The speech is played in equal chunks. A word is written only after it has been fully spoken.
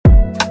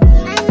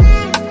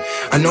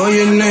know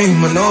your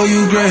name, I know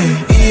you great.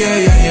 Yeah,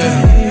 yeah,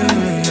 yeah.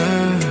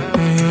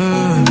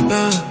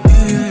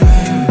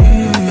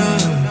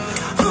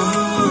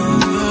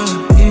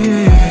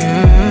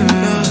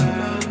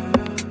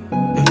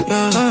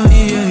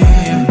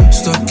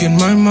 Stuck in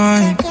my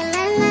mind,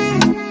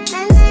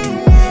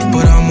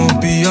 but I'ma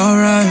be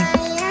alright.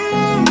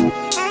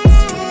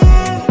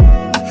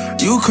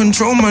 You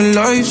control my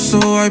life, so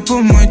I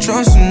put my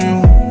trust in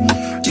you.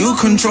 You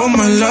control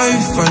my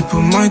life, I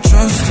put my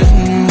trust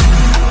in you.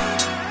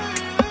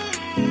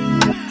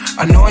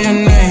 I know your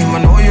name, I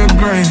know you're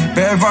great.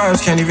 Bad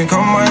vibes can't even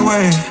come my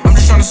way. I'm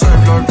just tryna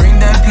serve, Lord, bring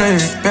that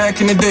plate.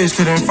 Back in the days,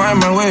 couldn't find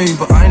my way,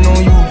 but I know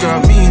you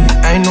got me.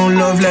 Ain't no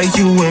love like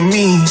you and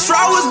me. Sure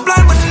I was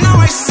blind, but now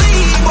I see.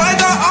 Why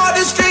got all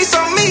the streets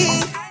on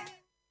me?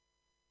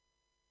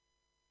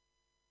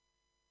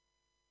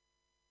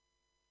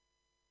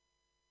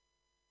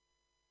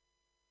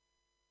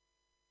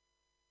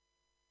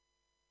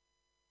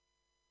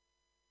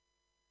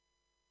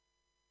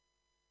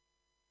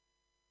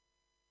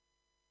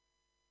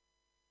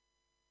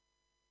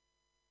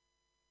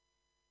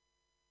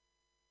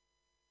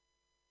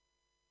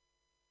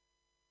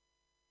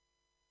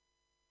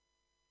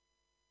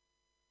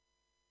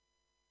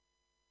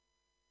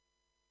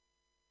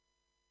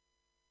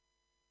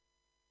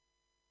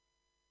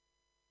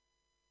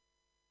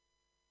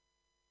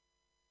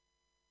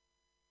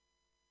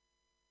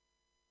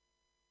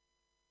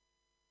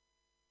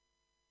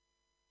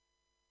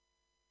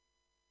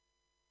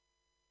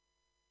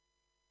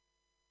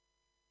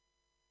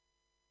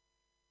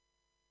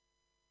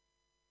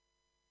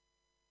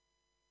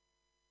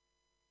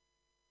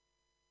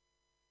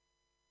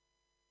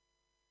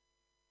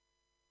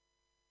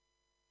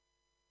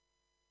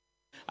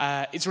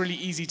 It's really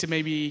easy to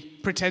maybe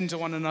pretend to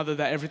one another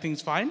that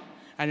everything's fine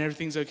and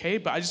everything's okay,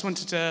 but I just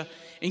wanted to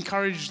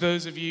encourage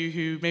those of you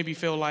who maybe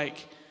feel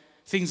like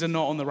things are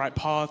not on the right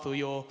path or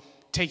you're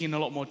taking a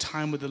lot more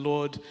time with the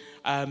Lord.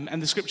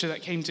 And the scripture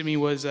that came to me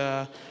was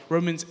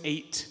Romans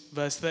 8,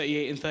 verse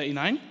 38 and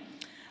 39.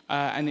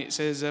 And it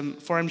says,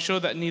 "For I'm sure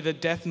that neither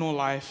death nor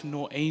life,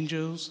 nor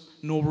angels,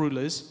 nor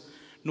rulers,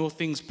 nor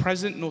things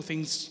present, nor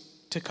things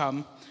to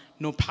come,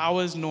 nor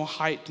powers, nor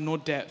height, nor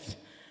depth,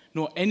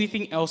 nor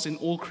anything else in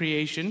all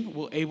creation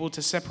will able to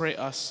separate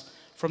us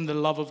from the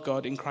love of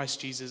God in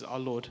Christ Jesus our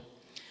Lord."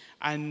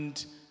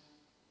 And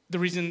the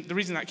reason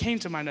that came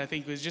to mind, I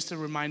think, was just to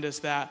remind us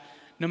that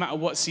no matter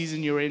what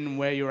season you're in and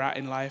where you're at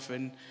in life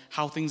and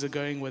how things are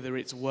going, whether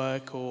it's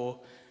work or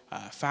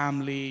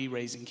family,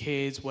 raising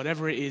kids,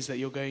 whatever it is that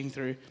you're going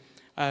through,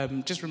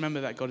 just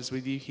remember that God is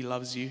with you, he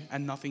loves you,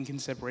 and nothing can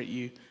separate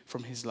you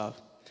from his love.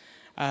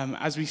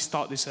 As we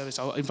start this service,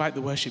 I'll invite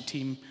the worship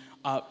team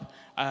up,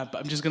 but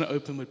I'm just going to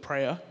open with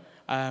prayer.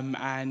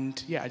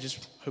 And yeah, I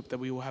just hope that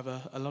we will have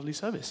a lovely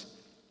service.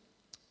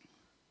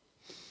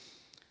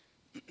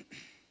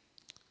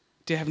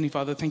 Dear Heavenly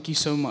Father, thank you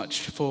so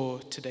much for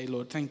today,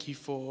 Lord. Thank you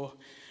for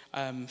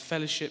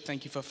fellowship.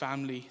 Thank you for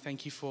family.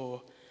 Thank you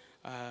for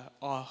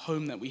our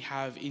home that we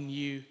have in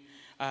you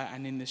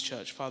and in this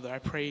church. Father, I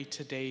pray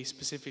today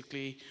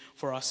specifically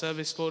for our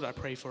service, Lord. I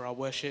pray for our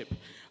worship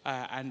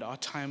and our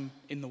time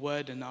in the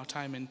Word and our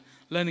time in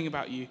learning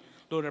about you.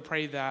 Lord, I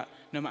pray that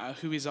no matter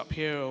who is up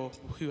here or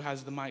who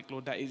has the mic,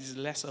 Lord, that it is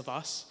less of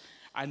us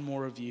and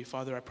more of you.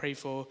 Father, I pray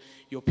for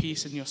your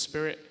peace and your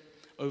spirit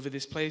over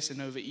this place and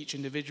over each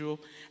individual.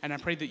 And I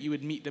pray that you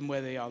would meet them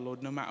where they are,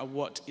 Lord, no matter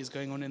what is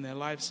going on in their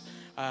lives.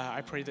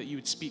 I pray that you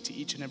would speak to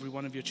each and every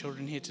one of your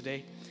children here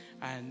today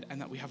and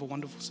that we have a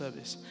wonderful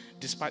service.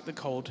 Despite the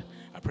cold,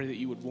 I pray that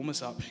you would warm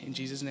us up. In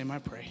Jesus' name I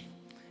pray.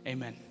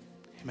 Amen.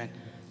 Amen.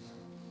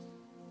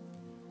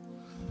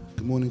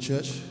 Good morning,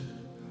 church.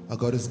 Our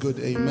God is good,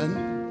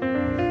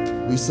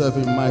 amen. We serve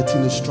a mighty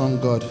and a strong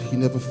God. He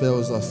never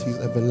fails us. He's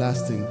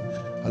everlasting.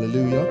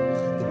 Hallelujah.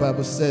 The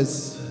Bible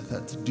says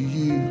that, do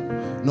you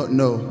not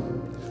know?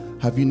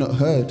 Have you not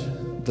heard?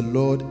 The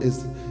Lord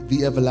is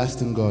the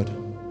everlasting God,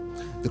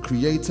 the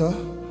creator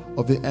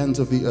of the ends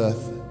of the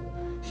earth.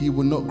 He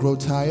will not grow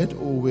tired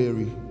or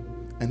weary,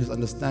 and his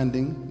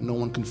understanding no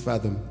one can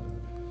fathom.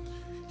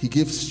 He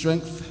gives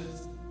strength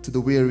to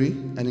the weary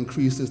and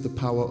increases the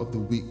power of the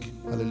weak.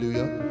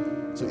 Hallelujah.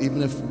 So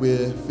even if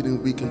we're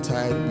feeling weak and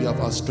tired, we have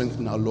our strength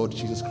in our Lord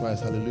Jesus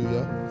Christ.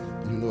 Hallelujah.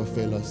 And he'll never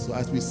fail us. So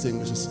as we sing,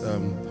 let's just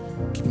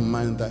keep in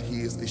mind that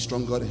he is a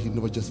strong God and he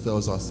never just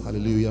fails us.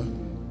 Hallelujah.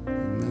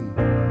 Amen.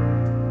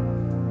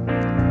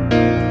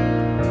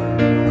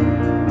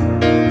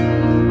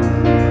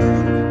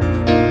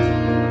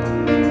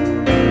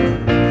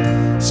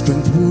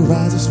 Strength will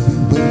rise as we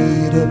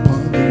wait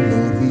upon the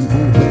Lord. We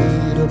will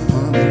wait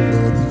upon the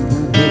Lord. We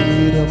will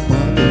wait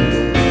upon the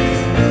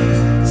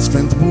Lord.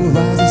 Strength will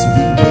rise as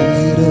we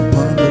wait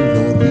upon the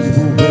Lord. We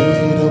will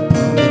wait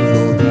upon the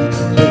Lord. We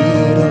will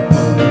wait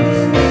upon the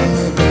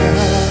Lord. God,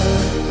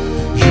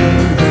 you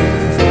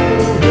reign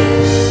forever.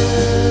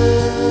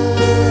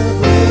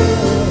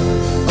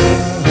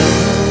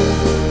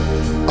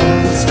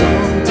 All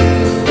strong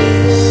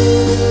deliverer.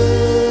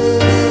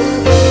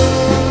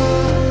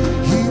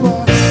 You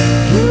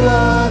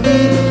are the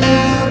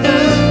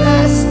everlasting.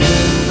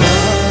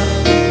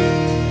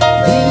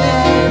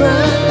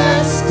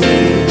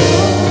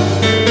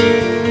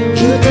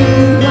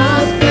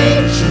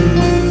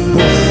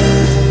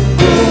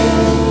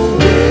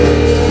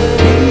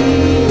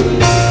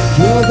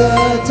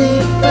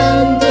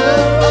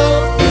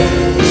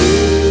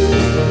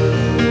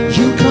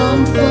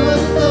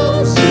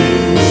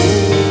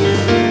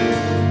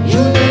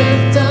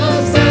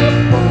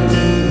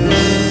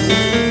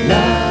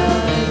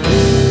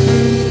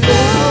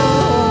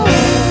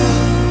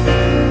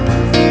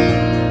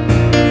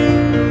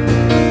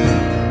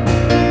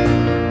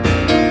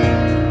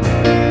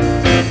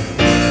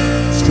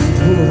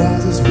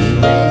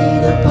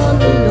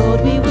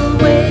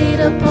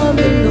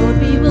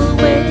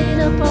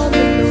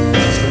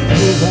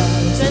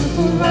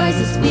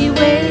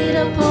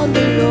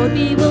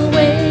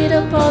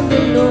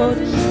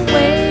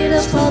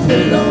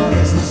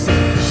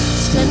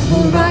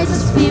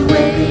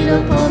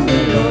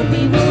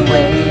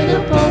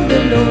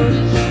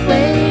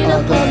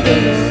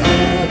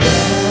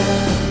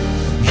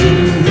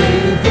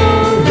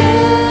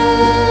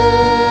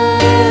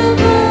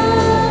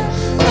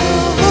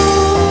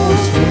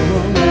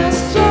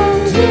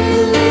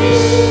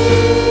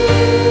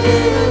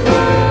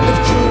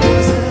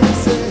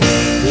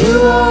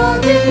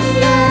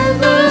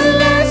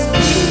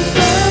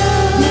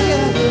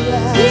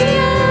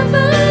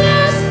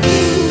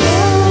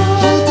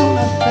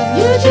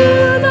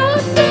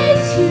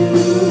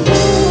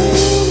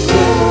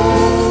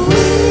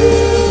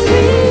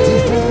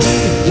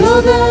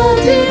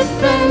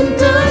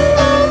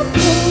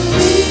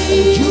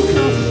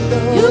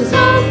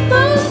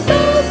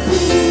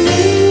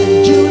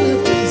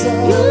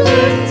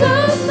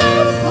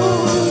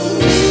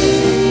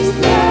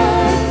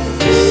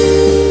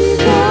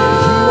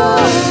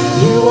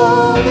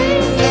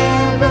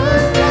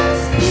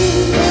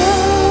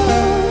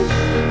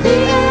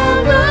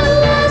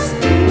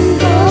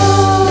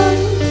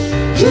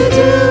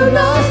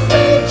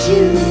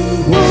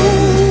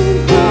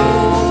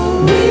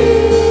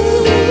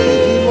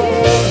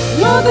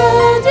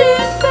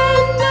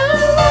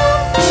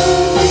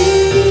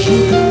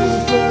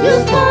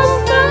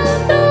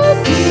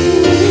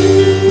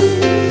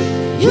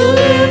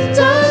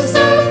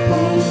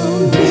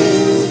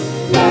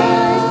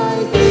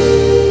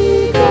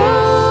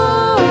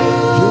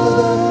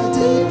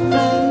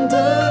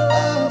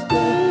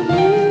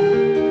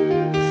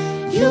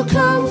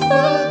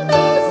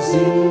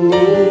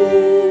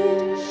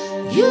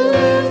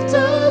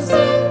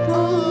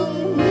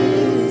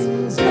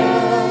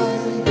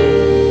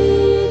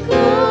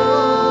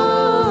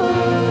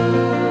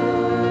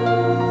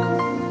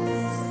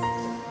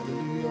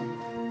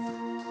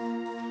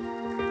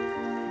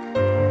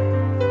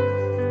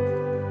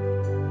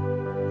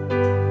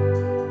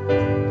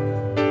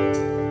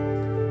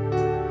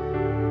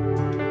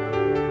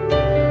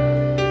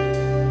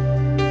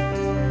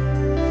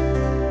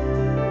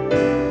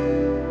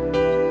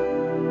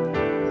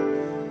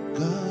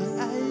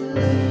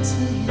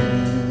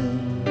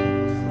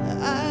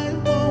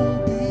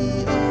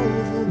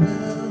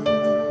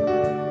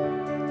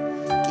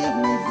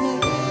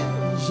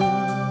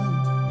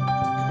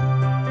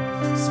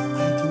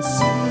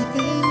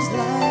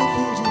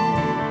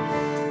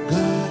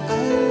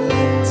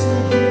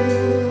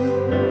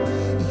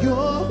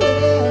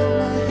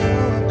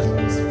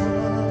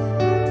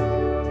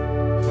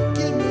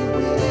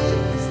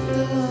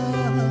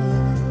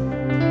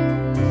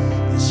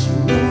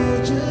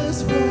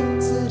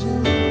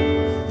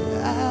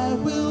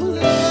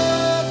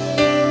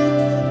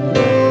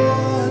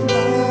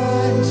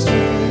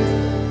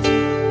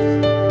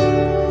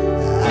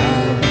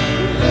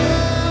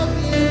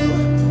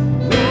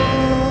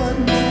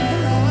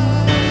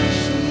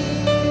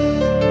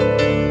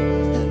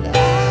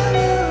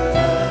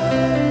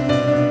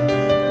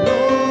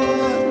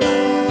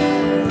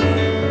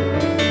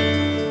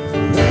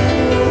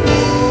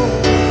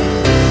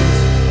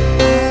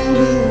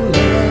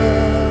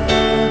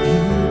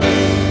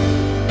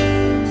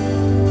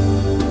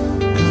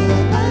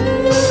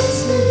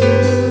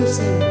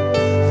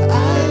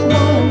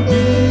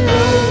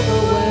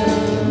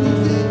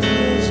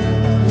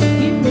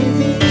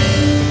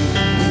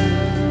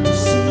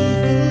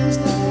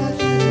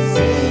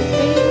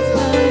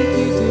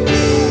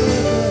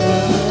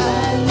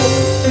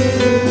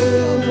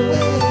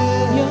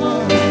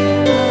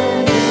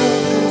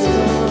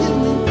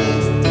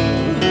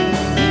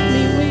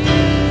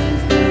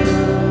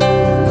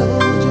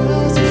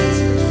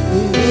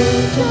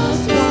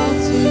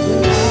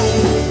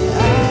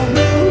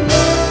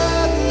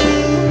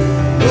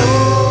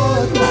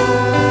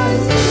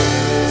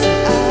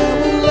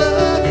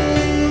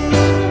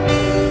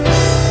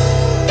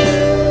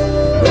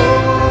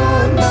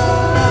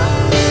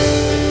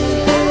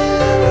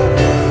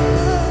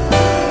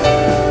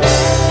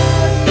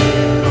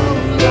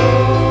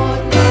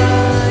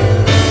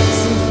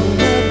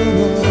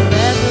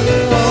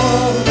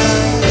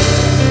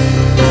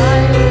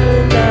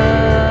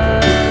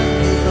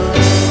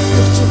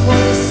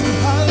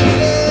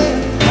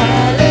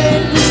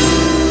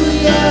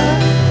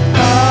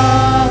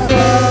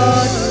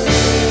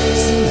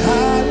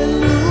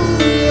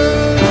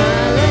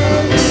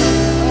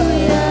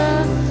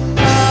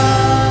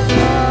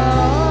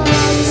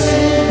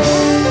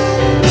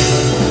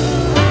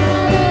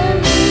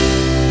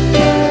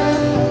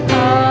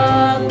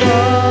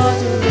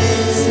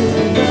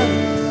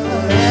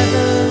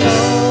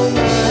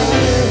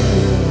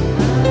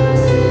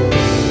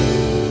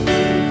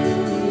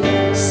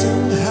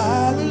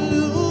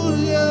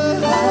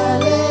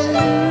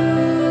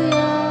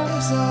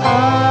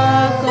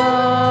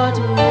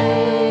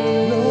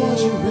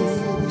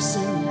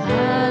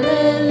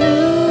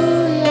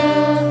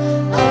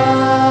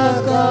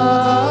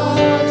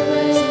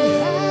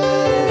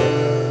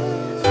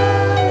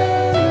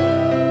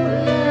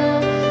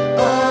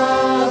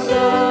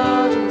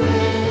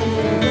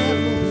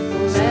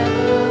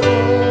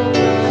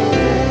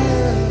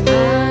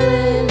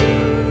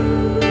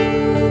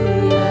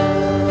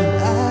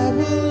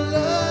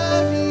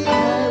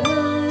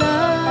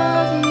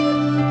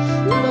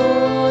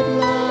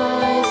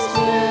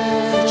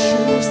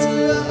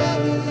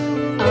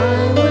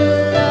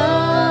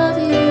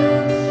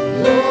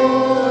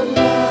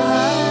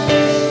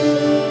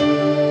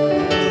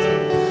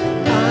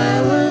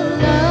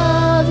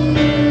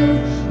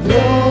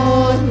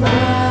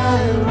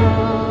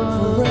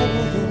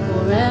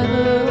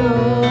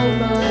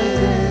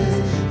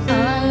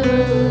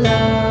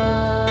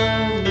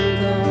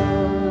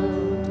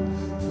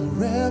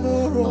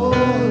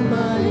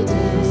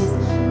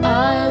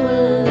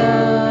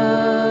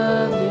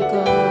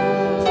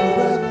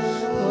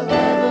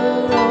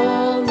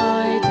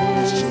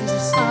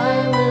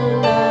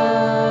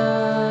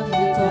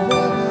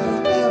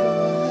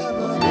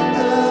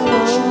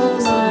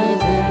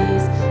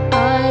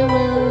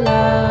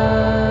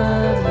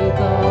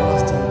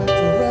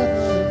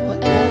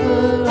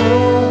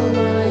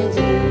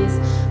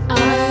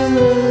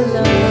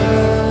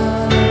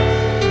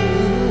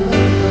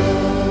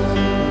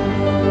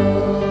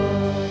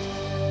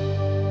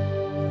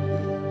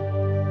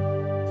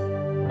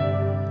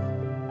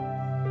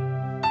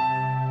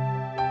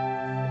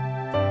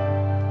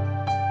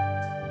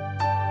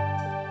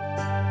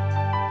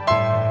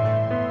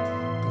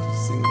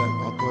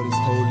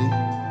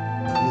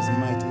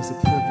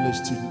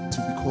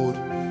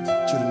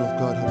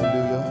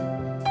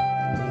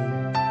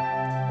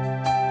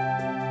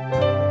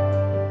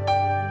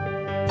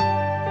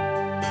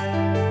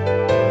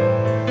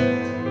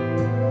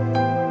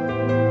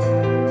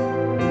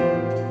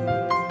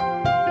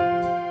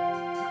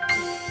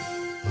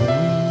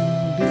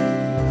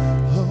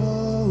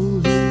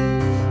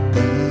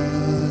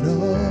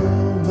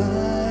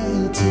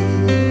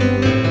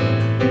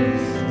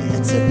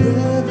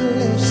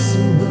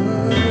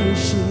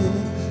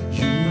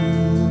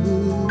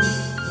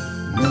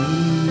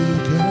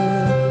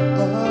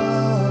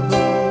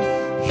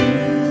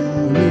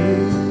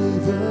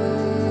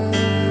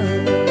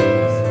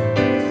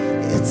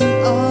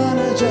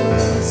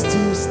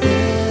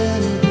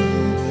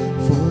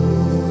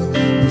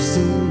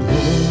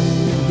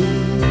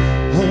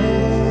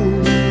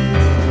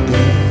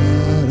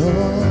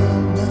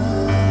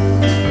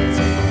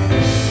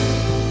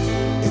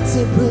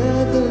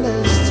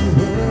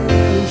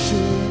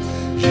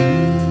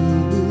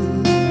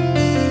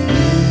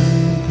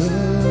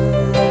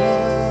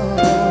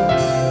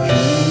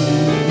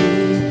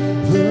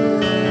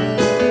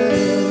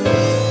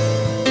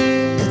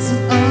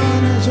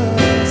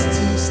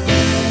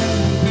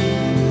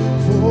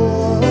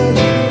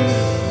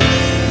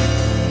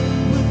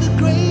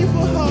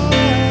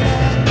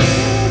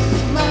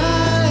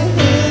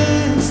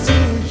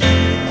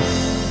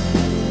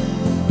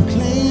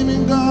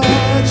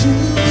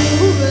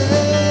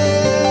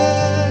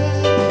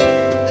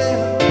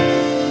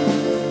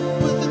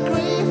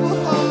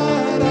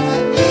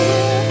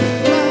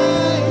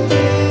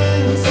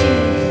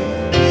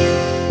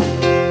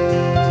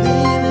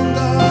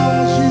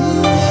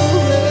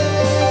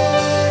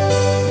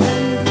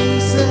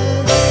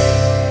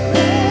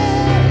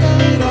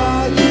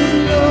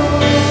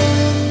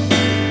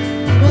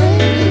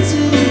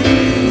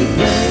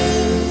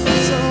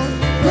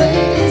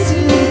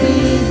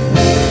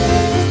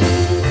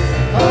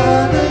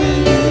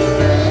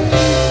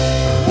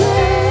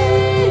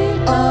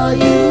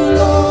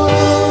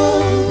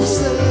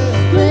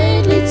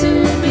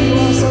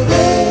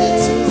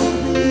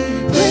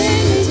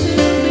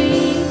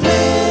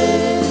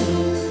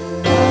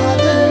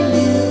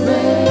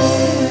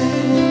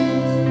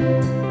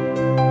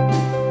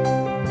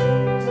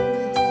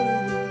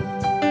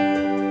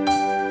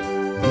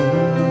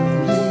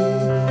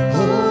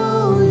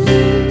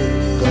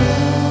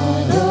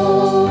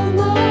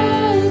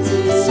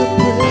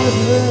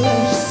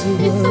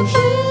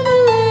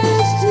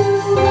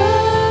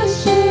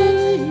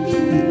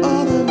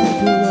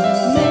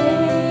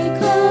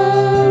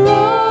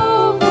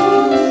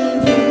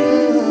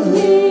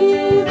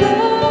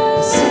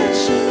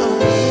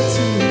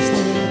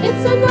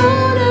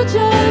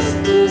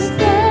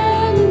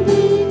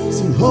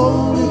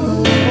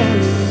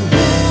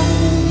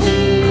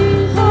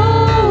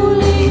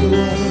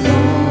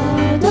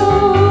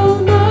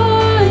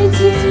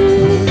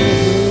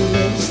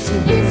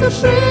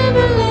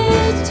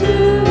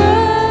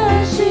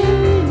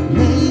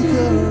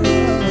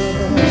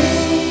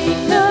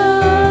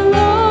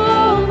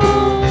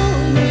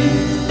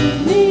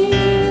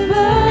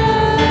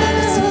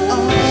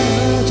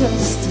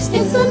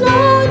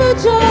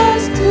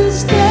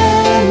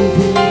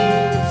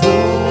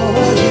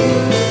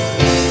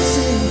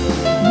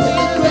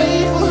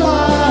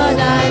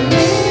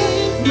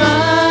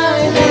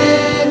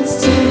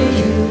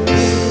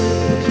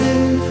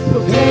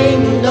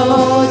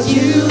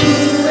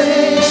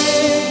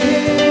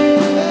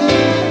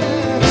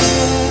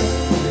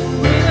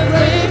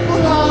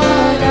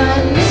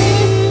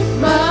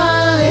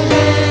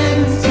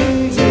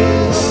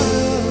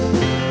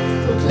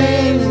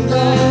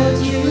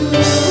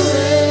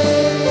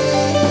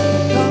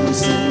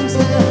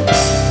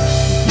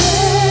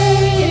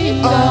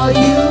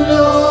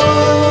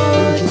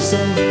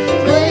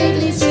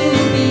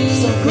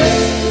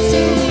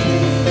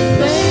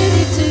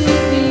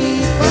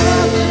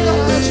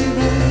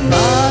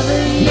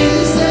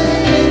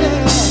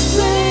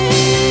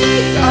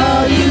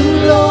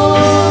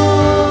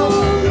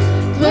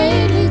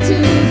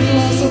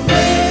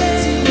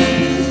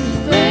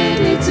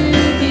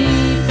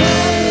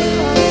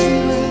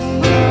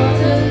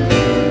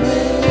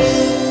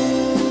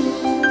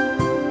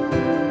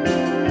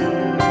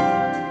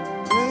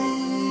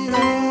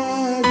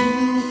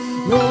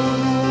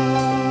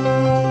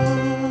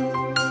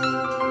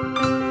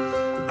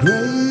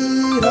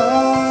 Great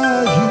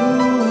are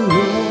you,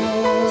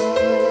 Lord.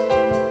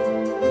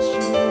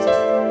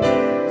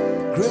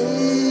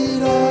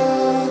 Great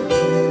are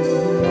you,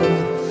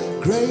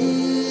 Lord.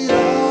 Great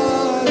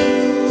are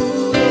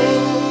you,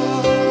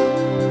 Lord.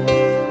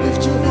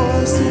 Lift your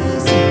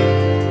voices.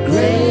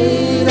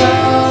 Great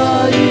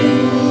are you,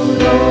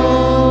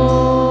 Lord.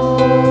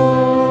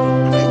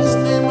 Greatest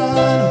name I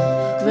know.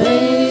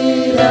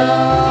 Great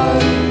are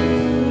you,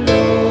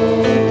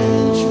 Lord.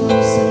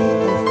 Angels sing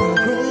of our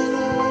great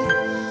are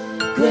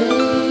you.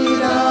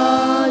 Great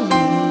are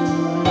you,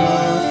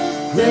 Lord.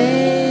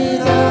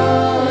 Great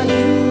are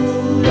you,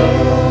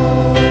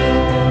 Lord.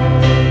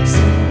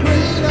 Sing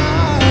great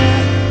are you,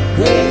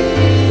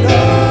 great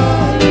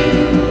are you,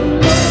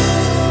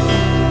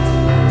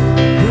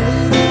 great are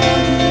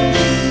you,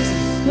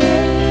 Jesus.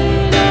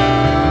 Great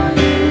are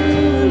you,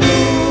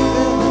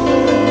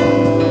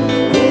 Lord.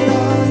 Great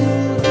are you,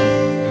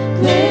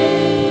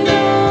 great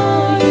are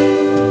you,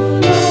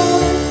 Lord.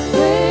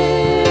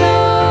 Great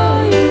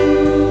are you,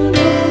 Lord.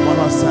 One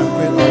last time,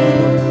 great are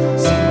you, Lord.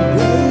 Sing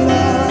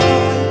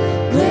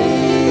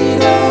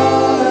great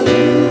are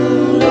you,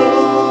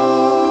 Lord.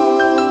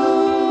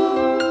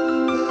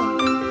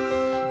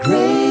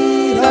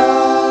 Great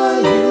are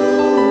you,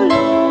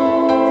 Lord.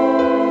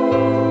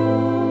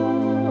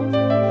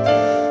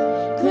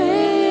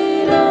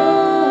 Great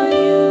are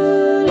you,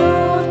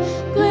 Lord.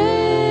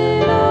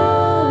 Great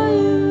are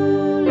you,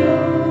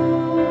 Lord.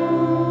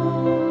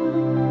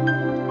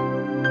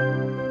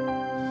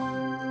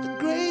 With a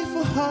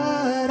grateful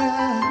heart, I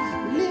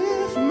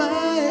lift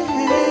my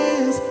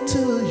hands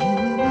to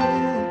you,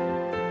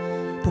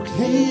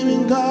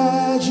 proclaiming,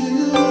 God,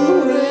 you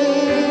reign.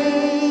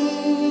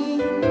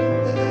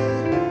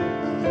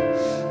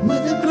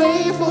 With a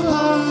grateful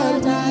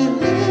heart, I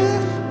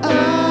lift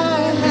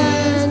our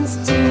hands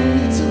to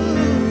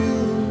you,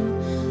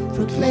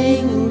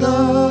 proclaiming,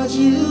 God,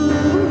 you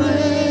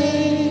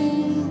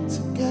reign.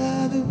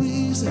 Together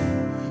we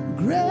sing,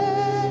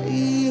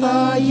 great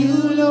are you,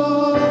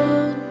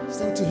 Lord.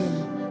 Sing to him.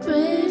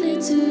 Greatly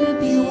to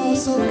be you are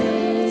so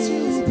great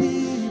to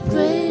be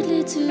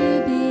greatly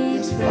to be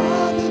yes,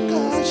 Father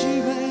God,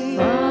 you reign.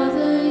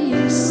 Father,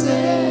 you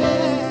say,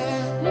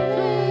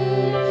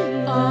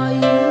 great are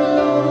you,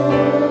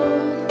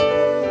 Lord.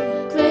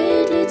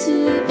 Greatly to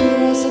be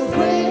so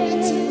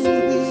greatly to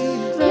be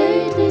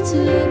greatly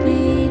to be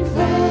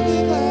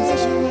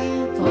praised.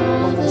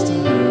 Father,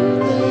 you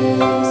reign.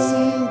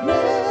 Sing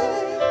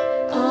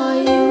great are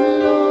you,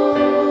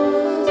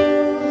 Lord.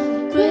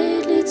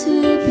 Greatly to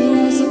be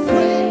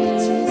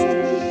praised.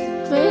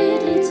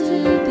 Greatly to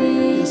be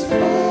praised.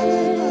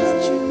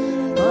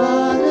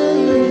 Father,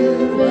 you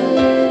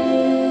reign.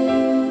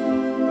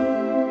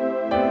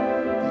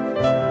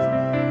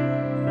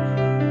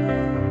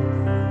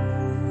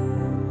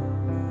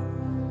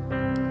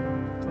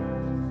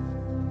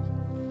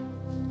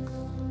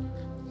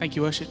 Thank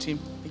you, worship team.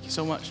 Thank you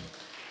so much.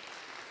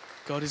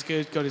 God is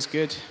good. God is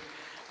good.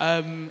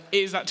 It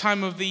is that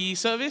time of the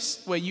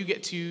service where you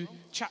get to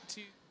chat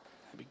to.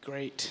 That'd be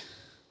great.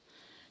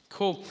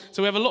 Cool.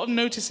 So we have a lot of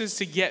notices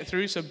to get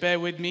through, so bear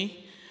with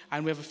me.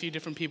 And we have a few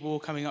different people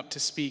coming up to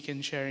speak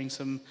and sharing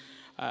some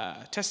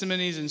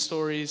testimonies and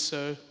stories.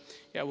 So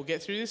yeah, we'll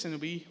get through this and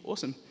it'll be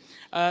awesome.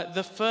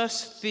 The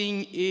first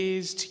thing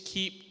is to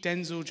keep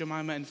Denzel,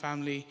 Jemima, and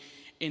family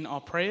in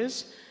our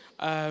prayers,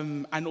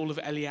 and all of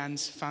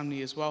Eliane's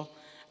family as well.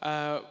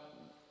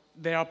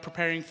 They are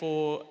preparing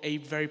for a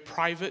very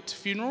private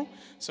funeral,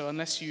 so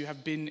unless you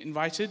have been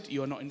invited,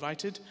 you are not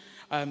invited.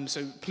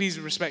 So please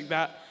respect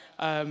that.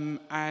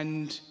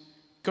 And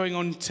going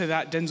on to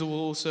that, Denzel will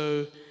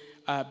also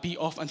be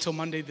off until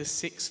Monday the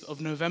 6th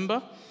of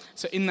November.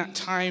 So in that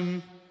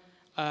time,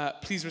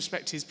 please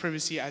respect his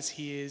privacy as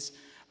he is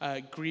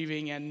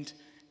grieving. And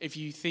if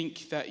you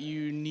think that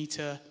you need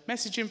to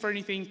message him for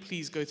anything,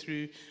 please go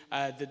through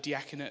the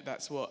diaconate.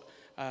 That's what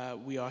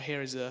we are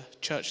here as a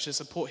church to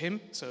support him.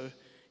 So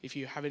if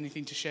you have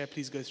anything to share,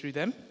 please go through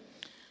them.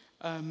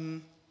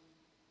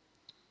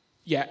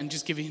 Yeah, and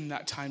just giving him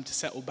that time to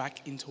settle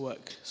back into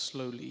work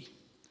slowly.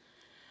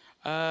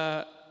 I'm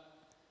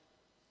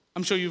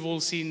sure you've all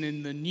seen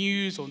in the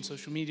news, on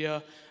social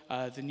media,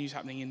 the news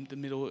happening in the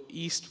Middle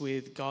East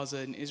with Gaza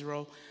and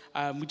Israel.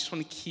 We just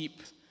want to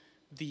keep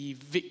the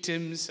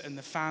victims and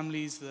the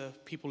families, the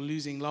people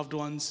losing loved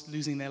ones,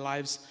 losing their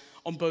lives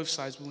on both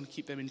sides. We want to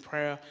keep them in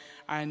prayer.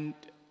 And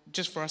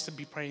just for us to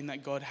be praying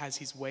that God has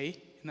his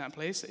way in that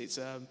place. It's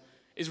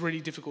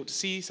really difficult to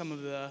see some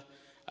of the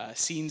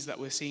scenes that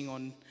we're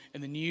seeing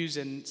in the news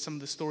and some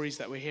of the stories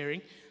that we're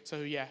hearing.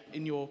 So yeah,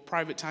 in your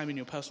private time, in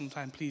your personal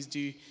time, please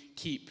do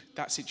keep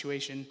that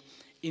situation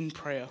in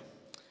prayer.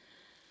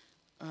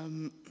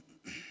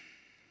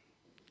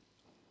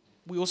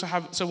 We also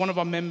have, so one of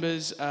our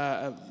members,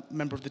 a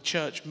member of the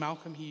church,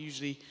 Malcolm, he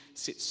usually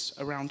sits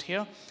around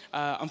here.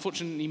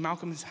 Unfortunately,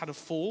 Malcolm has had a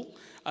fall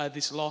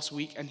this last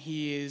week, and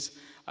he is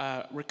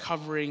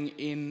recovering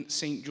in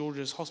St.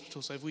 George's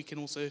Hospital. So if we can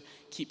also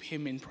keep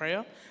him in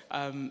prayer,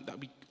 that would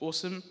be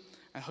awesome.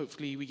 And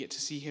hopefully we get to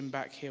see him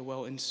back here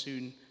well and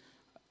soon.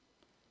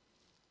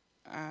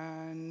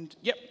 And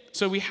yep,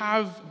 so we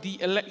have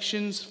the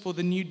elections for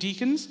the new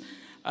deacons.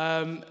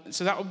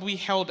 So that will be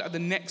held at the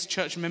next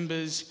church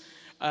members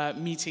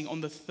meeting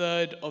on the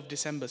 3rd of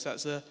December. So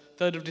that's the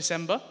 3rd of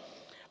December.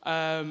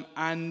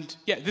 And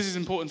yeah, this is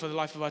important for the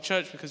life of our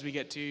church because we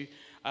get to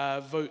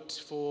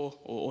vote for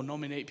or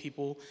nominate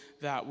people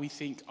that we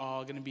think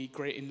are going to be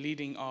great in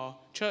leading our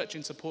church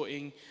and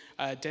supporting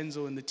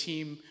Denzel and the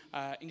team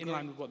in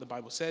line with what the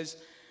Bible says.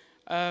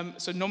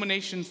 So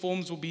nomination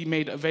forms will be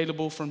made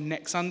available from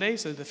next Sunday,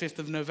 so the 5th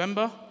of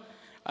November.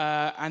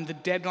 And the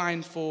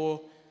deadline for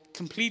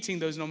completing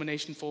those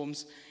nomination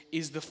forms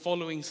is the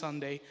following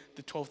Sunday,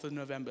 the 12th of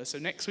November. So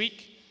next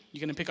week, you're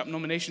going to pick up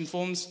nomination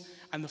forms,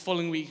 and the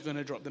following week, you're going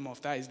to drop them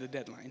off. That is the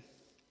deadline.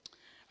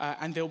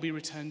 And they'll be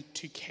returned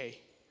to K.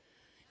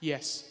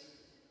 Yes.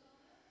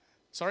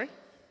 Sorry?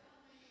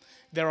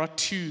 There are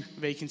 2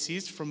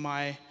 vacancies from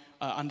my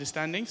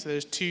understanding. So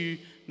there's 2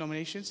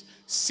 nominations.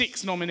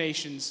 6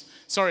 nominations.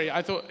 Sorry,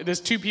 I thought there's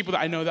 2 people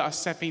that I know that are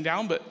stepping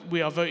down, but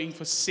we are voting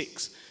for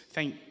 6.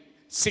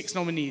 6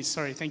 nominees.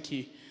 Sorry, thank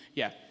you.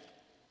 Yeah.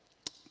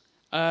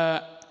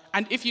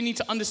 And if you need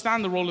to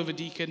understand the role of a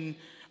deacon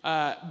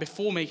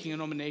before making a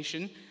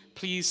nomination,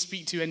 please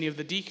speak to any of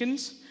the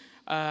deacons.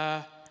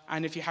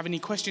 And if you have any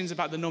questions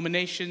about the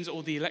nominations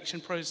or the election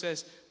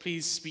process,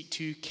 please speak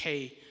to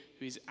Kay,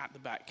 who is at the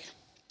back.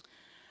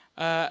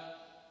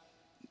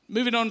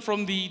 Moving on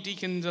from the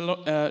deacons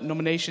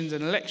nominations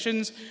and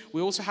elections,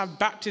 we also have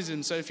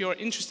baptism. So if you're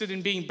interested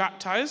in being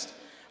baptized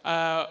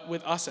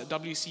with us at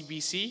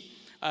WCBC,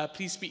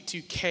 please speak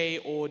to Kay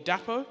or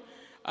Dapo.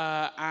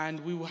 And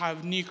we will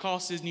have new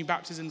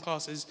baptism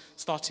classes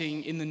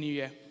starting in the new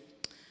year.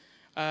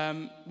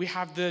 We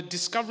have the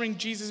Discovering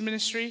Jesus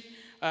ministry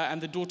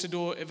and the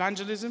door-to-door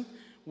evangelism,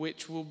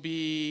 which will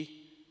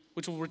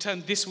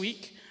return this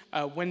week,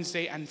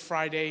 Wednesday and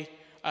Friday,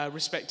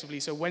 respectively.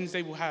 So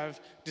Wednesday we'll have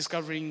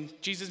Discovering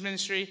Jesus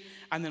ministry,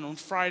 and then on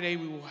Friday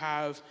we will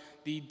have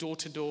the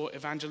door-to-door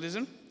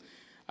evangelism.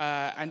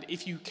 And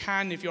if you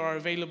are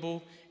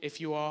available,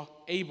 if you are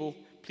able,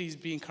 please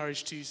be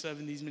encouraged to serve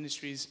in these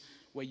ministries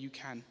where you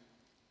can.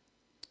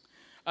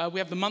 We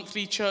have the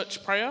monthly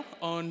church prayer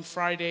on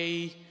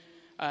Friday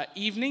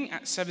evening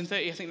at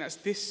 7:30. I think that's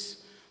this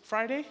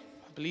Friday,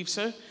 I believe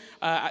so,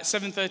 at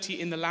 7:30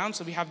 in the lounge.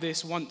 So we have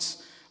this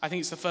once, I think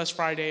it's the first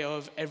Friday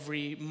of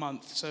every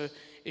month. So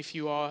if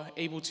you are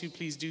able to,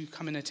 please do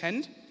come and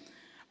attend.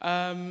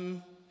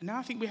 Now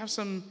I think we have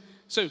so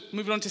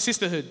moving on to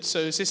sisterhood.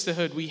 So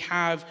sisterhood, we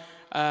have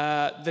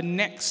the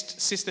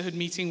next sisterhood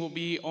meeting will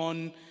be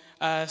on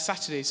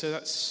Saturday. So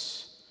that's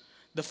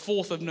the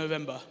 4th of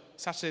November,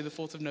 Saturday the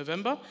 4th of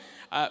November.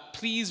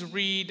 Please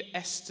read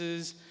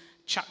Esther's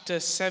chapter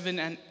 7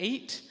 and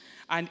 8.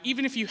 And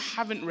even if you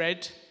haven't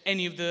read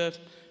any of the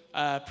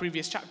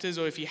previous chapters,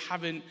 or if you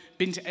haven't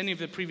been to any of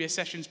the previous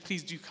sessions,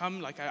 please do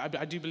come.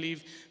 I do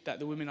believe that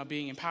the women are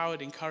being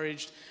empowered,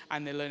 encouraged,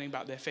 and they're learning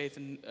about their faith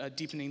and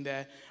deepening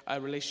their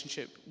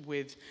relationship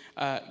with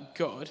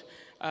God.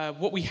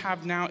 What we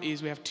have now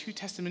is we have 2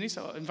 testimonies.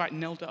 So I'll invite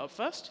Nelda up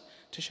first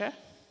to share.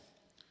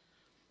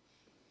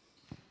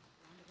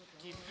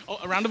 Oh,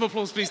 a round of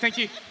applause, please. Thank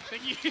you.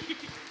 Thank you.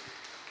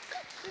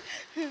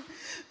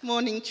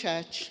 Morning,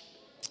 church.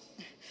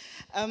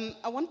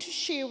 I want to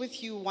share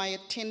with you why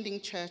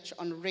attending church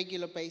on a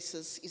regular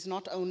basis is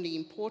not only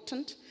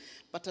important,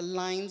 but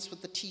aligns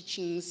with the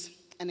teachings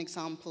and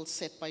examples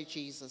set by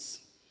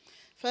Jesus.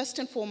 First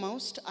and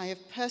foremost, I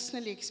have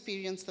personally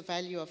experienced the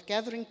value of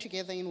gathering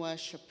together in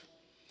worship.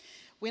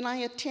 When I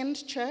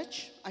attend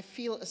church, I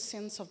feel a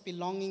sense of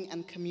belonging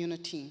and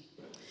community.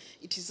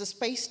 It is a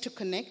space to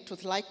connect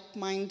with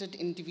like-minded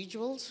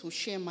individuals who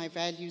share my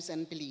values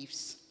and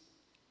beliefs.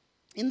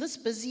 In this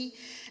busy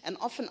and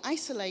often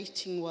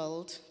isolating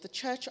world, the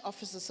church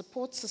offers a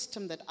support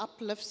system that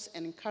uplifts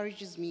and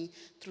encourages me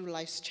through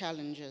life's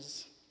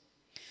challenges.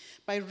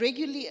 By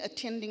regularly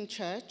attending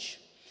church,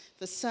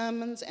 the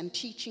sermons and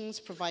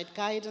teachings provide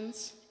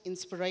guidance,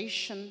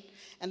 inspiration,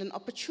 and an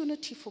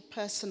opportunity for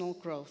personal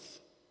growth.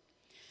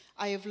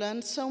 I have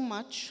learned so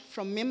much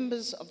from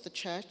members of the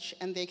church,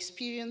 and their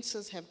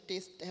experiences have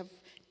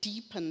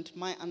deepened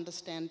my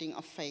understanding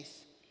of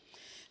faith.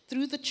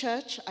 Through the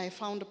church, I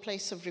found a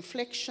place of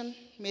reflection,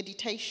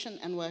 meditation,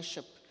 and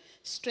worship,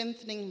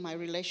 strengthening my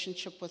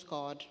relationship with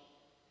God.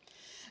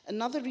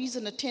 Another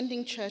reason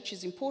attending church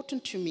is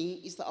important to me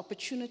is the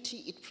opportunity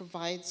it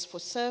provides for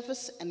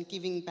service and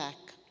giving back.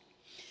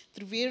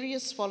 Through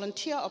various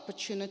volunteer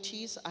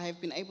opportunities, I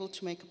have been able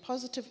to make a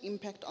positive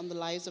impact on the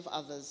lives of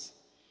others.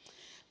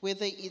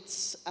 Whether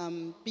it's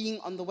being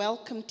on the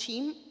welcome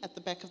team at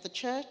the back of the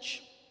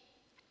church,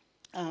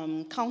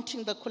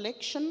 counting the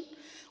collection,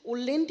 or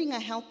lending a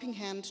helping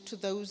hand to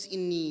those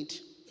in need.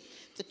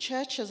 The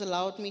church has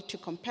allowed me to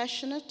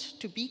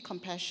be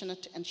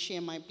compassionate and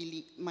share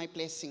my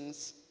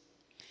blessings.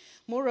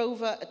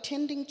 Moreover,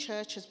 attending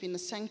church has been a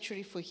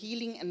sanctuary for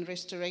healing and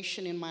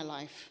restoration in my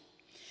life.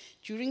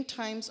 During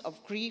times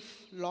of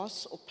grief,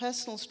 loss, or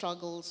personal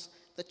struggles,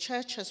 the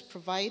church has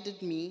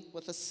provided me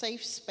with a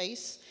safe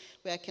space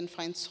where I can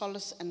find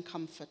solace and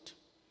comfort.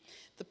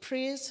 The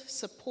prayers,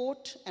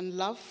 support, and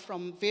love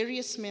from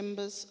various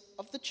members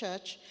of the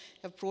church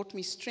have brought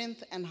me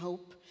strength and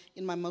hope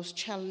in my most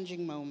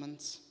challenging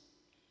moments.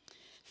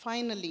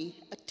 Finally,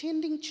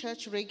 attending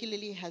church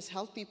regularly has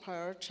helped me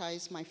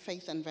prioritize my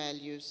faith and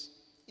values.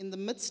 In the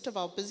midst of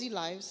our busy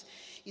lives,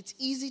 it's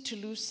easy to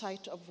lose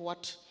sight of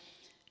what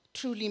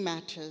truly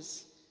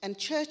matters. And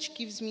church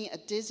gives me a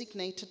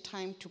designated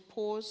time to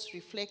pause,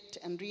 reflect,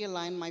 and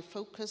realign my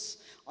focus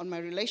on my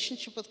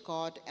relationship with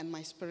God and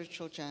my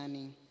spiritual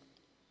journey.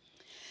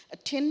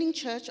 Attending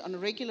church on a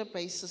regular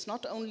basis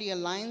not only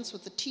aligns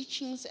with the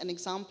teachings and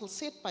examples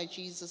set by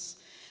Jesus,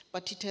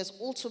 but it has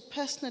also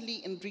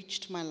personally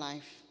enriched my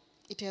life.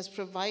 It has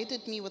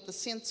provided me with a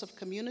sense of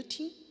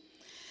community,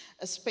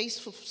 a space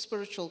for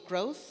spiritual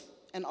growth,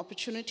 an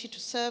opportunity to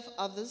serve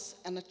others,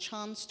 and a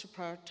chance to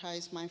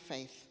prioritize my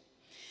faith.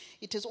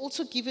 It has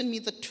also given me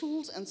the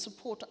tools and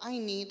support I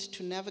need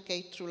to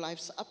navigate through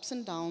life's ups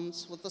and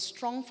downs with a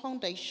strong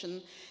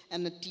foundation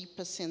and a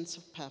deeper sense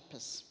of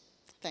purpose.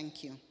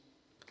 Thank you.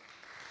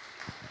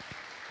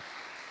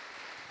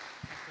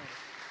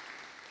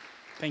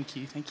 Thank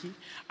you, thank you.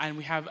 And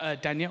we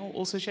have Danielle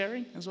also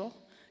sharing as well.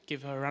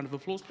 Give her a round of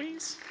applause,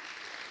 please.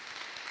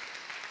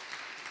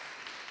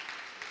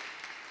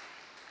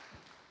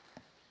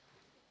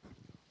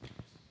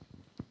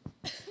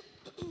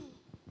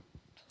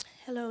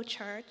 Hello,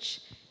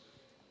 church.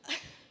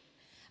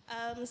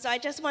 So I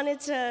just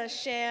wanted to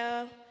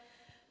share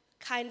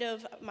kind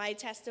of my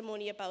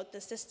testimony about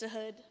the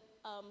sisterhood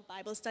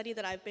Bible study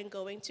that I've been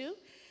going to.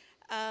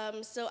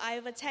 So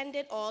I've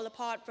attended all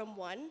apart from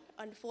one,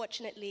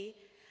 unfortunately.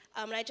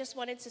 And I just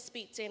wanted to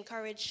speak to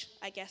encourage,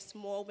 I guess,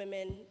 more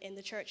women in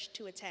the church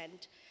to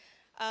attend.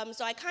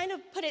 So I kind of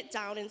put it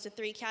down into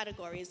 3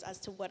 categories as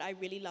to what I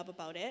really love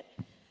about it.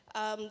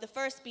 The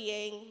first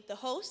being the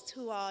hosts,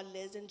 who are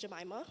Liz and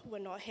Jemima, who are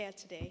not here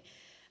today.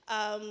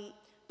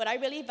 But I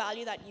really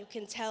value that you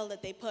can tell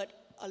that they put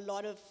a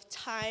lot of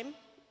time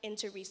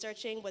into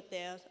researching what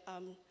they're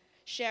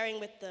sharing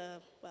with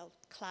the,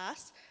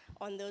 class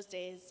on those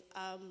days.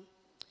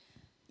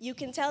 You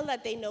can tell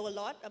that they know a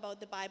lot about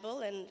the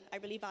Bible, and I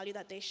really value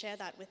that they share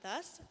that with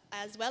us,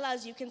 as well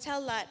as you can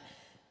tell that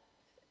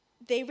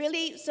they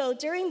really, so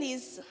during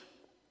these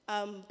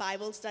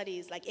Bible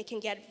studies, like it can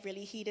get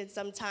really heated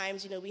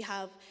sometimes. You know, we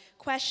have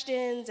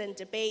questions and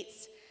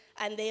debates,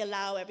 and they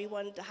allow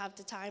everyone to have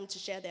the time to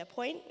share their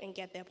point and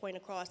get their point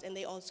across, and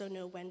they also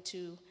know when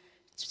to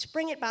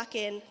bring it back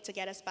in to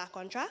get us back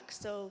on track.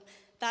 So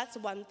that's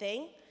one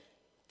thing.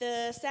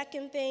 The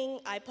second thing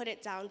I put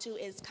it down to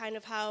is kind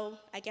of how,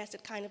 I guess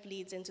it kind of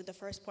leads into the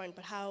first point,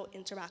 but how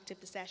interactive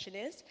the session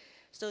is.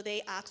 So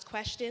they ask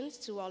questions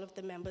to all of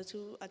the members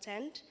who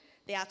attend.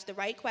 They ask the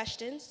right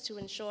questions to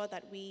ensure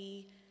that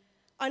we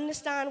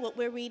understand what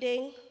we're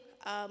reading,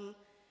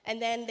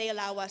 and then they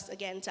allow us,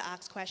 again, to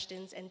ask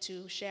questions and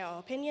to share our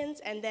opinions.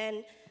 And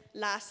then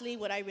lastly,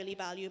 what I really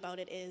value about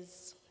it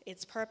is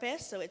its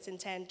purpose, so its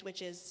intent,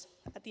 which is,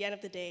 at the end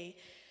of the day,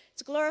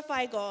 to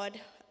glorify God.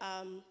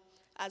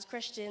 As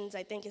Christians,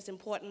 I think it's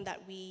important that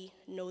we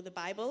know the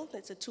Bible.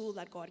 It's a tool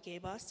that God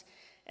gave us.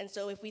 And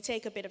so if we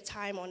take a bit of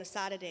time on a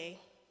Saturday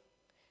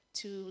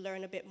to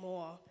learn a bit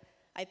more,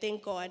 I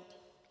think God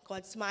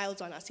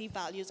smiles on us. He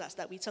values us,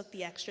 that we took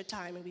the extra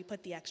time and we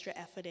put the extra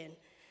effort in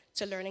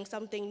to learning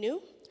something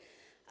new.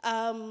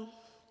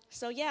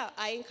 So yeah,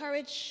 I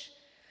encourage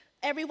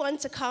everyone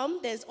to come.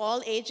 There's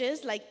all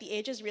ages, like the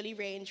ages really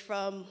range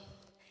from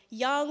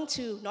young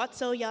to not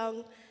so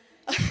young.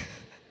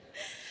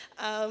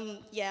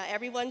 Yeah,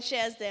 everyone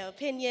shares their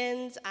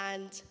opinions,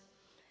 and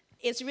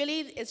it's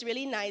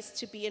really nice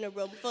to be in a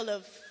room full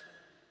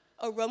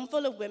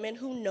of women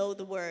who know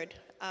the word.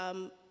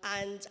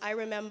 And I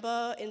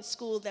remember in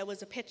school there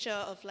was a picture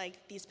of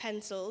like these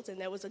pencils, and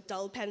there was a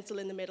dull pencil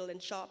in the middle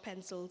and sharp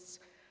pencils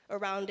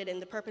around it,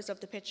 and the purpose of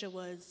the picture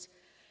was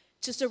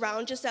to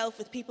surround yourself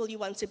with people you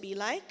want to be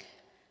like.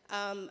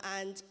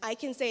 And I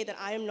can say that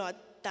I am not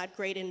that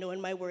great in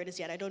knowing my word as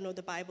yet. I don't know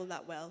the Bible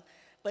that well.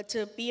 But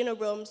to be in a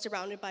room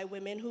surrounded by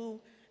women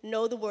who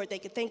know the word, they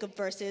can think of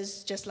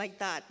verses just like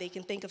that. They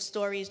can think of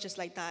stories just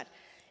like that.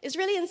 It's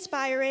really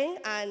inspiring,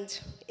 and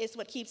it's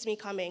what keeps me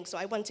coming. So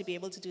I want to be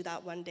able to do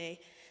that one day.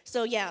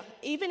 So yeah,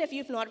 even if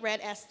you've not read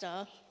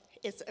Esther,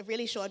 it's a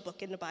really short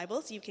book in the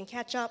Bible, so you can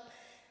catch up.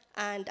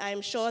 And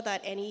I'm sure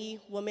that any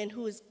woman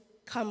who has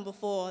come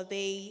before,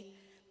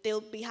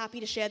 they'll be happy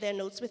to share their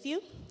notes with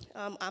you.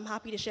 I'm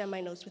happy to share my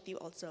notes with you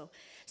also.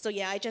 So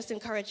yeah, I just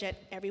encourage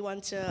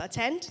everyone to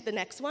attend the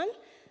next one,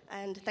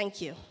 and thank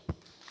you.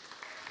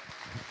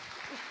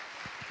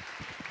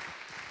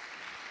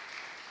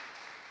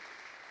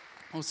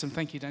 Awesome,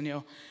 thank you,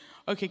 Danielle.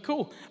 Okay,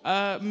 cool.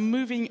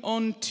 Moving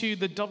on to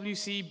the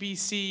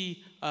WCBC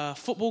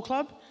football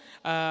club.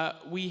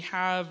 We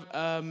have,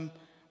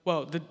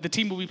 the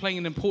team will be playing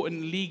an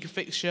important league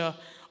fixture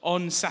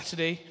on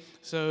Saturday.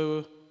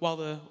 So while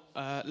the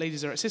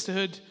ladies are at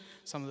Sisterhood,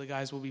 some of the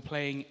guys will be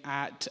playing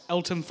at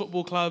Eltham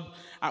Football Club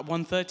at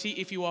 1:30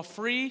 if you are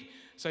free.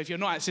 So if you're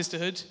not at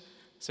Sisterhood,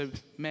 so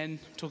men,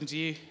 I'm talking to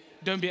you,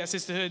 don't be at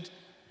Sisterhood,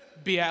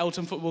 be at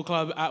Elton Football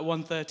Club at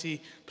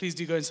 1:30. Please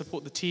do go and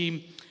support the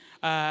team.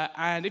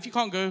 And if you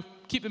can't go,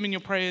 keep them in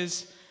your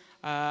prayers.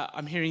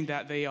 I'm hearing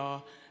that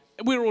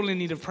we're all in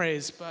need of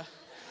prayers, but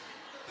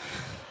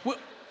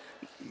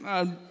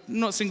I'm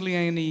not singling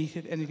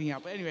anything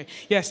out. But anyway,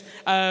 yes.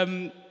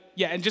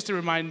 Yeah, and just to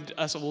remind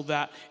us all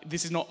that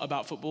this is not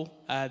about football.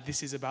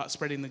 This is about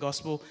spreading the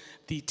gospel.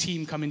 The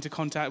team come into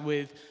contact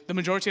with, the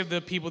majority of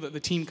the people that the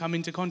team come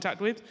into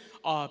contact with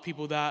are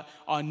people that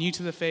are new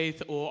to the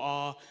faith or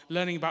are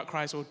learning about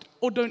Christ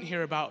or don't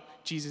hear about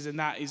Jesus, and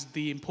that is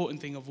the important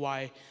thing of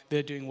why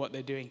they're doing what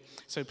they're doing.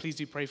 So please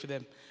do pray for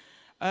them.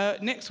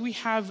 Next, we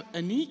have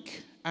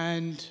Anik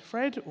and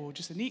Fred, or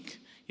just Anik.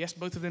 Yes,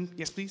 both of them.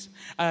 Yes, please.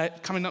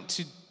 Coming up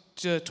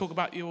to talk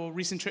about your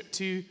recent trip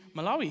to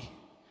Malawi.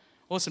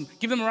 Awesome.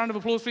 Give them a round of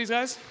applause, please,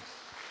 guys.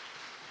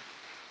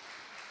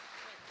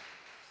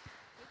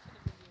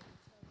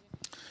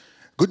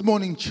 Good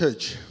morning,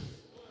 church.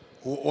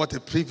 What a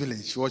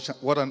privilege.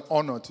 What an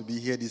honor to be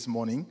here this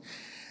morning.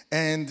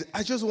 And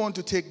I just want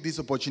to take this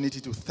opportunity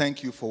to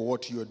thank you for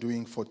what you are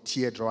doing for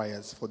tear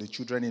dryers for the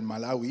children in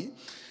Malawi.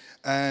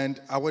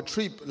 And our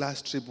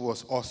last trip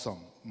was awesome,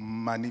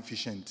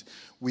 magnificent.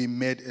 We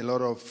met a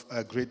lot of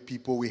great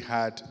people. We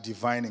had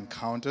divine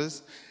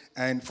encounters.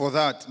 And for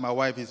that, my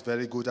wife is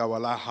very good. I will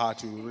allow her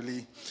to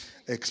really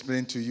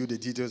explain to you the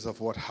details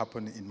of what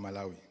happened in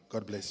Malawi.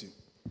 God bless you.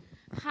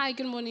 Hi,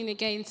 good morning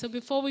again. So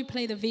before we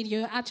play the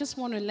video, I just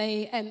want to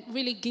lay and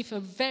really give a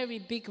very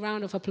big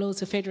round of applause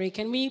to Frederick.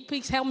 Can we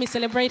please help me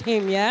celebrate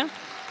him, yeah?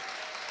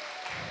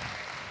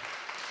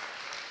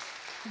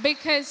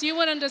 Because you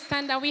would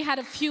understand that we had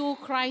a fuel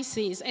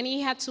crisis, and he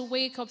had to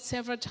wake up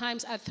several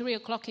times at 3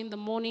 o'clock in the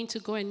morning to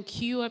go and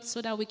queue up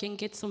so that we can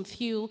get some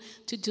fuel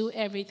to do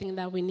everything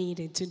that we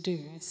needed to do.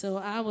 So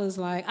I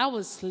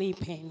was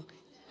sleeping.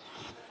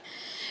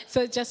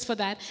 So just for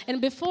that. And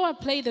before I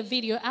play the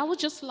video, I would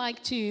just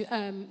like to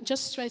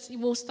just stress,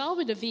 we'll start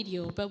with the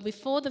video, but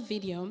before the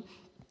video,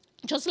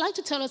 just like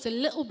to tell us a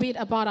little bit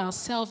about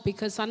ourselves,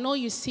 because I know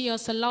you see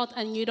us a lot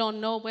and you don't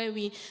know where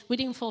we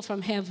didn't fall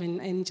from heaven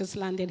and just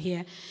landed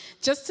here.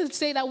 Just to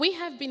say that we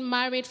have been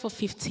married for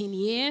 15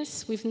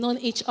 years. We've known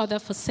each other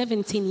for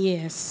 17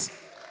 years.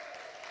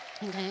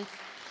 Okay.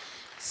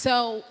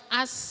 So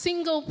as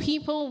single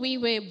people, we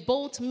were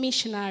both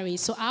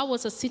missionaries. So I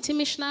was a city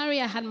missionary.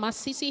 I had my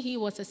city. He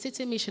was a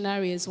city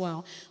missionary as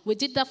well. We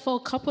did that for a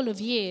couple of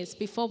years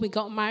before we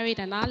got married,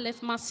 and I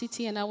left my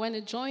city and I went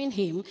to join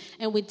him,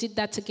 and we did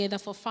that together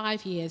for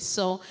 5 years.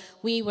 So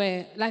we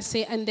were, let's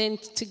say, and then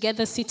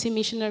together city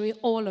missionary,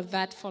 all of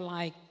that for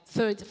like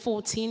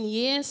 14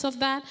 years of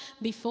that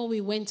before we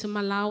went to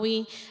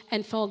Malawi,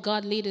 and felt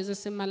God leaders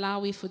us in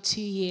Malawi for 2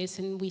 years,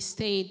 and we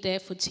stayed there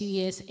for 2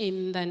 years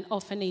in an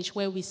orphanage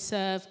where we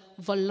serve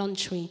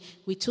voluntary.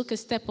 We took a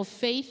step of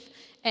faith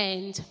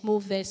and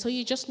moved there. So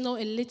you just know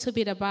a little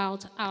bit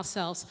about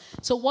ourselves.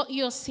 So what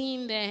you're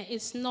seeing there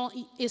is not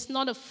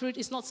a fruit,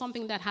 it's not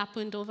something that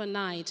happened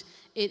overnight.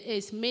 It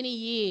is many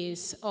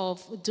years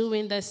of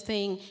doing this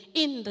thing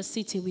in the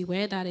city we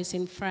were, that is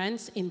in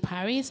France, in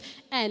Paris,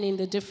 and in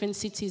the different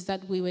cities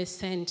that we were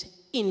sent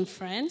in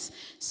France.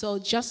 So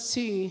just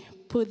to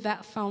put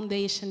that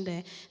foundation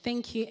there.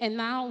 Thank you. And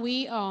now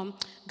we are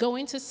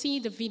going to see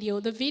the video.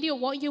 The video,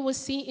 what you will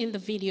see in the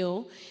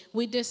video,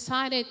 we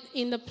decided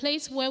in the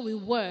place where we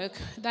work,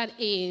 that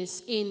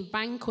is in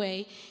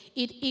Banque,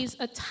 it is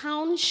a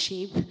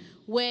township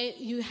where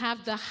you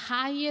have the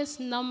highest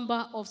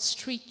number of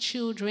street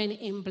children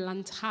in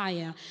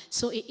Blantyre.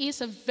 So it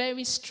is a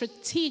very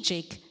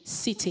strategic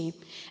city.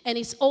 And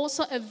it's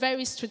also a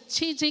very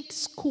strategic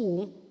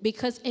school,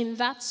 because in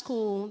that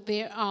school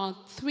there are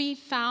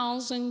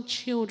 3,000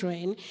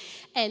 children,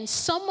 and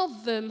some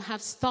of them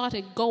have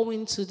started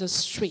going to the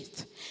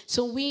street.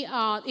 So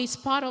it's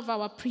part of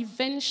our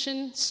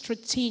prevention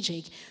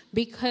strategic,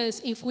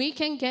 because if we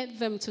can get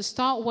them to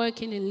start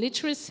working in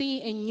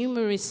literacy and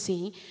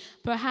numeracy,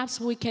 perhaps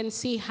we can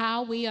see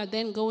how we are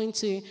then going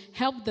to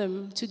help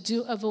them to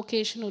do a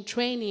vocational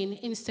training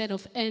instead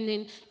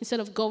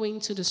of going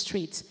to the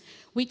streets.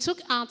 We took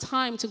our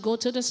time to go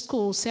to the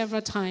school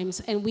several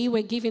times, and we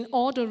were given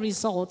all the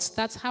results.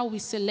 That's how we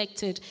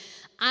selected.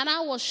 And I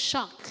was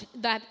shocked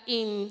that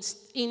in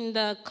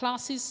the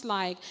classes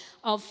like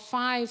of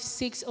 5,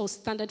 6, or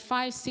standard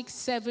 5, 6,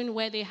 7,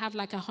 where they have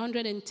like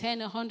 110,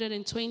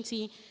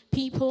 120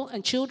 people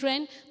and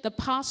children, the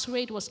pass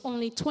rate was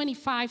only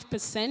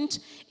 25%,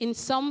 in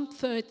some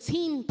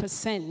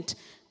 13%,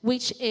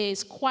 which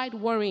is quite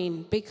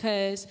worrying,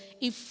 because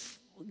if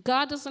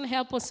God doesn't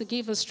help us to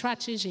give a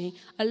strategy,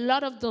 a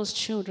lot of those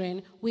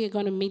children, we are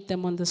going to meet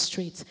them on the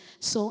streets.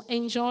 So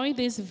enjoy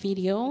this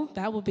video.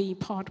 That will be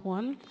part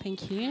 1.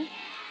 Thank you.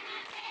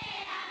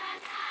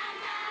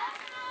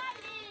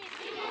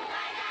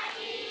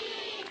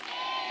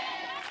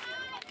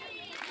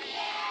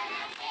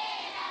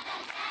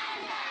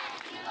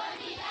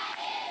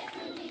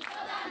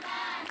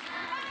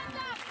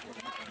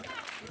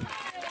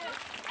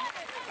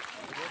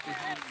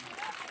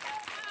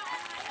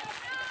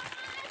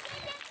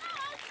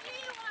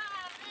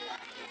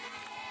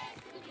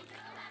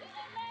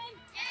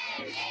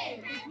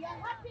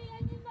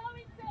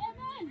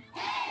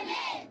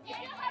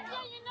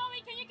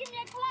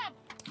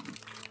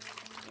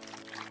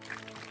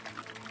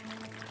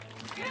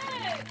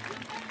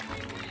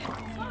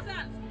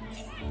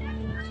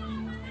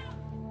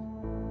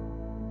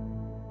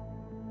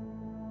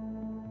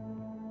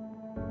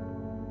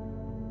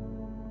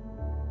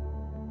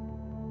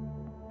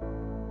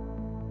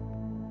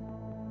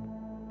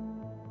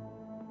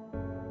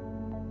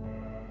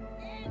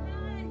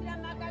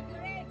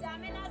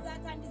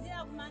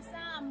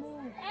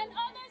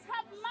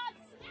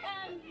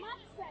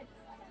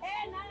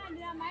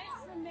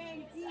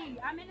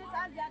 amene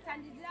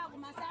saziyathandizira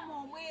kumasamo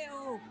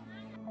omwewo.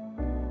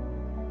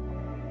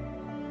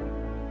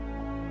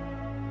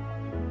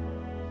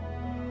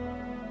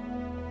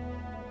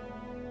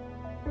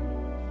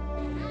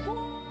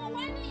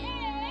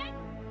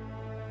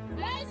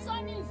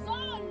 Lesson is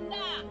on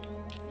now.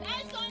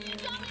 Lesson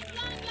is on with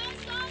plan.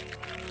 Lesson.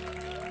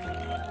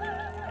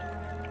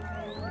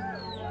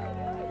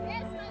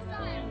 Yes,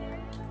 Messiah.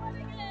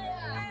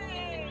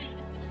 Hey.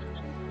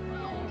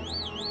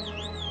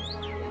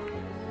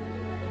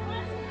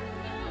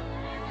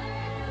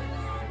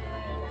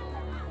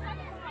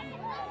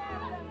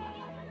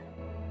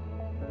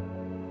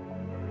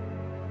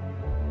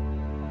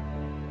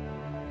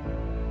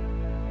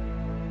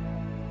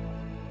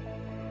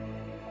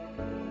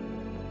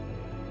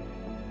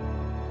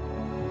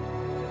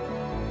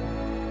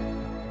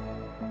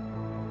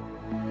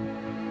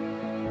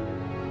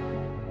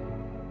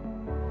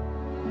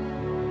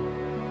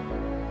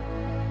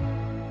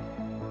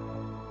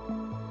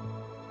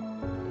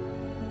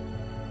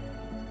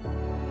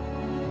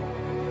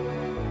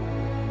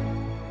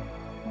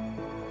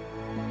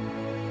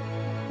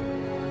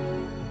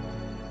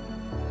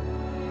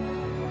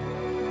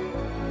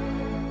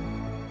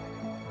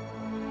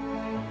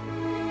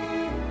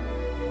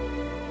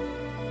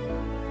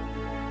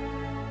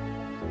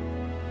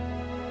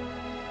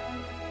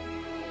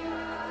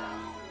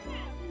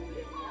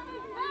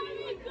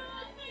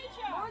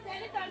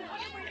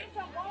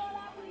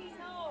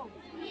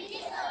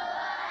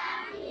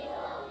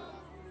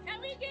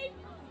 Can we give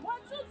 1,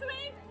 2,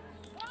 3?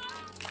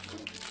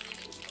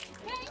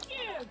 Thank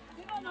you.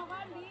 You don't know what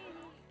I mean.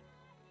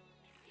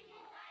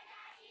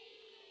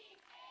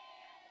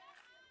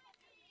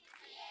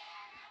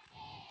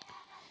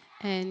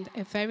 And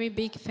a very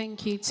big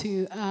thank you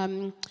to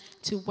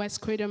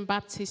West Croydon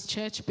Baptist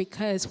Church,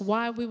 because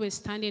while we were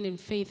standing in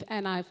faith,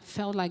 and I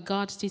felt like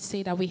God did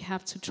say that we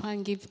have to try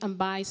and give and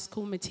buy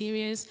school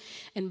materials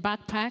and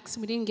backpacks.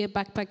 We didn't get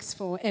backpacks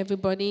for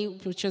everybody,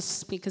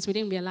 just because we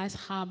didn't realize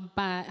how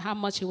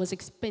much it was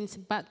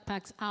expensive.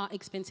 Backpacks are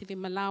expensive in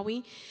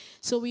Malawi.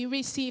 So we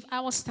received,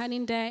 I was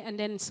standing there, and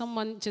then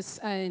someone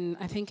just,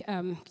 I think,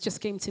 just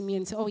came to me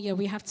and said, oh yeah,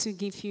 we have to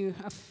give you,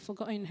 I've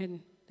forgotten her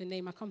the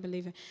name, I can't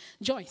believe it.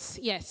 Joyce,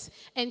 yes.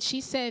 And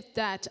she said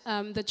that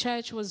the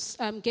church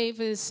gave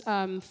us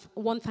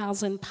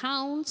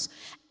 £1,000,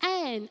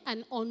 and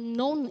an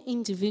unknown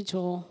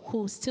individual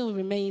who still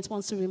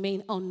wants to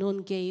remain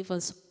unknown, gave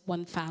us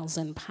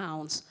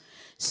 £1,000.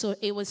 So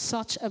it was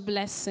such a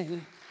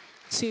blessing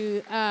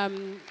to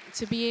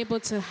be able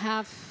to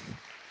have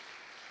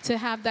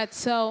that.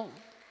 So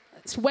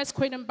West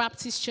Croydon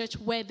Baptist Church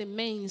were the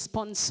main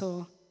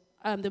sponsor,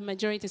 the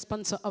majority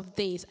sponsor of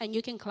this, and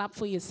you can clap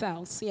for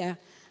yourselves. Yeah.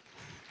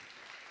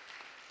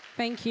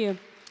 Thank you.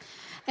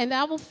 And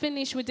I will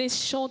finish with this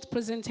short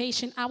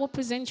presentation. I will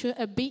present you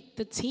a bit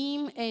the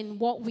team and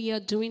what we are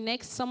doing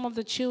next. Some of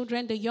the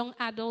children, the young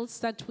adults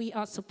that we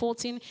are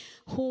supporting,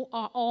 who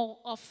are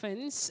all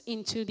orphans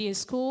into their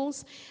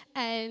schools.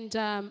 And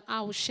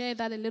I will share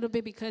that a little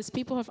bit because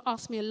people have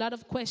asked me a lot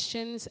of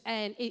questions,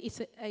 and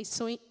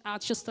so I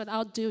just thought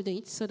I'll do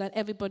it so that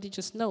everybody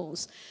just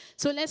knows.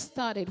 So let's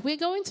start it. We're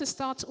going to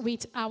start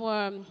with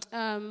our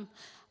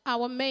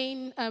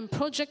main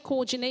project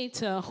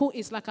coordinator, who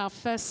is like our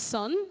first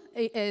son,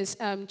 is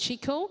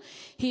Chico.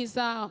 He's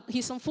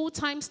on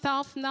full-time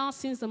staff now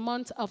since the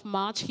month of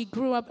March. He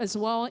grew up as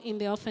well in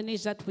the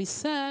orphanage that we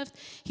served.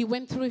 He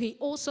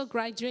also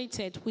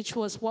graduated, which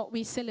was what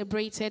we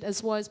celebrated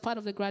as well as part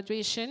of the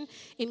graduation,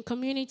 in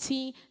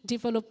community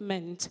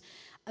development.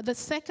 The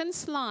second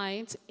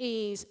slide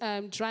is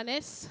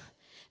Dranes.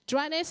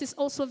 Dranes is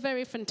also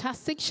very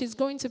fantastic. She's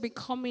going to be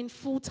coming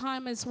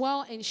full-time as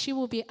well, and she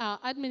will be our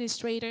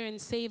administrator and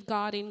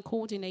safeguarding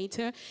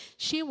coordinator.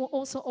 She will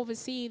also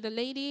oversee the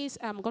ladies.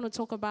 I'm going to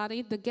talk about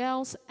it, the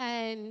girls,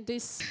 and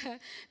this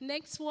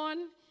next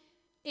one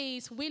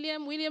is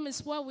William. William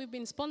as well, we've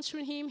been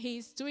sponsoring him.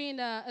 He's doing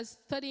a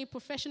study in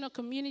professional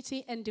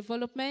community and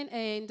development,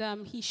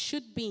 and he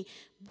should be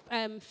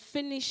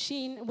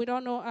finishing, we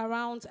don't know,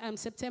 around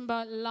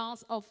September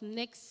last of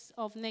next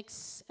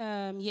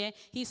year.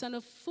 He's on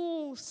a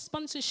full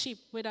sponsorship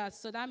with us,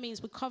 so that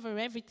means we cover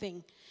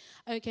everything.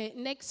 Okay,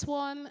 next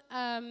one.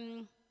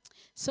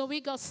 So we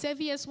got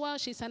Sevi as well.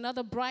 She's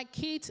another bright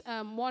kid.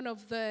 One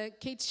of the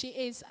kids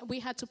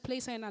we had to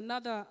place her in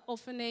another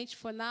orphanage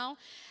for now.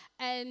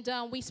 And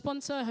we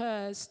sponsor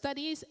her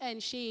studies,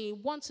 and she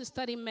wants to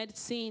study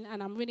medicine,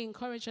 and I'm really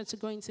encouraging her to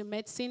go into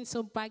medicine.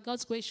 So by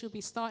God's grace, she'll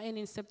be starting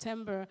in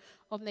September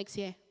of next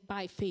year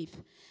by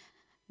faith.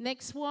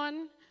 Next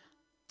one.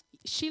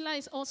 Sheila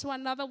is also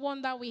another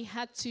one that we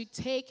had to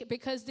take,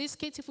 because these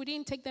kids, if we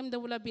didn't take them, they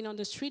would have been on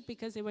the street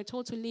because they were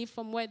told to leave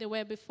from where they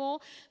were before,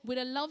 with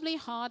a lovely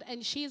heart.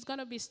 And she's going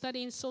to be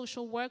studying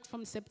social work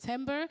from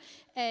September,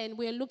 and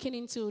we're looking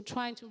into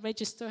trying to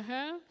register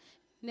her.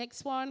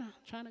 Next one,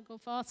 trying to go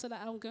fast so that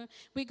I'm going.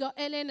 We got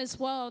Ellen as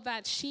well,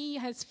 that she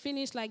has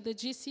finished like the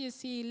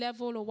GCSE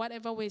level or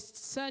whatever. We're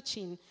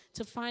searching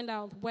to find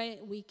out where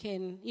we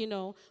can,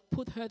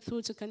 put her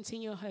through to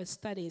continue her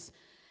studies.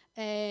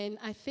 And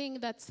I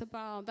think that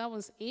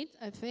was it,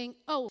 I think.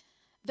 Oh,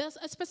 there's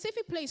a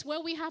specific place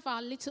where we have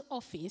our little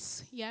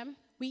office, yeah?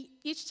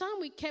 Each time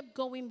we kept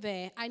going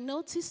there, I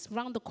noticed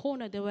around the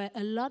corner there were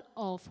a lot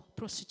of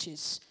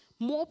prostitutes,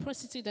 more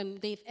prostitutes than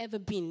they've ever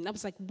been. I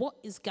was like, what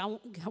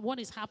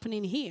is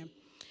happening here?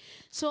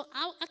 So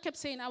I kept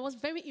saying, I was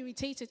very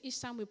irritated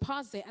each time we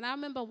passed there. And I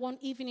remember one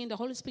evening, the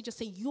Holy Spirit just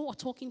said, you are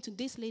talking to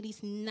these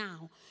ladies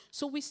now.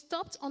 So we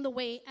stopped on the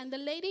way, and the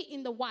lady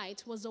in the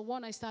white was the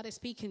one I started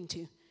speaking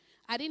to.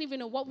 I didn't even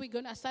know what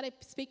I started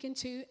speaking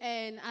to,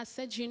 and I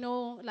said,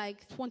 like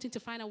wanting to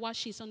find out why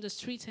she's on the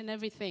streets and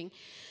everything.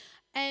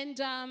 And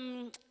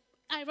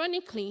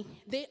ironically,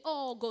 they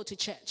all go to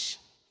church,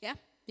 yeah?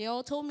 They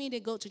all told me they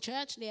go to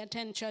church, they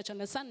attend church on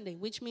a Sunday,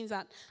 which means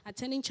that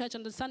attending church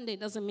on the Sunday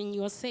doesn't mean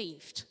you're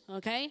saved,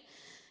 okay?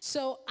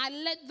 So I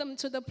led them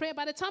to the prayer.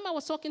 By the time I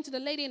was talking to the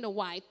lady in the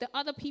white, the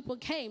other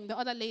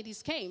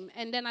ladies came,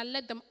 and then I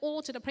led them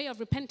all to the prayer of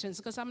repentance,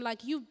 because I'm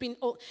like, you've been,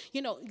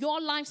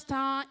 your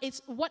lifestyle,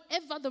 it's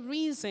whatever the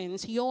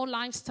reasons, your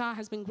lifestyle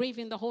has been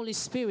grieving the Holy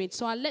Spirit.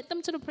 So I led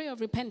them to the prayer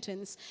of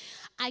repentance.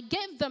 I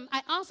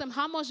asked them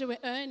how much they were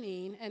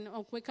earning, and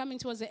we're coming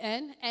towards the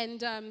end,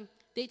 and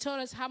they told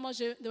us how much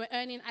they were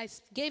earning. I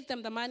gave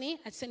them the money.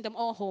 I sent them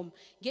all home.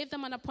 Gave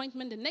them an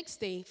appointment the next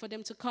day for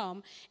them to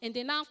come. And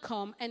they now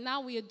come, and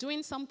now we are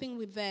doing something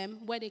with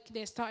them where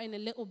they're starting a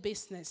little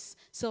business.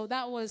 So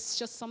that was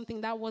just something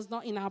that was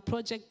not in our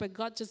project, but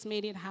God just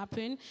made it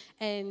happen.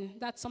 And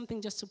that's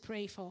something just to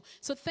pray for.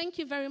 So thank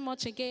you very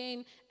much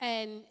again.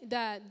 And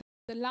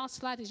the last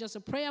slide is just a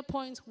prayer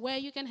point where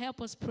you can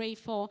help us pray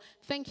for.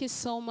 Thank you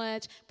so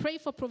much. Pray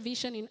for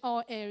provision in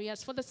all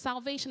areas, for the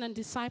salvation and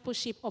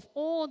discipleship of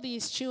all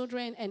these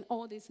children and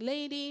all these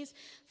ladies.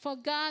 For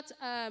God,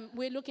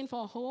 we're looking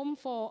for a home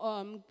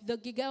for the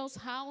girls'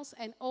 house,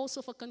 and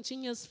also for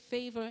continuous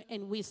favor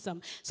and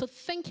wisdom. So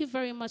thank you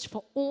very much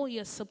for all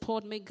your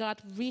support. May God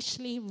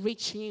richly,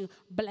 richly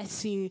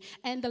bless you.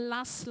 And the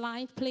last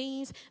slide,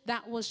 please.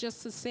 That was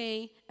just to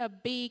say a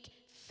big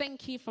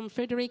thank you from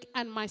Frederick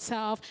and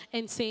myself,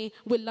 and say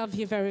we love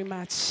you very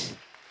much.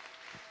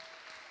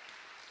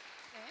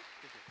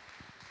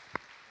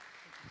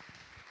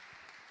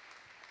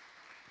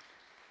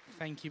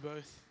 Thank you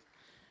both.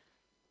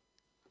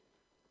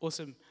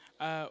 Awesome.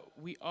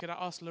 We are going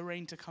to ask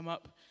Lorraine to come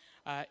up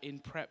in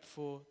prep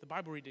for the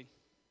Bible reading.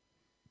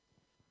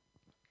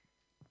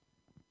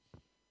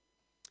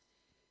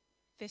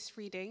 This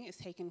reading is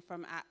taken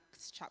from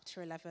Acts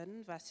chapter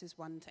 11, verses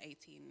 1 to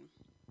 18.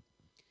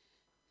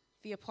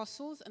 The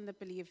apostles and the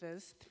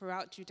believers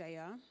throughout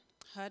Judea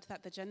heard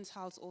that the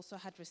Gentiles also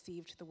had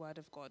received the word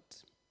of God.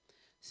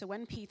 So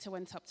when Peter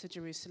went up to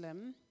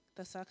Jerusalem,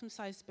 the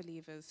circumcised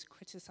believers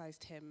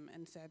criticized him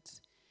and said,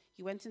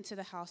 "You went into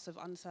the house of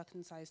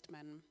uncircumcised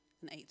men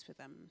and ate with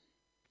them."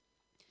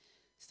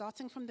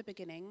 Starting from the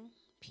beginning,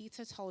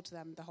 Peter told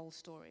them the whole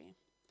story.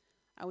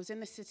 "I was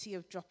in the city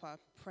of Joppa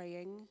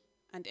praying,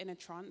 and in a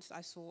trance I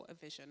saw a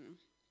vision.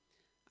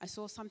 I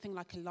saw something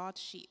like a large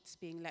sheet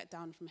being let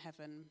down from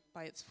heaven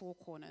by its four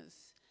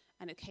corners,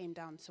 and it came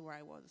down to where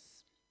I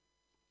was.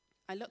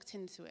 I looked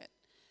into it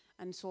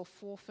and saw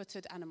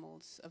 4-footed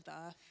animals of the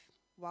earth,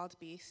 wild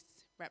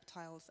beasts,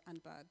 reptiles,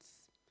 and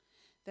birds.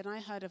 Then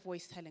I heard a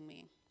voice telling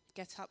me,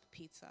 'Get up,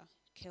 Peter,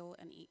 kill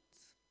and eat.'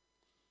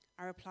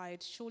 I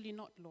replied, 'Surely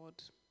not,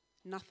 Lord.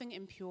 Nothing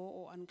impure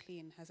or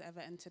unclean has ever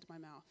entered my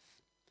mouth.'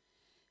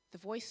 The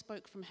voice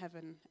spoke from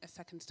heaven a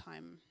second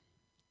time,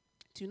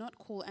 'Do not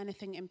call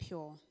anything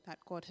impure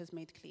that God has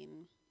made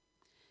clean.'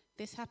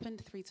 This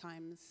happened 3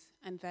 times,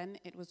 and then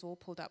it was all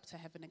pulled up to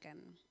heaven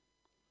again.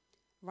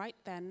 Right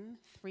then,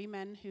 3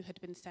 men who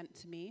had been sent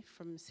to me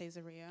from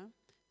Caesarea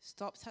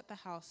stopped at the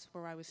house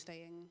where I was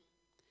staying.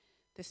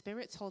 The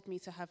Spirit told me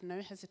to have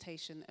no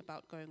hesitation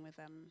about going with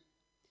them.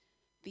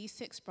 These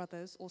 6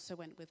 brothers also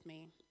went with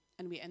me,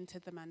 and we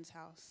entered the man's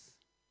house.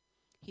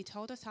 He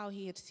told us how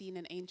he had seen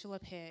an angel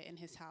appear in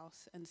his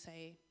house and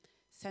say,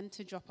 'Send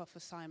to Joppa for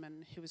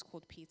Simon, who is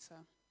called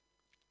Peter.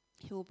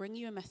 He will bring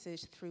you a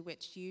message through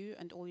which you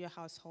and all your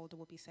household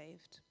will be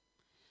saved.'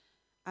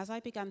 As I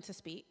began to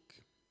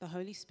speak, the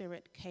Holy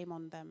Spirit came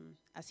on them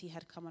as he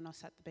had come on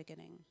us at the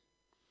beginning.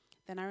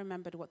 Then I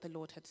remembered what the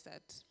Lord had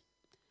said.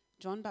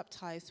 'John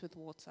baptized with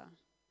water,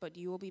 but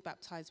you will be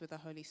baptized with the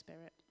Holy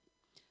Spirit.'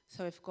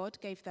 So if God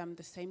gave them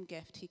the same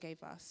gift he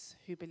gave us,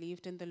 who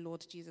believed in the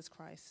Lord Jesus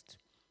Christ,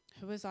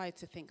 who was I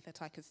to think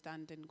that I could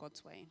stand in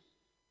God's way?"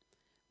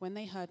 When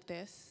they heard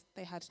this,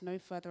 they had no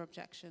further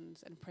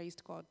objections and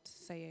praised God,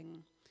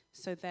 saying,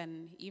 "So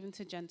then, even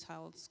to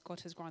Gentiles,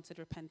 God has granted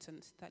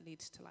repentance that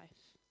leads to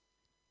life."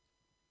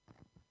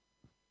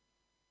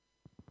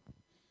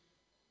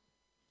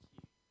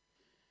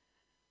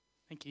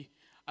 Thank you.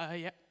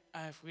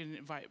 If we can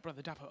invite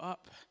Brother Dapo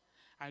up,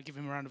 I'll give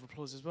him a round of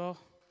applause as well.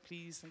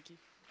 Please, thank you.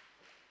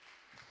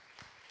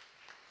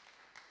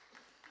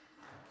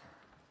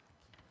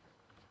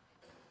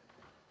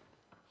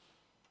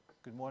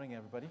 Good morning,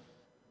 everybody.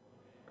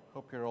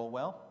 Hope you're all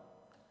well.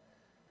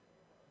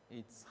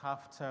 It's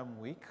half-term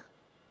week,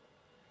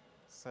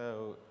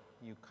 so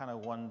you kind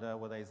of wonder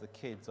whether it's the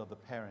kids or the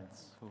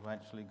parents who've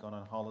actually gone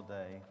on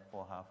holiday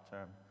for half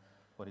term.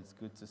 But it's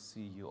good to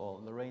see you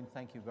all. Lorraine,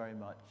 thank you very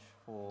much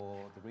for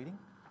the reading.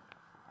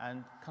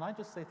 And can I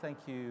just say thank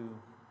you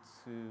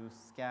to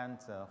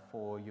Scanta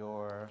for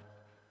your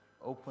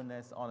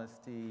openness,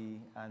 honesty,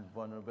 and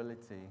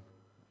vulnerability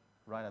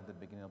right at the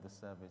beginning of the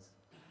service.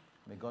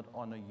 May God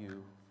honor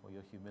you for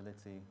your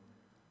humility.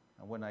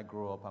 And when I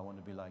grow up, I want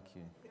to be like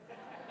you.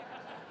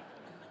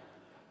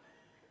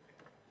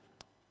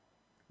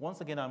 Once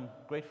again, I'm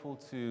grateful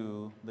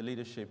to the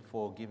leadership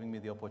for giving me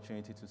the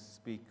opportunity to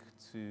speak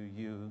to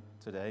you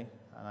today.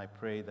 And I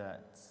pray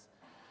that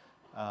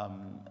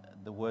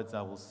the words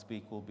I will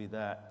speak will be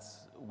that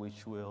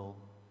which will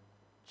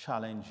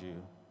challenge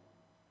you.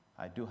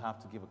 I do have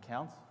to give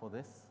account for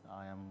this.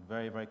 I am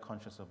very, very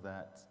conscious of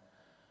that.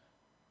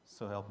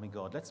 So help me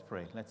God. Let's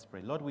pray. Let's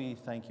pray. Lord, we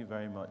thank you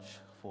very much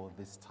for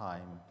this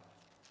time.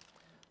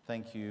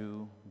 Thank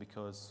you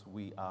because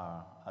we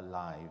are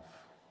alive.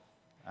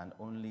 And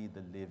only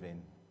the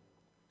living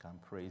can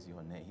praise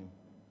your name.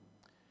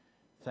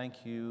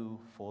 Thank you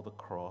for the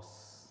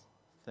cross.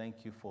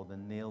 Thank you for the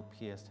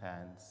nail-pierced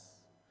hands.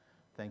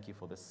 Thank you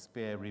for the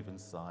spear-riven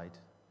side.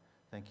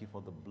 Thank you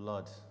for the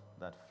blood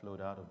that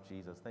flowed out of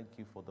Jesus. Thank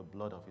you for the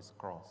blood of his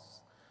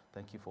cross.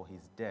 Thank you for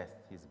his death,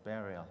 his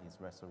burial, his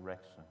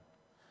resurrection.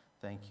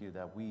 Thank you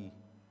that we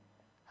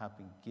have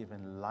been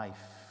given life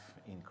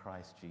in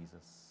Christ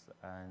Jesus.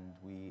 And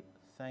we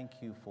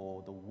thank you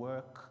for the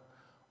work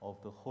of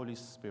the Holy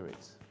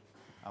Spirit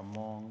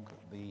among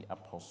the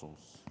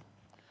apostles.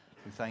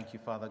 We thank you,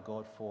 Father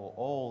God, for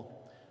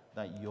all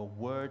that your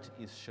word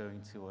is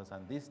showing to us.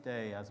 And this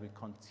day, as we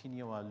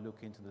continue our look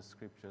into the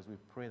scriptures, we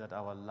pray that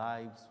our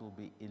lives will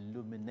be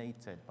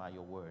illuminated by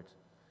your word.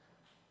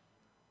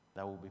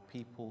 There will be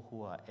people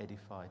who are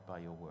edified by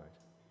your word.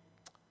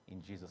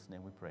 In Jesus'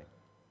 name we pray.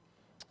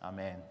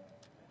 Amen.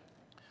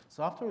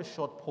 So after a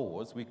short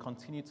pause, we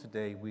continue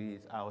today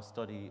with our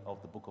study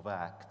of the book of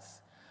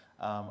Acts.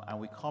 And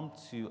we come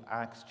to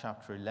Acts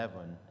chapter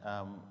 11.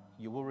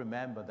 You will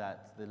remember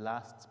that the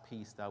last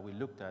piece that we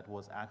looked at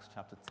was Acts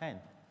chapter 10,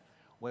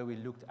 where we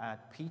looked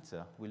at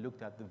Peter. We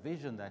looked at the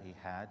vision that he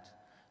had.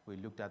 We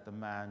looked at the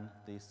man,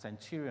 the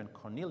centurion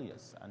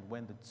Cornelius, and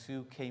when the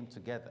two came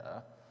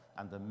together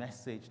and the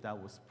message that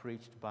was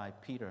preached by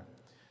Peter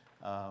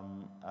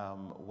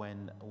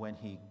when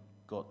he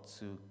got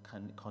to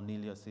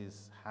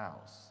Cornelius's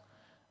house.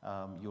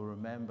 You'll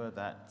remember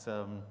that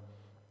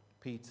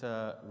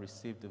Peter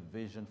received a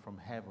vision from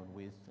heaven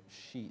with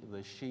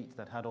the sheets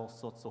that had all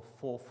sorts of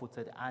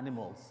four-footed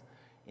animals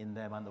in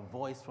them, and the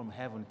voice from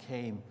heaven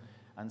came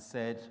and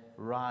said,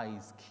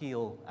 "Rise,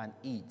 kill, and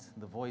eat."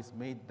 The voice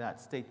made that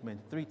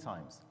statement 3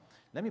 times.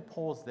 Let me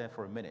pause there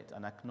for a minute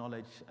and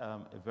acknowledge a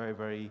very,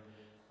 very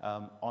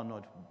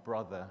honored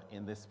brother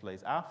in this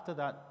place. After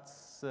that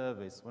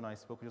service, when I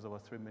spoke just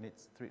about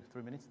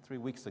 3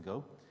 weeks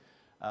ago,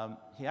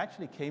 he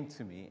actually came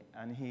to me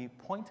and he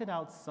pointed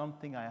out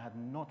something I had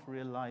not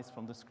realized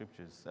from the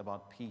scriptures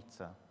about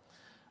Peter.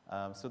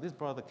 So this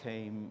brother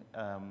came,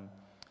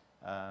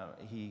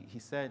 he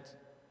said,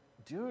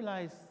 "Do you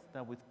realize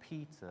that with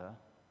Peter,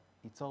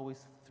 it's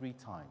always 3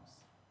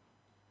 times?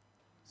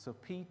 So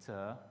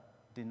Peter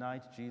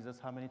denied Jesus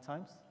how many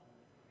times?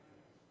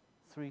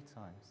 3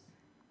 times.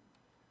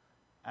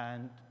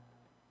 And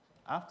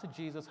after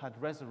Jesus had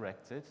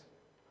resurrected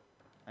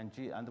and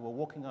they were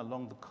walking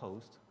along the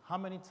coast, how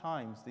many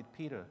times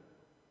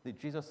did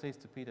Jesus say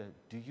to Peter,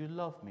 "Do you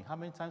love me?" How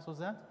many times was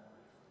that?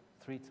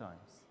 3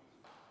 times.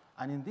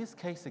 And in this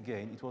case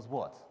again, it was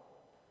what?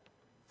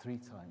 3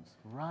 times.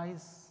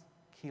 Rise,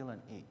 kill,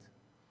 and eat.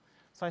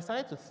 So I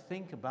started to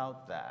think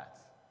about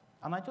that.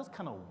 And I just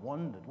kind of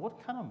wondered, what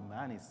kind of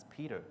man is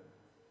Peter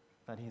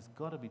that he's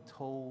got to be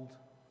told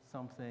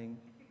something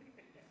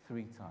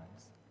 3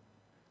 times?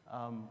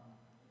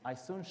 I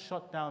soon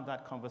shut down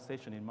that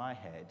conversation in my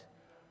head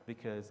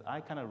because I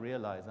kind of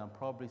realized I'm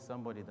probably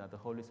somebody that the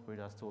Holy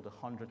Spirit has told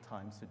 100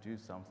 times to do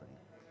something,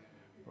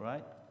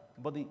 right?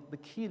 But the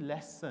key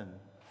lesson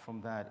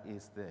from that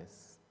is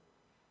this: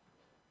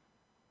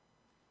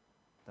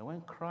 that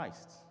when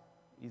Christ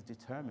is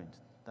determined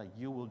that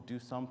you will do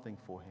something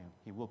for him,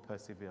 he will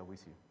persevere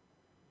with you.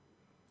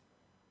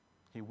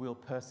 He will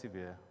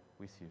persevere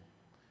with you.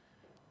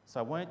 So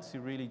I wanted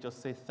to really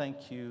just say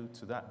thank you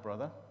to that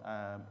brother.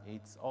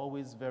 It's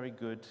always very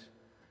good.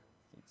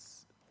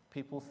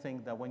 People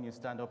think that when you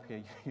stand up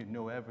here, you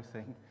know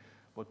everything.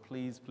 But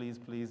please, please,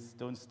 please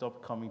don't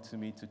stop coming to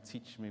me to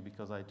teach me,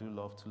 because I do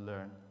love to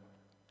learn.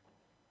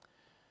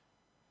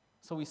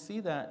 So we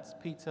see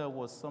that Peter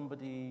was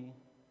somebody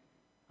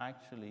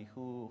actually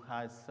who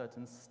has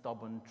certain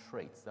stubborn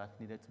traits that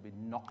needed to be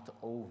knocked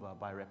over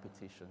by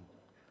repetition.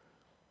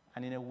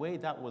 And in a way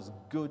that was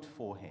good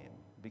for him,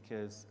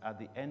 because at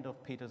the end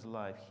of Peter's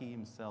life, he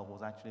himself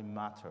was actually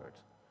martyred.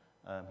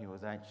 He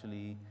was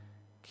actually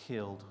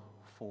killed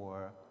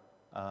for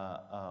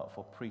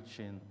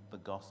preaching the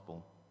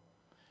gospel.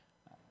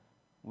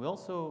 We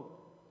also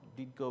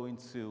did go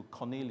into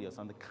Cornelius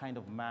and the kind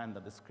of man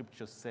that the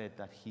scripture said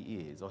that he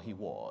is, or he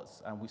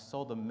was. And we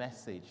saw the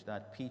message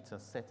that Peter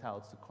set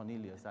out to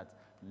Cornelius that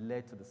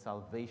led to the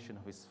salvation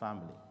of his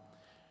family.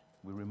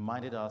 We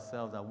reminded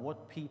ourselves that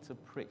what Peter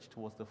preached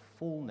was the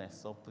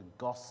fullness of the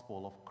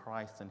gospel of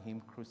Christ and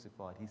him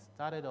crucified. He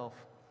started off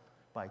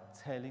by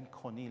telling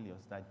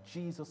Cornelius that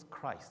Jesus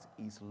Christ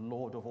is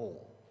Lord of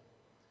all.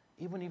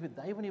 Even if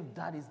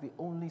that is the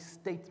only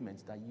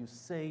statement that you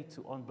say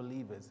to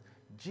unbelievers,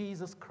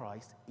 Jesus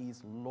Christ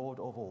is Lord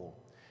of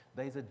all.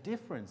 There is a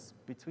difference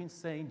between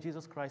saying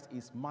Jesus Christ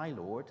is my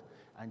Lord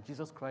and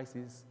Jesus Christ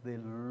is the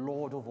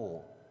Lord of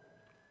all.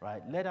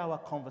 Right? Let our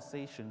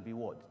conversation be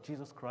what?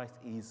 Jesus Christ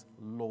is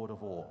Lord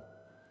of all.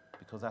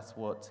 Because that's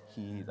what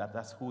he is,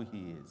 that's who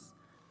he is.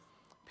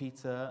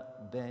 Peter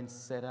then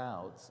set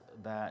out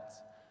that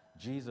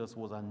Jesus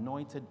was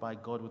anointed by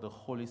God with the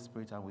Holy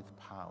Spirit and with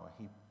power.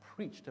 He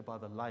preached about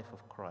the life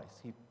of Christ.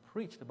 He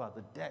preached about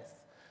the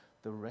death,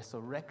 the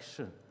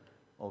resurrection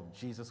of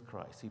Jesus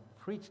Christ. He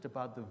preached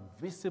about the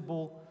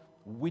visible,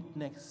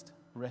 witnessed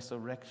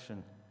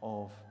resurrection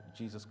of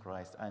Jesus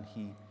Christ. And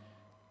he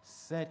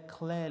said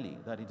clearly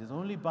that it is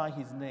only by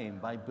his name,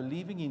 by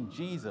believing in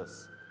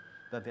Jesus,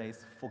 that there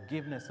is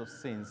forgiveness of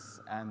sins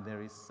and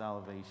there is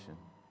salvation.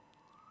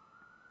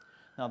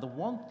 Now, the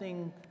one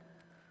thing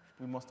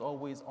we must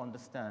always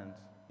understand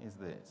is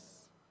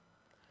this.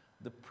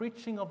 The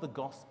preaching of the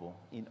gospel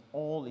in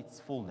all its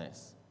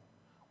fullness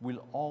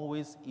will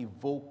always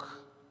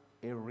evoke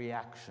a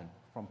reaction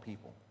from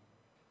people.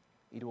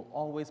 It will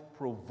always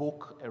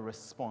provoke a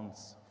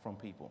response from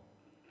people.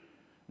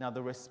 Now,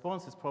 the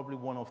response is probably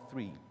one of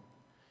three.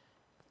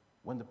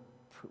 When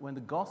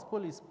the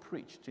gospel is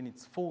preached in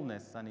its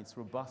fullness and its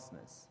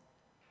robustness,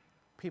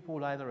 people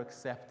will either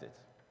accept it,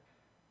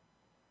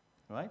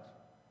 right?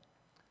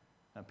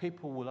 And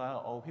people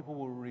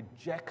will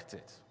reject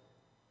it.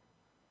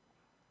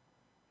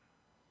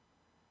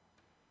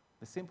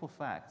 The simple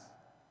fact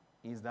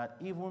is that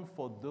even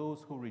for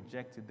those who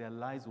reject it, their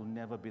lives will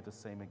never be the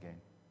same again,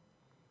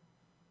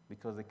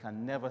 because they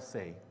can never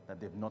say that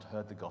they've not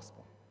heard the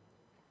gospel.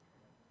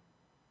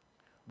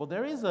 But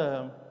there is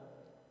a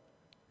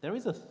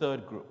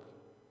third group.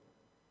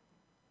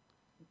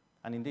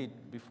 And indeed,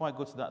 before I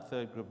go to that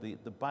third group,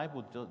 the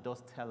Bible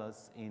does tell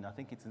us I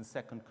think it's in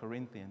 2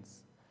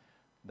 Corinthians,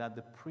 that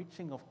the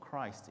preaching of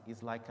Christ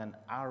is like an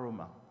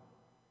aroma.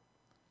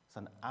 It's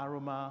an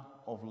aroma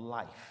of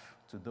life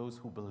to those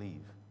who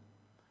believe,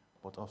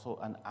 but also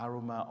an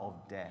aroma of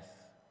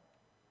death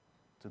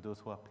to those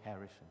who are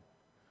perishing.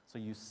 So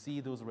you see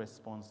those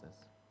responses.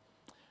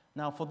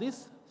 Now, for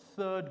this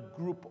third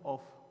group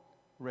of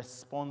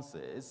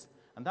responses,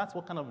 and that's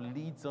what kind of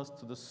leads us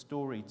to the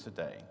story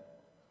today.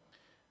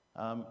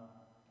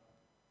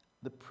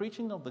 The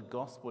preaching of the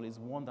gospel is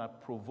one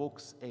that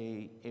provokes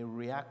a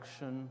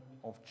reaction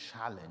of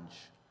challenge.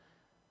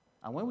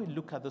 And when we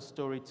look at the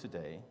story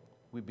today,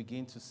 we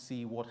begin to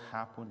see what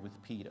happened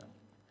with Peter.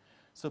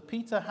 So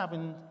Peter,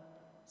 having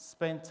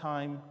spent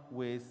time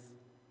with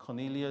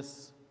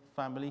Cornelius'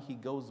 family, he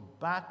goes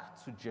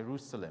back to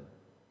Jerusalem.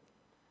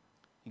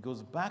 He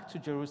goes back to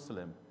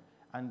Jerusalem,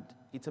 and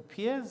it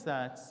appears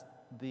that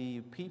the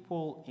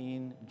people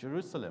in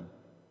Jerusalem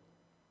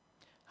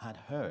had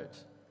heard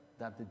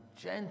that the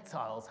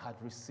Gentiles had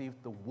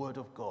received the word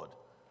of God,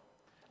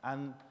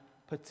 and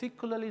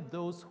particularly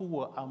those who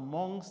were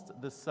amongst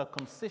the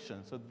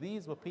circumcision. So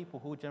these were people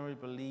who generally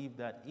believed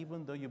that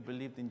even though you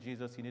believed in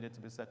Jesus, you needed to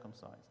be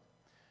circumcised.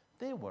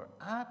 They were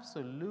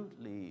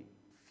absolutely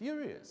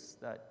furious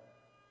that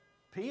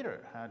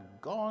Peter had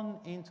gone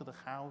into the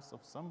house of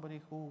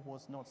somebody who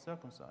was not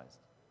circumcised.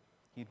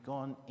 He'd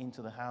gone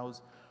into the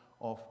house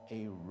of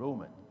a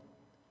Roman.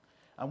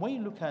 And when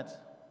you look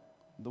at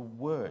the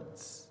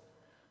words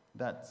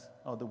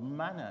or the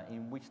manner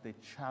in which they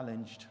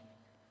challenged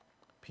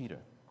Peter,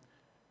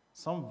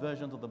 some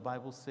versions of the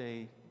Bible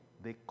say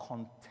they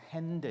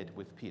contended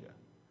with Peter.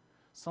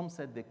 Some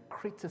said they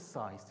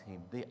criticized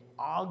him, they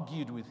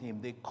argued with him,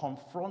 they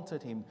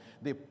confronted him,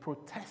 they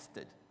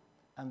protested,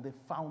 and they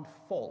found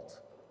fault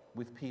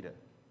with Peter.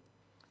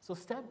 So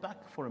step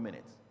back for a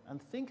minute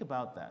and think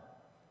about that.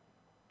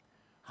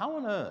 How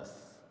on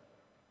earth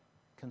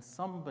can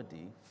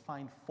somebody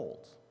find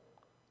fault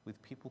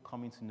with people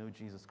coming to know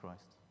Jesus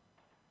Christ?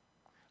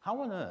 How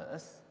on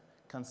earth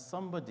can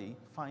somebody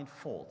find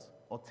fault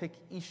or take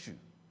issue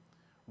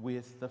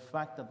with the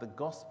fact that the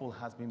gospel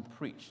has been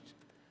preached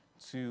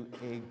to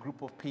a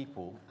group of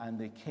people and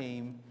they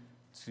came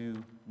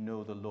to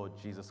know the Lord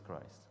Jesus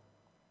Christ?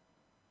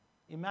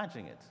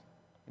 Imagine it.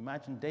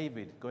 Imagine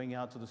David going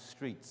out to the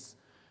streets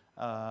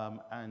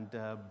and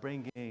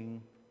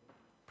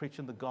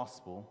preaching the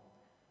gospel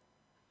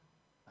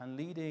and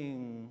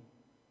leading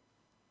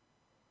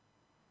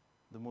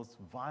the most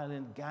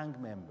violent gang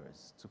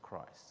members to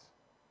Christ.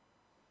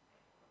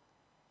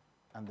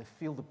 And they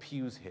fill the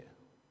pews here.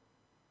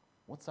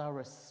 What's our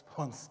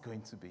response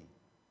going to be?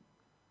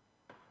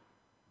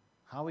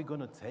 How are we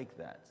going to take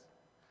that?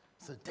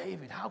 So,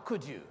 David, how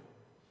could you?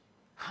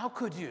 How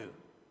could you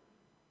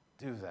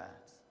do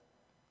that?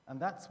 And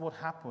that's what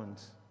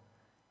happened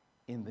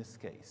in this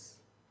case,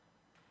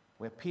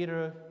 where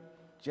Peter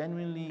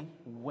genuinely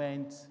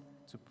went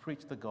to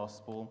preach the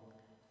gospel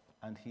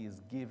and he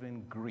is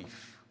given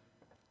grief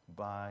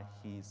by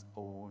his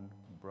own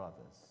brothers.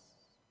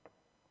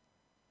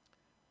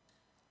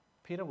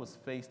 Peter was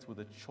faced with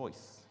a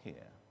choice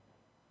here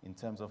in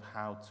terms of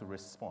how to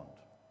respond.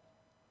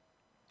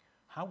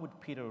 How would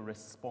Peter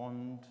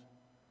respond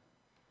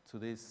to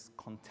this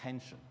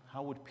contention?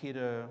 How would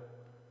Peter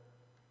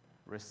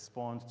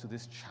respond to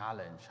this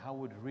challenge? How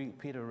would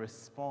Peter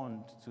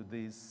respond to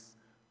this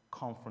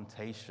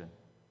confrontation?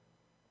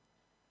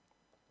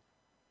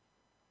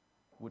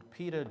 Would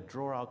Peter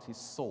draw out his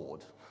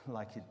sword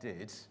like he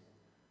did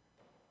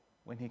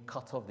when he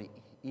cut off the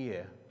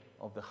ear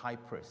of the high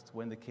priest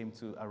when they came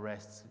to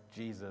arrest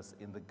Jesus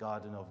in the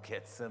Garden of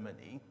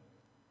Gethsemane?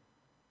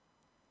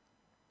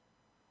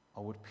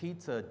 Or would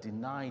Peter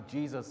deny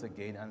Jesus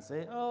again and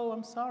say, "Oh,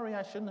 I'm sorry,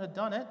 I shouldn't have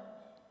done it"?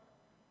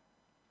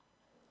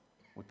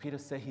 Would Peter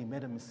say he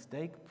made a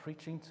mistake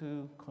preaching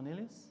to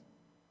Cornelius?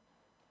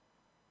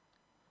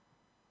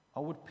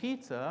 Or would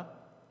Peter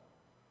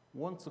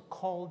want to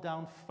call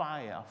down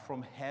fire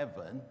from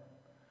heaven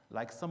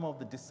like some of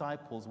the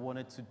disciples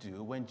wanted to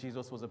do when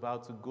Jesus was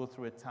about to go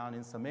through a town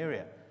in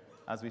Samaria,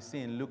 as we see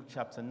in Luke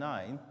chapter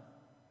 9,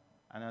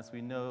 and as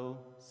we know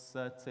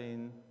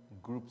certain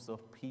groups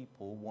of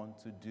people want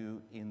to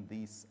do in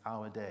these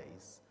our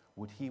days?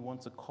 Would he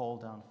want to call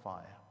down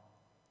fire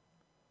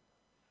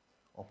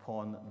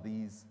upon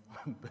these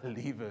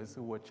believers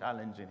who were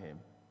challenging him?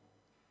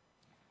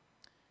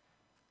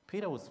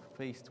 Peter was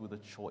faced with a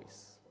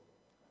choice.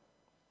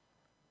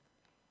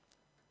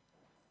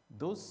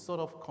 Those sort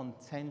of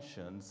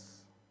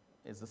contentions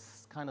is the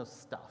kind of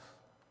stuff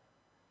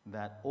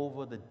that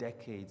over the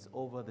decades,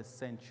 over the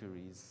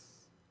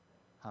centuries,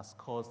 has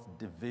caused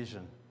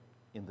division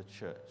in the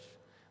church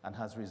and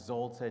has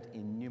resulted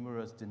in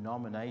numerous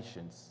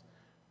denominations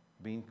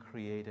being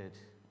created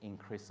in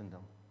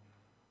Christendom.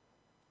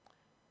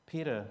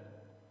 Peter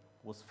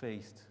was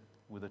faced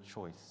with a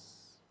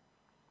choice.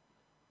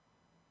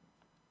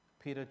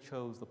 Peter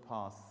chose the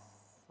path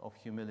of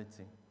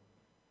humility.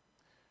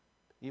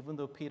 Even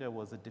though Peter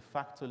was a de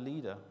facto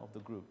leader of the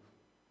group,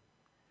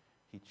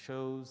 he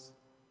chose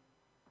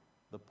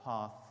the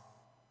path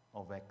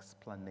of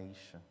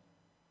explanation.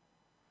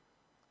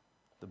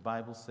 The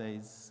Bible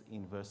says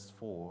in verse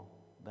 4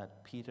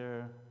 that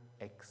Peter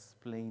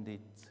explained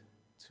it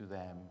to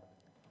them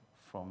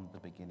from the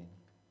beginning.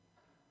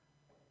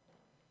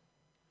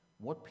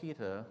 What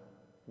Peter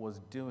was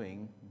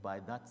doing by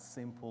that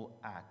simple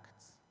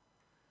act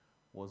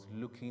was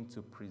looking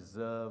to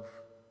preserve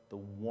the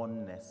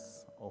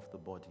oneness of the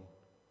body.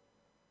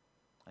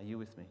 Are you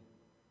with me?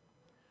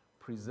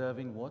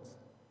 Preserving what?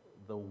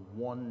 The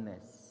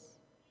oneness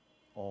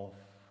of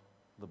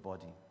the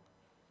body.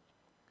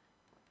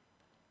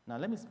 Now,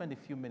 let me spend a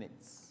few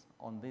minutes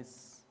on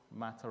this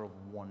matter of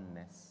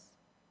oneness.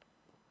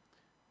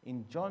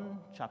 In John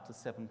chapter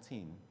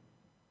 17,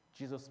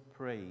 Jesus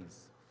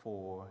prays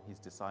for his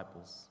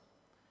disciples.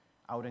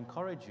 I would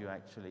encourage you,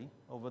 actually,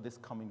 over this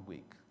coming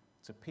week,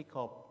 to pick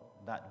up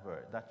that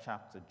verse, that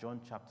chapter,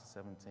 John chapter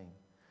 17,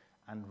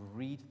 and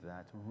read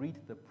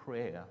the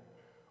prayer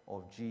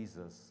of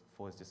Jesus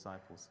for his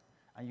disciples.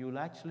 And you'll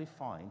actually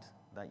find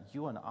that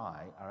you and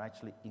I are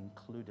actually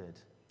included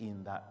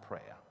in that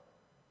prayer.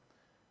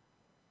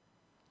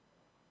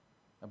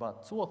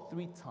 About 2 or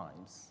 3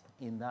 times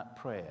in that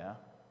prayer,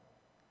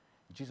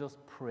 Jesus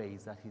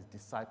prays that his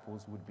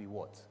disciples would be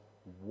what?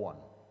 One.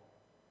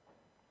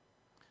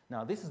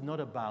 Now, this is not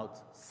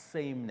about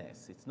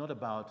sameness. It's not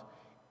about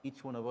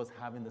each one of us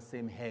having the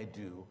same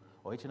hairdo,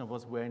 or each one of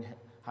us wearing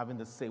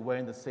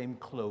the same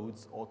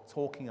clothes, or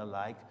talking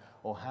alike,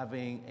 or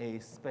having a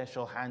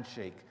special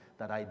handshake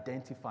that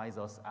identifies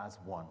us as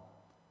one.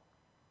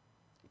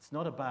 It's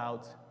not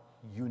about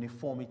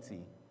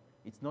uniformity.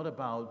 It's not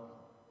about,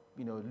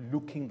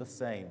 looking the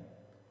same.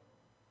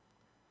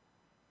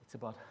 It's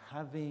about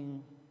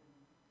having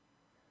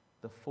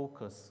the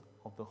focus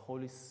of the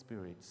Holy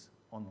Spirit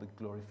on the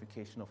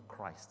glorification of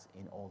Christ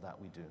in all that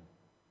we do.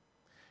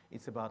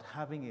 It's about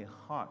having a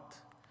heart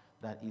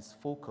that is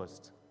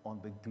focused on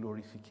the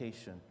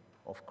glorification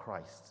of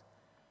Christ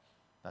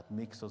that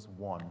makes us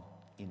one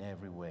in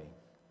every way.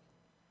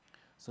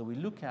 So we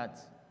look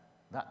at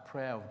that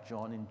prayer of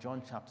John in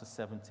John chapter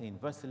 17,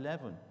 verse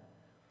 11.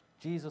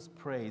 Jesus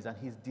prays, and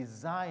his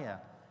desire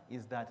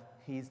is that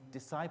his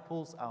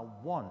disciples are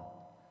one,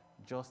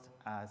 just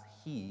as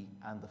he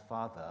and the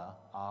Father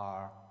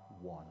are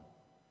one.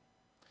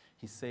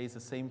 He says the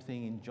same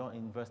thing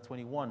in verse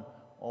 21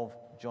 of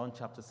John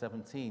chapter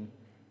 17,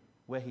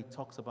 where he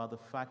talks about the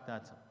fact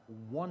that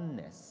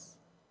oneness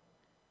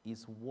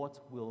is what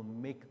will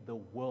make the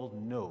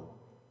world know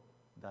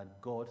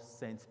that God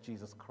sent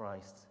Jesus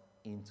Christ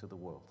into the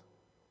world.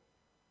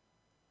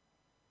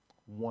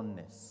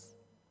 Oneness.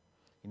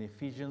 In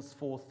Ephesians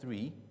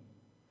 4:3,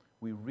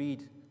 we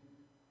read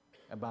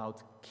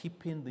about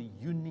keeping the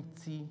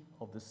unity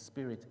of the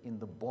Spirit in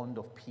the bond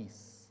of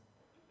peace.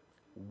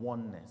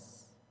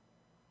 Oneness.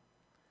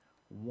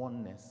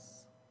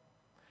 Oneness.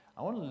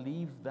 I want to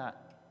leave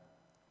that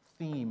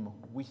theme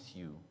with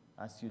you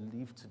as you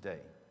leave today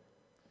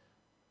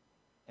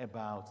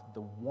about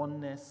the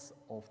oneness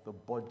of the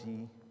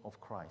body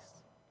of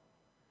Christ.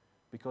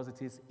 Because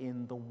it is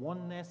in the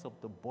oneness of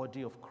the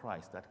body of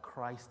Christ that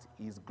Christ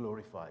is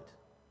glorified.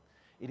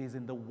 It is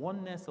in the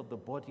oneness of the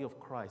body of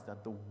Christ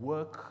that the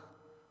work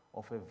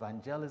of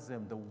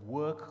evangelism, the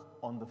work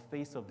on the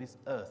face of this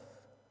earth,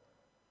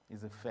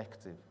 is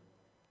effective.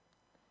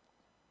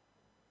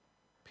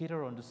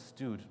 Peter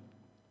understood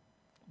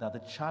that the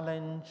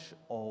challenge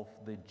of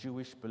the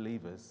Jewish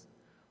believers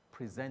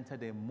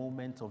presented a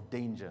moment of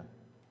danger,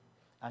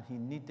 and he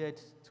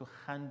needed to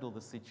handle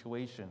the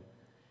situation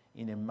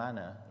in a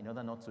manner in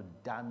order not to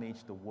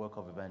damage the work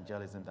of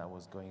evangelism that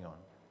was going on.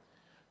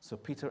 So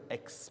Peter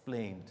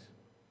explained.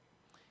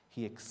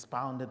 He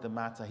expounded the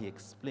matter. He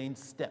explained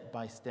step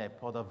by step.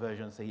 Other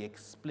versions say he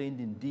explained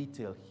in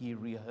detail. He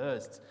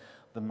rehearsed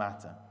the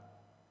matter.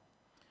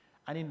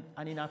 And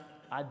in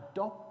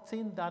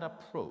adopting that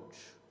approach,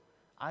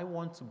 I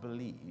want to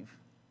believe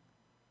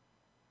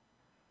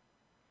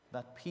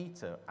that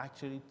Peter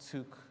actually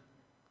took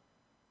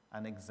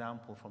an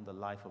example from the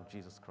life of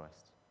Jesus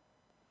Christ.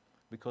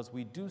 Because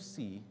we do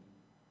see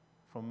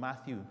from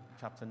Matthew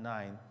chapter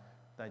 9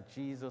 that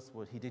Jesus,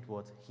 he did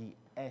what? He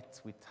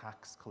ate with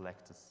tax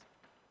collectors.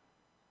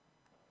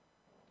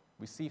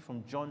 We see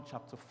from John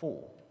chapter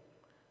 4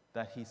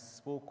 that he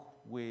spoke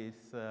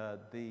with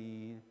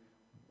the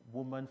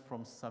woman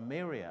from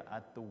Samaria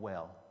at the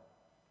well.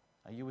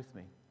 Are you with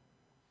me?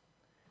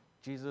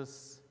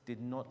 Jesus did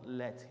not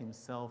let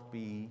himself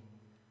be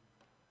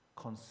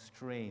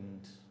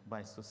constrained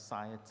by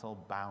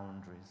societal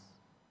boundaries.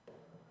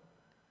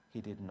 He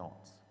did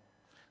not.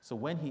 So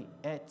when he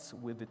ate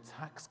with the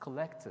tax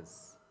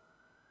collectors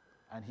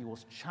and he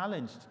was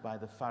challenged by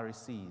the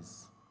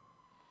Pharisees,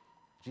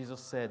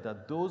 Jesus said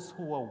that those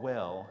who are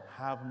well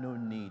have no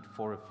need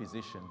for a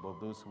physician,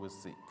 but those who are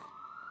sick.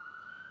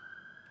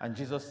 And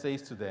Jesus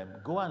says to them,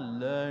 go and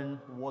learn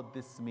what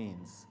this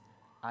means.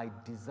 I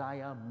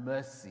desire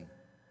mercy,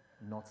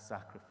 not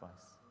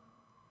sacrifice.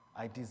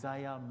 I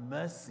desire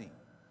mercy,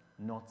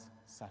 not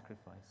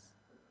sacrifice.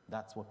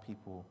 That's what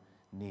people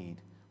need.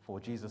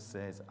 For Jesus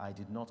says, I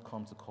did not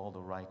come to call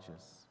the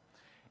righteous.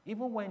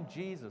 Even when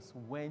Jesus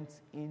went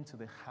into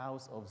the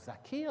house of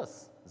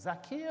Zacchaeus,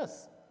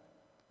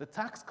 the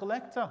tax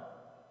collector,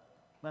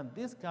 man,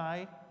 this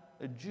guy,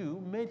 a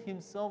Jew, made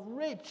himself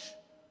rich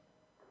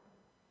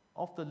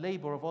off the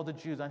labor of other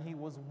Jews, and he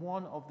was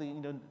one of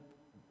the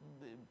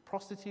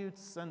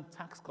prostitutes and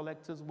tax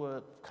collectors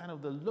were kind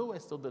of the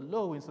lowest of the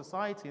low in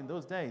society in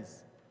those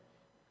days.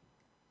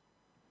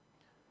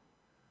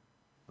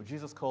 But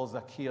Jesus calls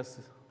Zacchaeus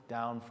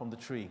down from the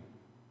tree,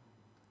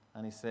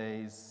 and he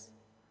says,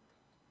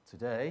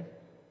 today,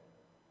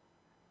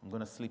 I'm going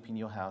to sleep in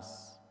your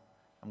house.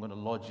 I'm going to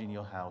lodge in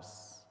your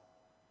house.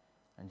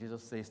 And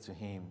Jesus says to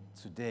him,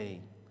 today,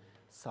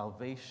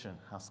 salvation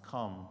has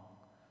come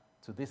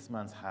to this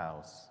man's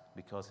house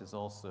because he's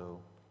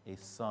also a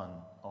son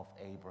of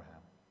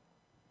Abraham.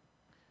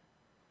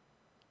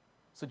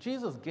 So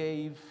Jesus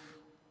gave,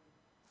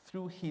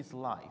 through his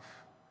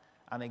life,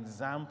 an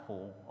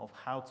example of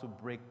how to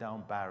break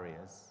down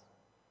barriers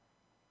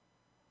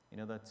in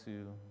order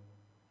to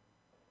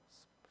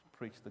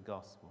preach the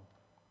gospel.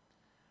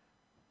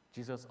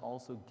 Jesus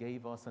also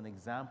gave us an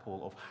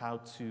example of how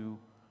to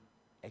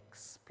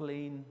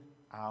explain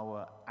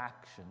our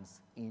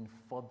actions in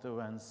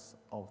furtherance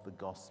of the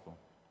gospel.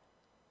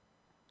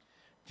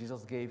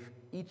 Jesus gave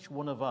each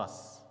one of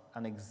us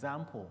an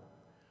example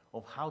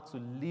of how to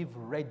live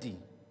ready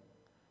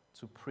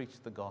to preach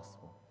the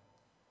gospel.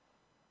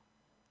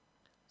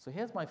 So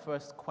here's my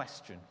first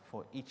question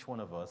for each one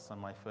of us and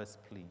my first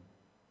plea.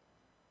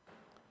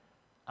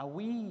 Are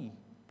we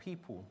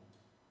people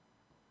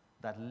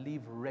that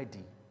live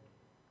ready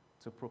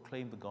to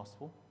proclaim the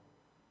gospel?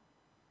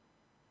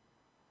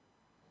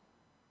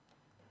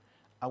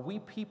 Are we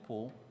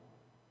people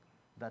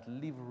that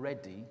live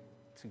ready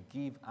to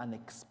give an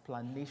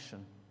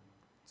explanation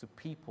to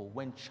people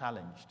when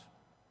challenged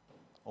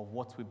of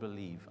what we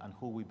believe and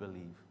who we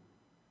believe?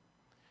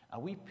 Are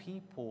we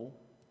people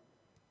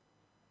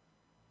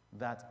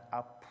that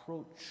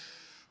approach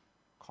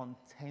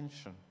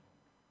contention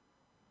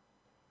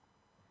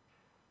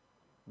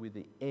with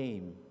the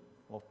aim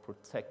of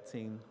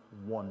protecting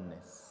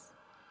oneness?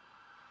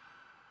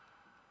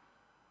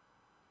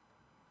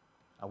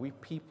 Are we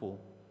people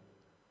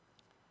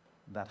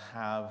that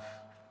have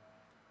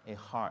a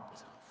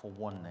heart for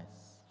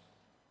oneness?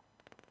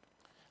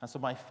 And so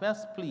my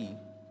first plea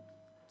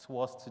to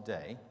us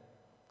today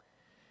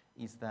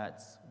is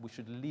that we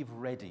should live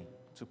ready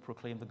to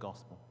proclaim the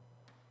gospel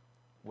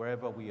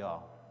wherever we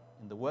are,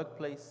 in the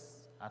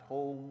workplace, at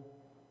home,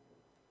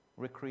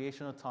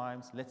 recreational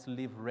times. Let's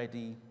live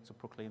ready to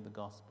proclaim the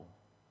gospel.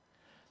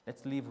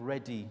 Let's live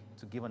ready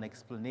to give an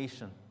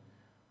explanation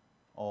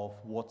of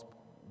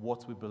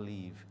what we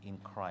believe in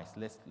Christ.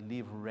 Let's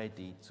live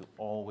ready to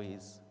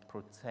always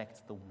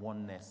protect the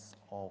oneness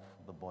of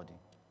the body.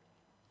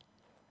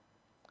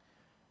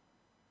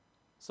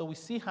 So we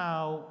see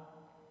how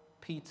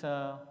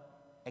Peter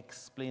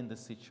explained the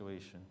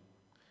situation.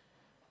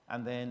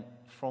 And then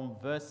from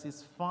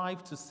verses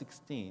 5 to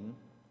 16,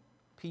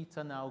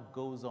 Peter now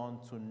goes on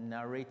to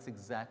narrate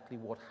exactly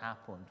what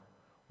happened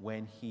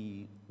when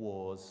he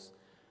was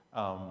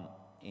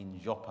in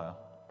Joppa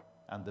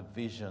and the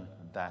vision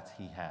that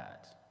he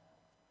had.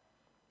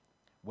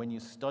 When you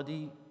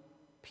study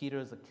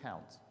Peter's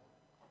account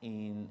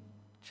in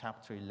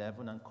chapter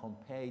 11 and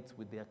compare it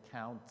with the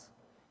account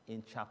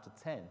in chapter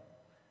 10,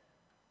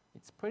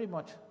 it's pretty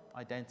much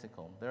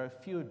identical. There are a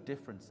few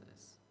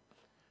differences.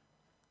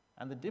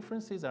 And the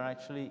differences are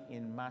actually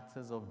in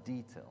matters of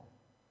detail.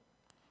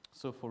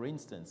 So, for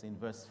instance, in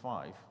verse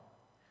 5,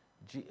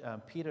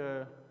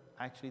 Peter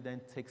actually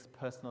then takes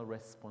personal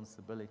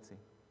responsibility.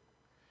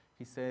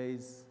 He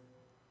says,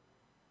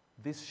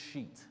 this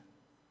sheet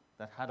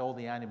that had all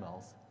the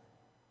animals,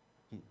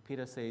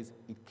 Peter says,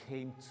 it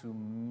came to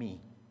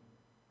me.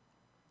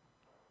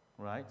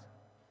 Right?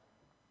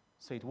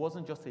 So it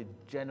wasn't just a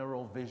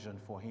general vision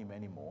for him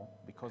anymore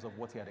because of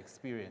what he had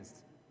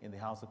experienced in the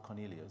house of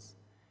Cornelius.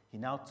 He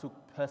now took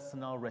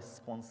personal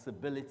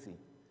responsibility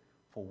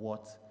for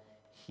what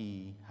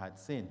he had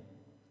seen.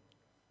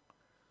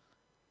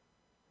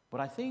 But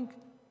I think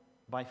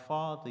by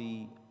far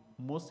the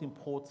most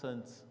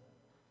important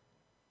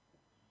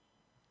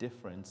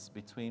difference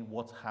between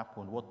what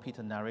happened, what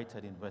Peter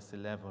narrated in verse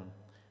 11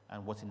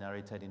 and what he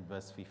narrated in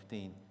verse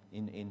 15,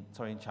 in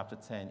chapter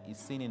 10, is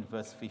seen in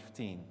verse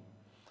 15,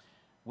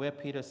 where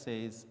Peter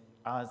says,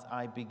 as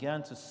I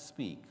began to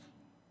speak,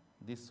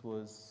 this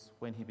was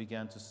when he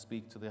began to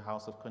speak to the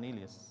house of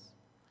Cornelius,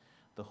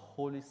 the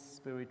Holy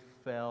Spirit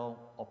fell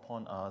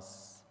upon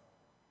us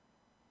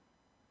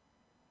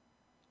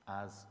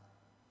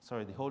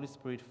the Holy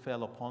Spirit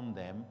fell upon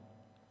them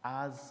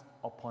as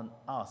upon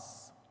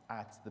us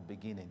at the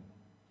beginning.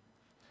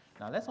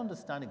 Now let's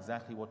understand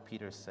exactly what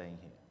Peter is saying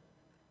here.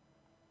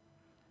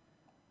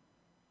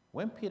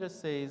 When Peter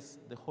says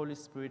the Holy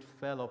Spirit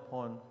fell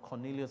upon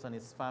Cornelius and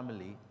his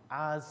family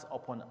as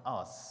upon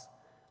us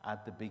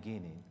at the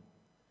beginning,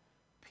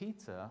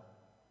 Peter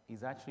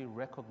is actually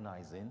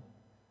recognizing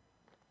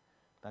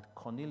that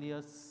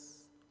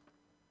Cornelius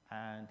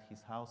and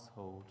his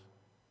household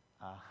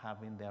are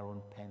having their own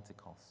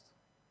Pentecost.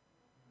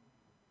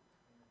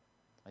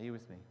 Are you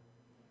with me?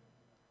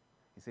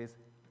 He says,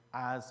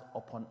 as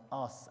upon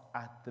us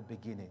at the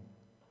beginning.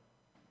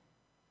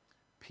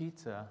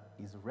 Peter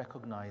is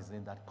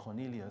recognizing that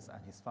Cornelius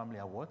and his family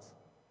are what?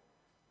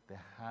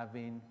 They're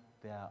having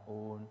their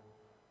own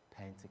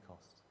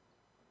Pentecost.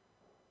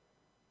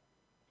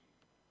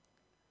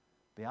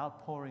 The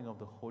outpouring of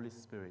the Holy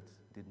Spirit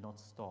did not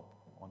stop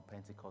on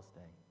Pentecost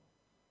Day.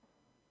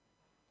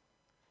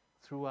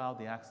 Throughout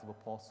the Acts of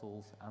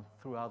Apostles and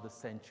throughout the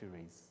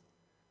centuries,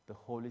 the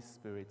Holy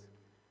Spirit,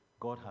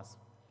 God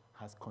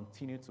has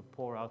continued to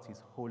pour out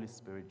his Holy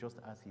Spirit just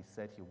as he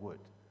said he would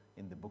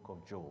in the book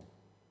of Joel.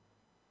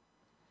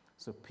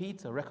 So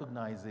Peter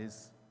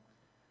recognizes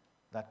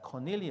that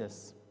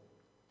Cornelius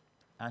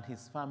and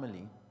his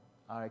family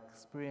are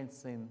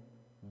experiencing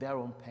their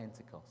own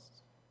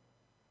Pentecost.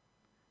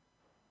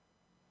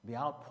 The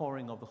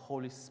outpouring of the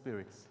Holy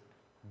Spirit,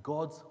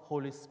 God's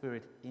Holy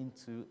Spirit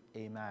into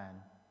a man.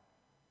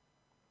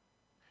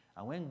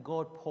 And when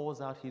God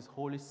pours out his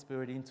Holy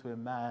Spirit into a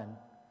man,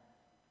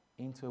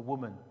 into a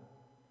woman,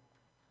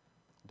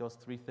 it does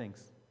three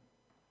things.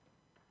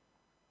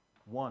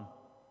 One,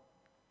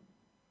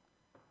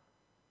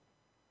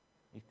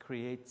 it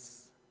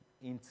creates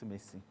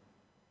intimacy.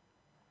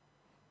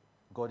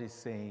 God is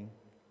saying,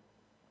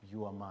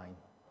 you are mine.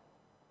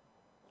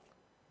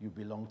 You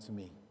belong to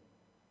me.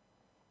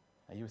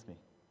 Are you with me?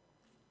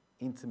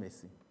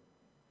 Intimacy.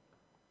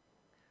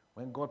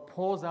 When God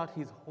pours out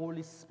his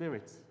Holy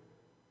Spirit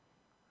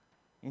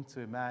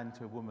into a man,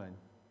 into a woman,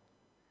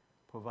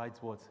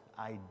 provides what?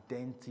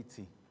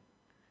 Identity.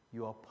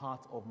 You are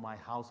part of my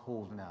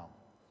household now.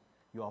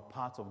 You are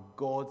part of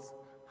God's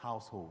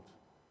household.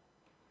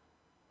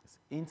 There's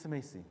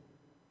intimacy.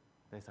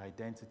 There's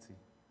identity.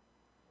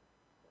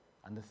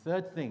 And the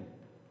third thing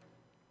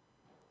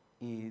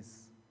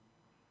is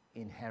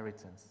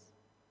inheritance.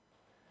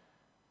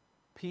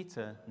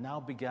 Peter now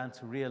began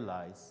to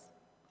realize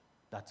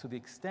that to the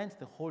extent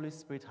the Holy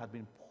Spirit had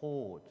been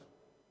poured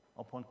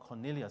upon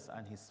Cornelius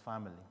and his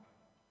family,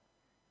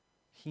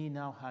 he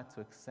now had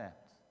to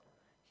accept,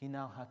 he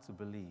now had to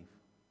believe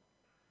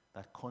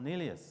that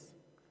Cornelius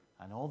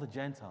and all the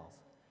Gentiles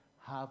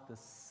have the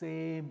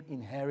same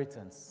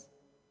inheritance.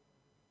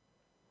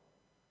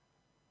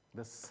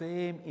 The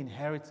same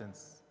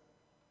inheritance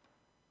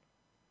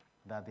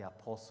that the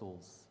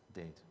apostles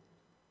did.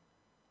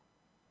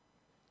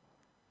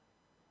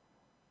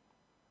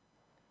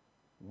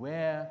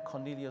 Where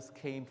Cornelius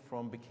came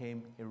from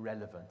became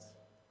irrelevant.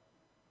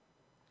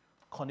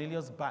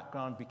 Cornelius'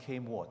 background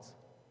became what?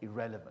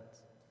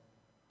 Irrelevant.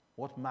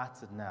 What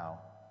mattered now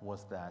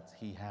was that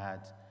he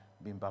had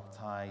been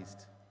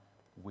baptized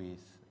with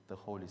the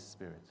Holy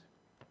Spirit.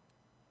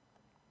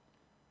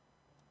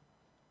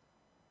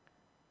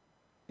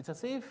 It's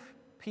as if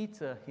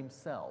Peter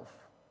himself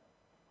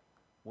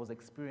was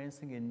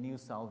experiencing a new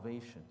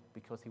salvation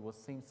because he was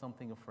seeing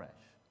something afresh.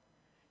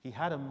 He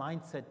had a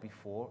mindset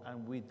before,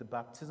 and with the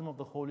baptism of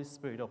the Holy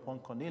Spirit upon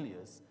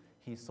Cornelius,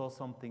 he saw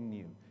something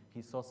new.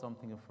 He saw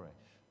something afresh.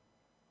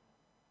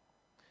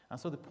 And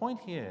so the point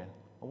here,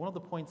 or one of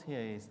the points here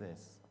is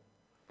this.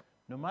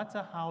 No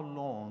matter how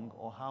long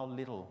or how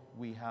little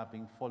we have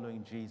been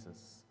following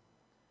Jesus,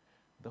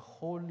 the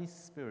Holy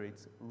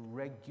Spirit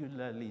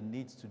regularly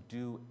needs to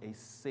do a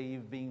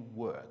saving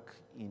work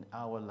in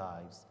our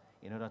lives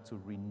in order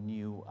to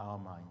renew our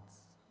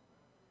minds.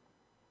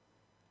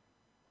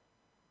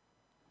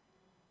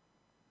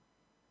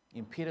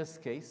 In Peter's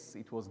case,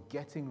 it was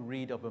getting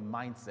rid of a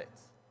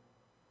mindset.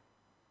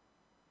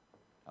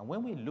 And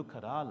when we look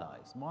at our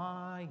lives,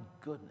 my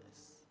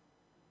goodness,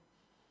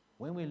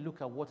 when we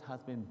look at what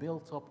has been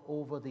built up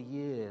over the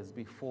years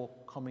before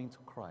coming to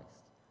Christ,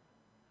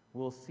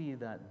 we'll see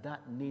that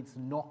that needs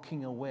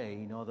knocking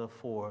away in order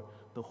for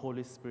the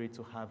Holy Spirit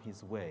to have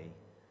his way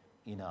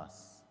in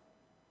us.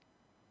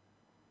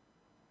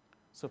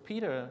 So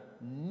Peter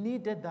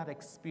needed that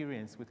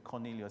experience with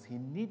Cornelius. He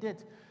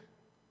needed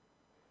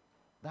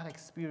that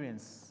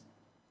experience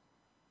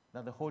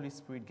that the Holy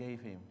Spirit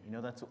gave him in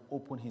order to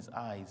open his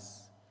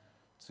eyes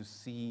to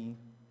see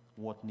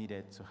what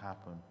needed to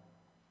happen.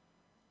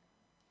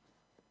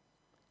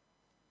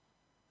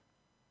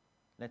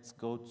 Let's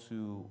go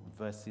to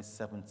verses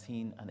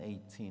 17 and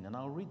 18, and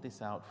I'll read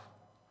this out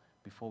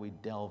before we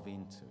delve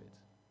into it.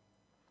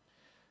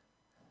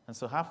 And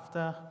so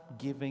after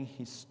giving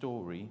his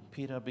story,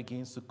 Peter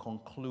begins to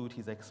conclude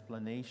his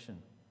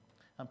explanation.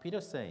 And Peter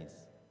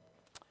says,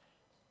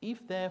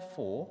 "If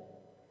therefore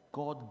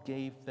God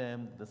gave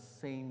them the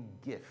same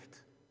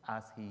gift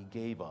as he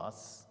gave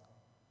us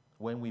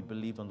when we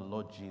believed on the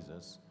Lord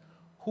Jesus,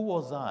 who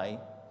was I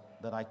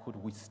that I could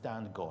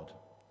withstand God?"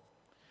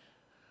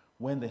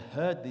 When they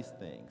heard these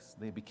things,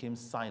 they became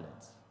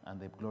silent, and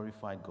they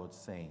glorified God,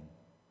 saying,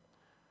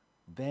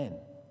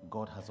 "Then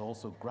God has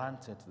also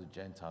granted to the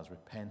Gentiles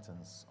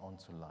repentance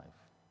unto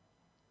life."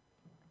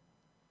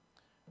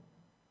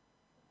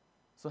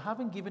 So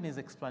having given his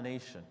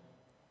explanation,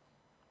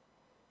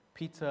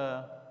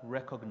 Peter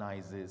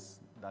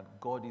recognizes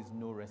that God is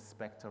no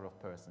respecter of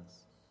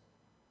persons.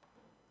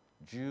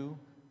 Jew,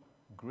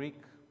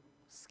 Greek,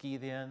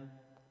 Scythian,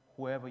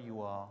 whoever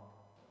you are,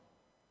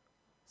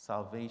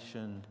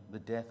 salvation, the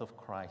death of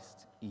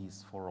Christ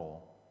is for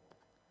all.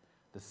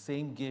 The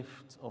same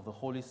gift of the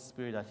Holy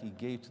Spirit that he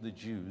gave to the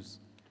Jews,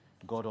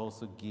 God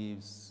also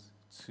gives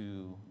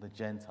to the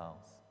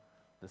Gentiles.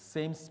 The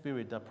same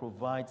Spirit that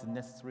provides the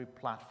necessary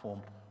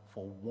platform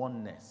for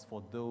oneness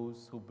for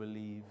those who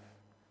believe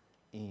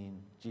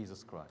in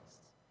Jesus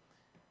Christ.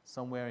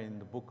 Somewhere in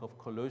the book of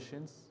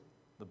Colossians,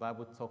 the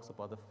Bible talks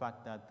about the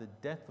fact that the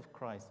death of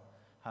Christ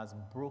has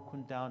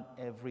broken down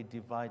every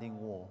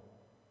dividing wall,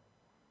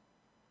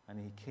 and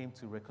he came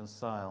to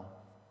reconcile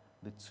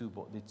the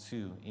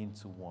two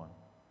into one.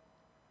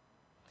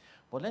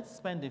 But let's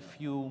spend a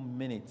few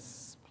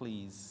minutes,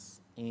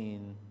 please,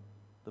 in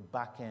the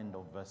back end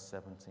of verse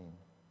 17.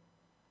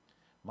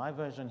 My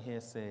version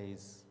here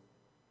says,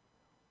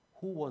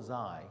 "Who was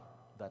I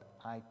that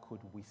I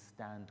could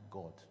withstand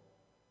God?"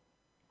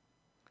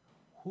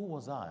 Who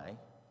was I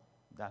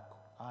that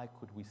I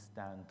could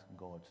withstand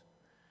God?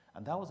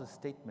 And that was a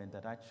statement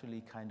that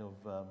actually kind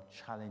of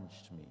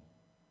challenged me.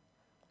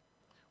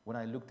 When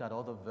I looked at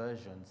other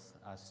versions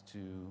as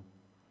to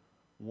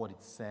what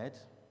it said,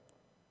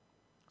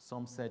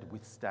 some said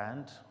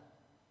withstand,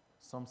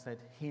 some said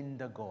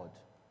hinder God,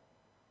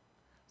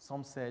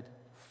 some said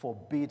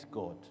forbid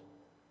God,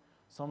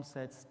 some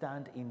said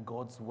stand in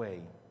God's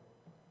way,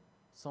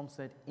 some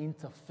said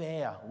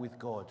interfere with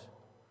God.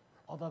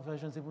 Other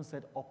versions even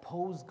said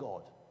oppose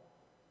God.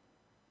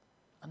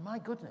 And my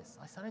goodness,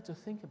 I started to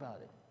think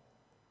about it.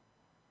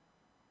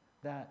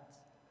 That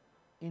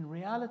in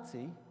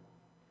reality,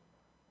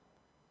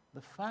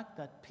 the fact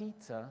that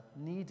Peter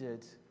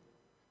needed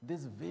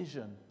this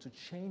vision to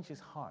change his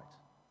heart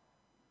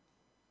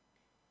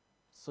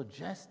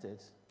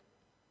suggested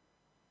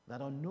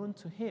that unknown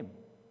to him,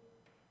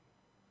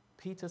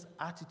 Peter's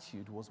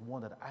attitude was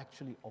one that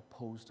actually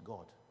opposed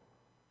God.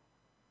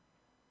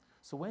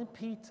 So when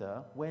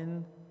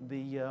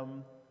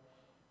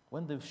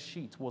the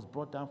sheet was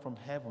brought down from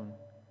heaven,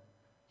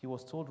 he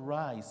was told,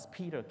 "Rise,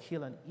 Peter,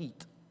 kill and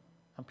eat."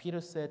 And Peter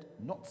said,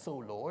 "Not so,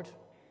 Lord,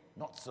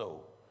 not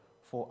so.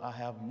 For I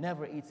have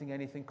never eaten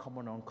anything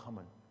common or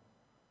uncommon."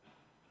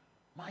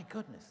 My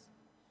goodness.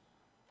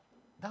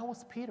 That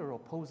was Peter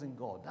opposing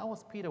God. That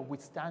was Peter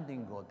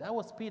withstanding God. That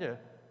was Peter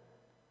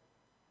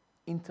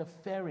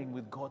interfering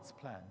with God's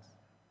plans.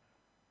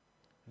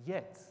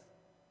 Yet,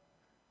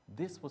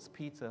 this was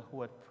Peter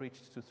who had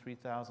preached to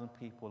 3,000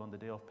 people on the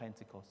day of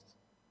Pentecost.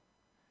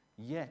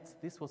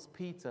 Yet, this was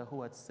Peter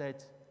who had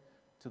said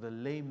to the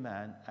lame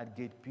man at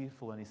Gate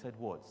Beautiful, and he said,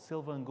 "What?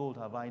 Silver and gold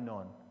have I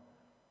none,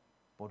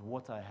 but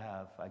what I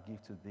have I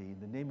give to thee. In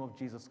the name of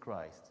Jesus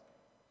Christ,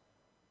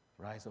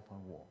 rise up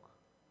and walk."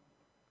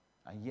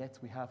 And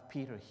yet we have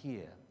Peter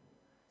here,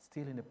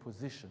 still in a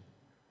position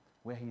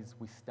where he's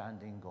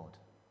withstanding God.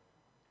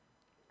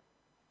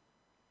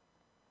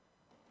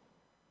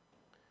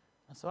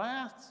 And so I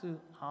have to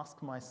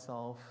ask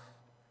myself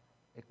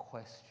a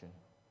question.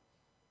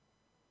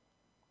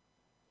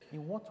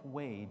 In what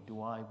way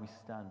do I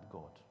withstand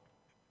God?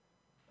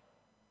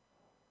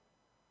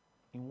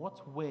 In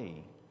what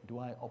way do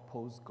I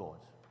oppose God?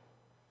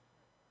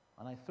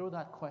 And I throw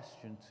that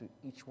question to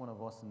each one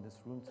of us in this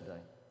room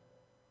today.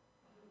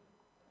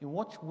 In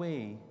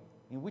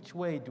which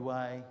way do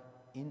I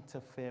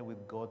interfere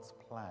with God's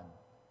plan?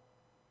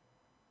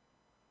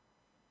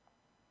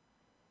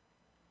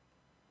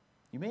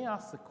 You may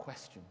ask the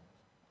question,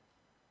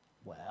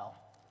 well,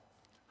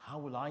 how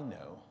will I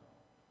know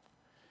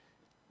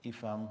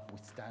if I'm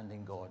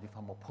withstanding God, if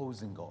I'm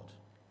opposing God?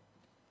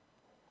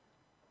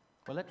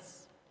 Well,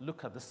 let's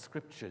look at the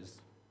scriptures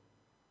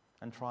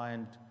and try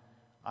and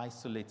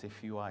isolate a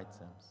few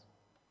items.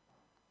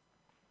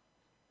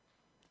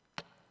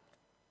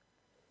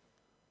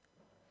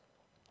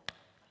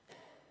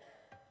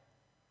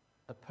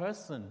 A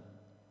person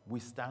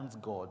withstands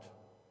God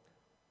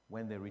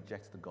when they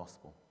reject the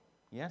gospel.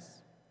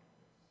 Yes?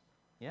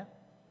 Yeah?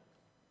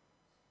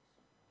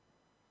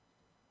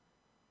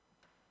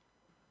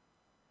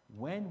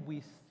 When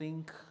we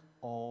think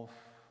of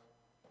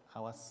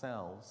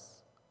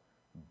ourselves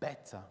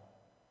better,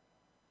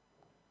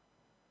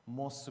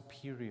 more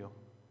superior,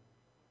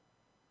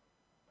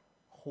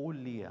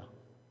 holier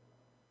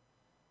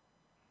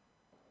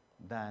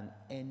than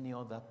any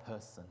other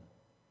person,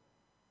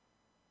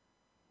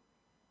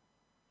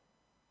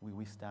 we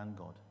withstand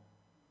God.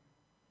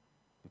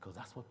 Because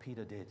that's what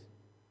Peter did.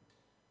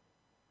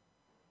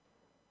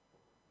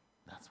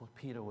 That's what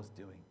Peter was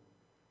doing.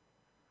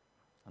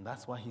 And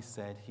that's why he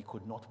said he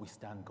could not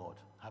withstand God,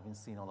 having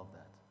seen all of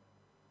that.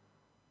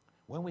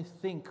 When we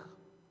think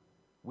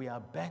we are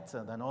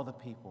better than other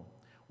people,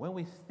 when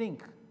we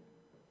think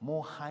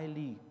more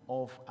highly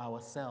of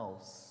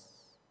ourselves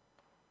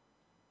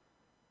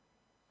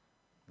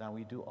than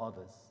we do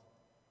others,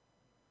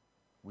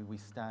 we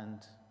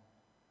withstand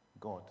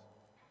God.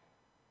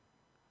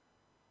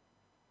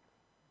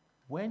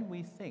 When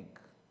we think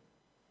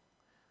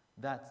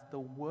that the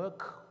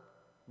work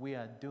we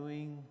are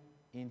doing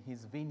in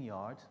his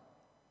vineyard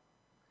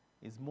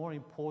is more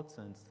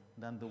important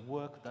than the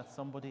work that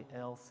somebody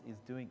else is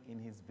doing in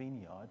his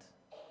vineyard,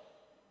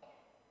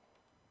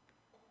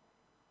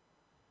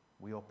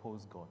 we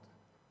oppose God.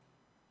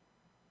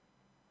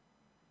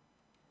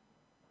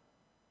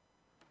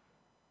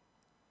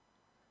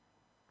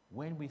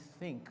 When we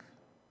think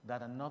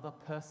that another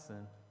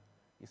person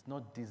is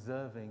not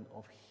deserving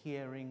of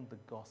hearing the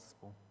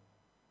gospel,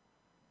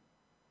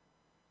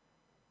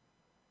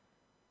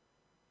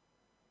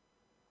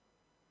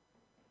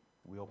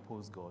 we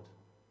oppose God.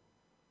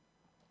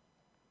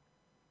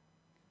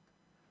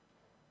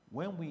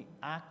 When we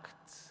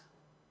act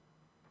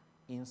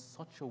in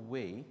such a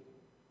way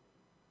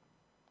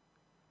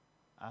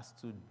as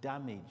to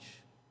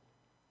damage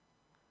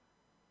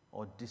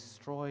or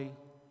destroy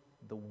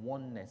the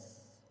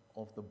oneness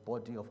of the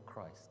body of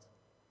Christ,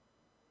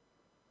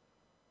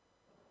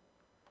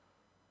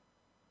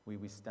 we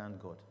withstand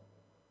God.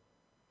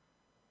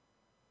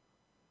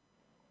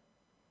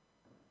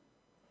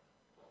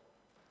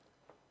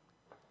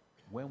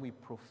 When we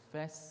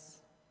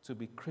profess to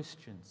be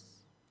Christians,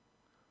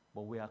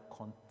 but we are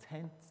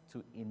content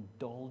to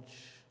indulge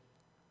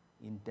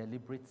in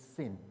deliberate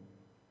sin,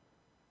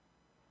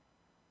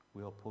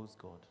 we oppose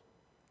God.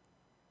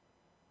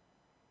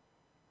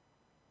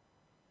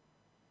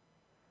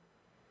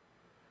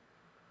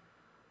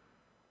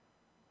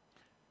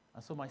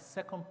 And so my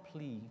second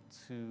plea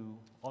to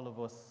all of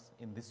us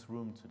in this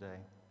room today,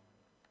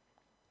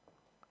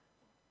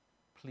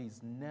 please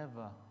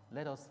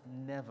let us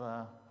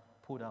never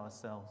put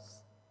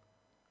ourselves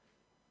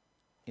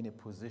in a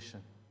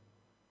position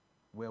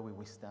where we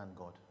withstand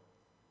God.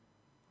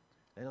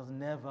 Let us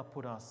never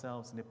put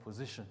ourselves in a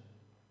position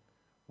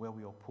where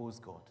we oppose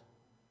God.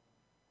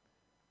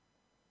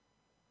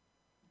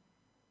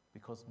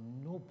 Because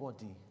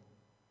nobody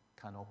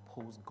can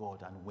oppose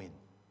God and win.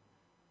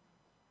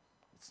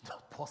 It's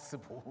not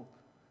possible.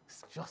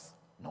 It's just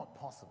not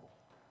possible.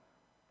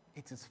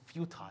 It is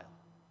futile.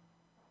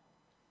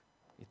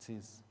 It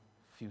is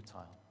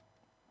futile.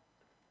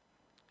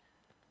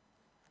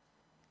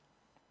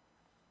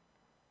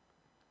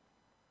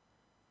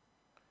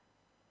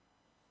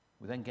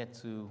 We then get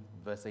to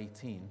verse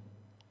 18.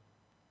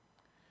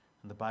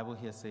 And the Bible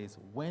here says,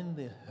 when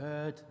they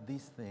heard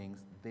these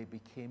things, they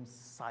became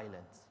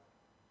silent.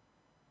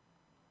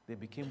 They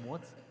became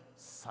what?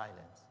 Silent.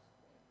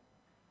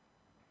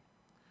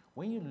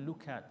 When you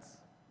look at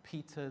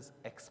Peter's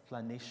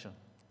explanation,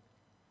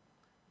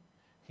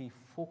 he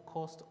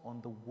focused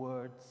on the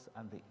words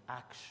and the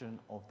action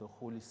of the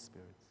Holy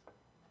Spirit.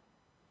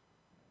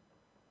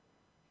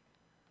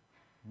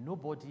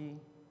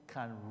 Nobody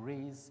can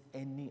raise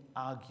any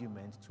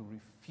argument to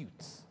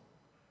refute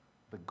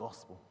the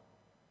gospel.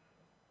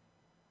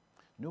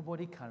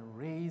 Nobody can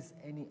raise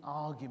any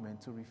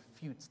argument to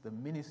refute the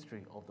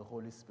ministry of the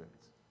Holy Spirit.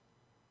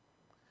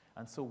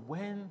 And so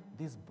when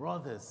these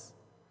brothers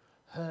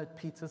heard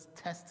Peter's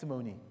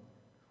testimony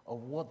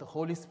of what the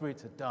Holy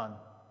Spirit had done,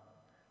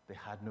 They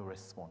had no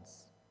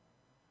response.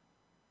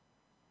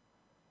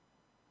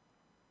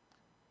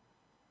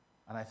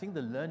 And I think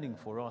the learning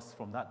for us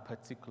from that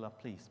particular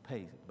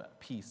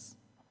piece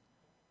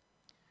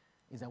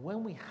is that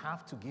when we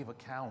have to give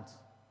account,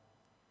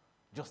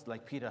 just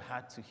like Peter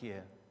had to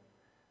here,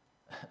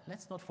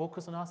 let's not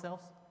focus on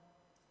ourselves.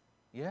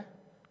 Yeah?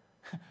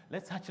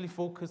 Let's actually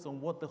focus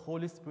on what the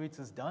Holy Spirit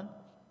has done.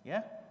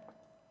 Yeah?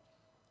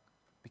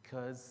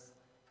 Because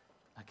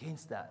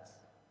against that,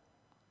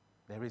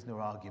 there is no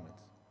argument.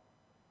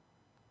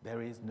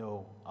 There is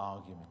no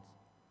argument.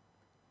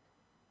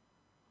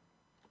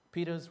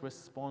 Peter's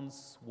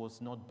response was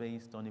not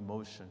based on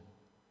emotion,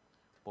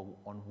 but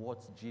on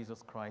what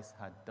Jesus Christ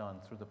had done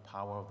through the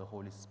power of the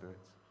Holy Spirit.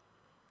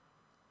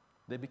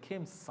 They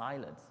became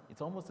silent.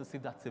 It's almost as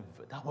if that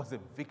was a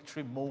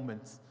victory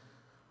moment.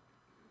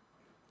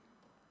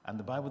 And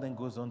the Bible then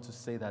goes on to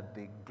say that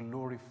they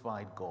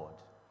glorified God.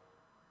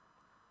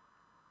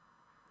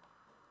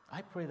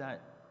 I pray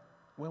that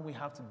when we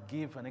have to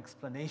give an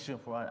explanation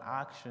for our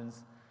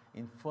actions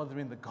in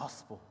furthering the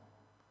gospel,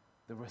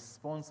 the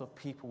response of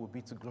people will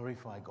be to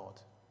glorify God.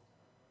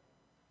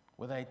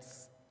 Whether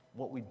it's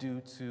what we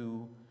do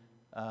to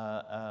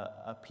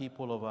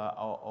people of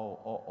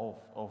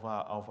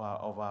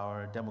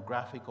our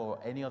demographic or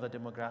any other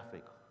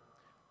demographic,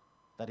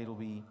 that it'll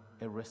be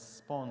a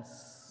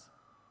response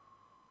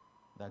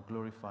that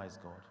glorifies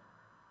God.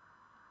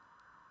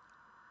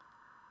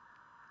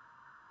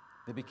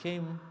 They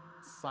became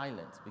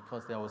silent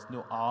because there was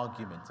no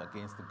argument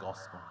against the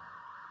gospel.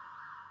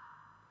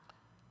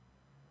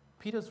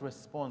 Peter's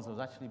response was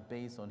actually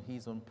based on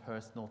his own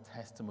personal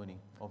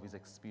testimony of his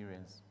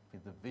experience,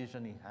 with the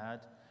vision he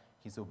had,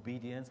 his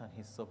obedience, and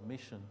his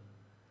submission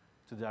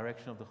to the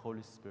direction of the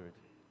Holy Spirit.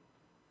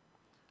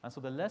 And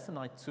so the lesson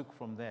I took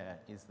from there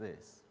is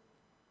this: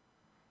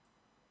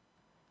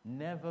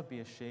 never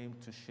be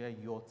ashamed to share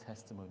your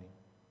testimony.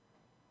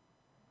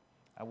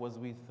 I was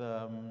with,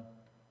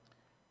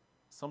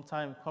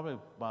 sometime, probably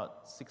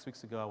about 6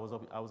 weeks ago,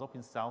 I was up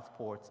in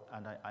Southport,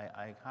 and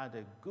I had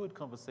a good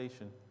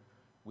conversation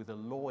with a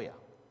lawyer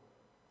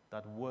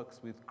that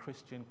works with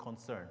Christian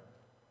Concern.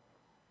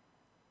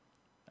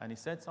 And he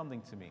said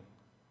something to me.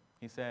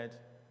 He said,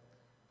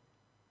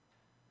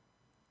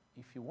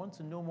 if you want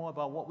to know more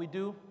about what we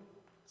do,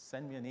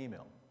 send me an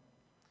email.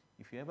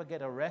 If you ever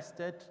get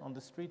arrested on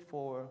the street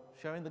for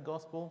sharing the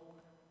gospel,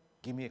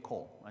 give me a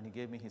call. And he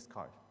gave me his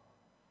card.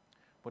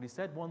 But he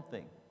said one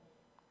thing.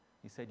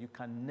 He said, you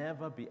can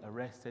never be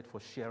arrested for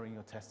sharing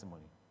your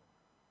testimony.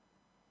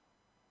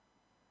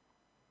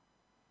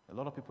 A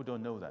lot of people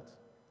don't know that.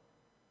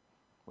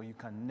 But you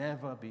can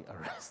never be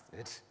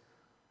arrested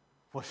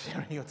for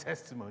sharing your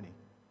testimony.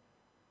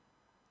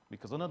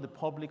 Because under the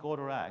Public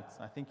Order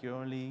Act, I think you're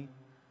only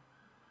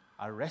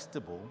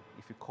arrestable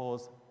if you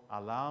cause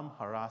alarm,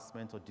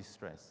 harassment, or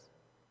distress.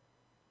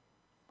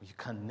 But you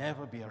can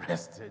never be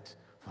arrested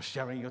for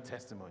sharing your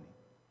testimony.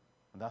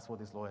 And that's what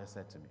this lawyer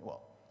said to me.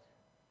 Well,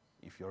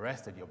 if you're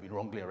arrested, you'll be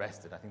wrongly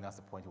arrested. I think that's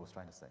the point he was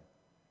trying to say.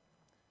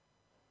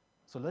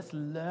 So let's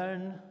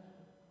learn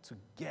to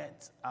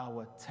get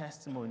our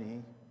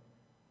testimony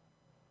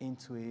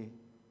into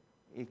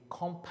a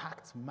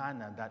compact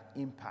manner that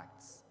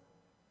impacts.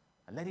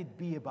 And let it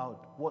be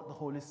about what the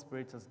Holy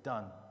Spirit has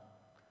done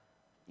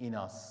in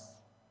us.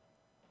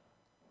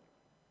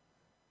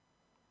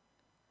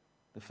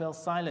 They fell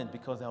silent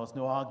because there was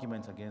no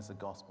argument against the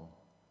gospel.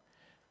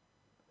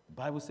 The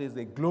Bible says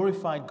they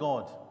glorified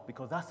God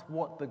because that's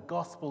what the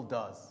gospel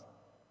does.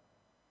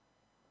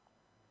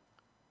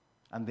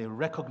 And they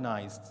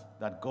recognized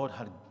that God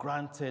had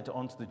granted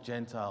unto the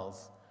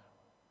Gentiles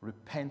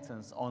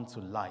repentance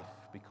unto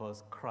life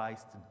because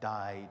Christ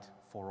died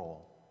for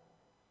all.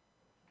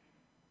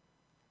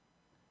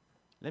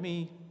 Let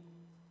me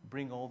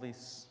bring all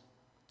this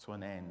to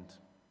an end.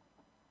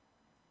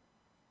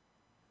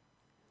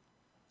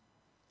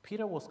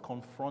 Peter was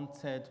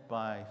confronted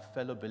by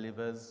fellow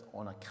believers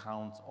on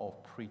account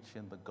of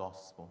preaching the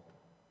gospel.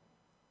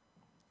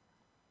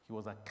 He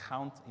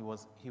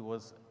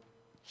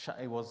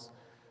was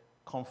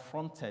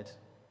confronted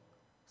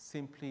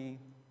simply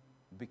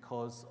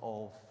because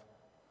of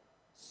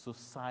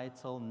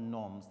societal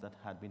norms that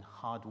had been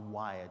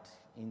hardwired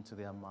into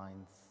their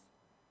minds.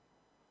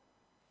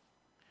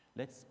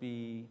 Let's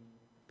be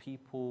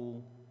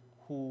people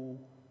who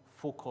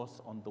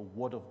focus on the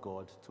Word of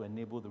God to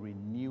enable the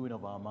renewing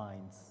of our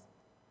minds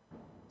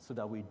so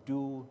that we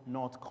do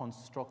not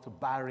construct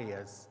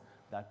barriers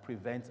that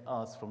prevent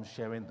us from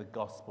sharing the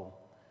gospel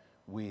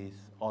with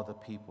other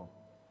people.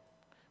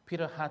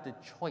 Peter had a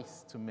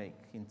choice to make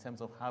in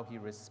terms of how he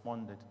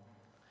responded.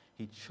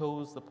 He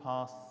chose the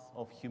path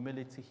of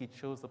humility. He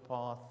chose the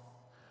path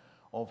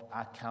of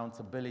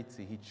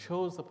accountability. He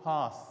chose the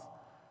path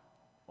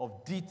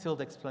of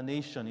detailed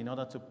explanation in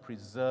order to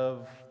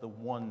preserve the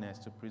oneness,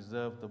 to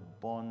preserve the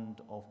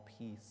bond of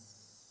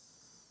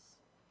peace.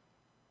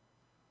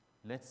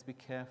 Let's be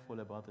careful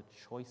about the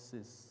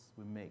choices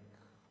we make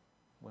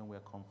when we're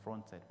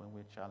confronted, when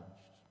we're challenged.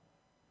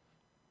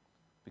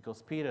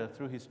 Because Peter,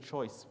 through his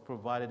choice,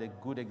 provided a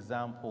good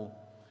example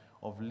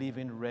of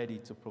living ready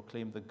to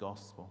proclaim the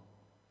gospel.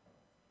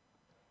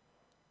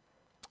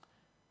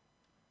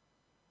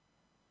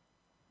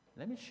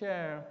 Let me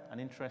share an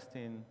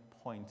interesting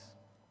point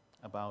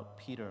about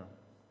Peter.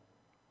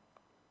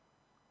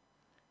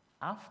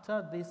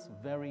 After this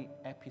very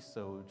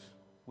episode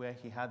where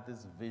he had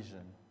this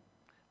vision,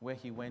 where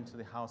he went to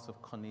the house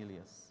of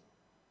Cornelius,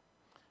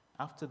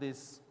 after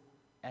this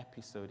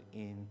episode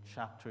in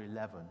chapter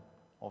 11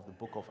 of the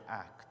book of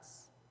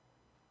Acts,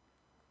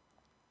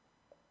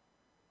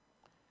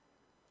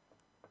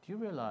 do you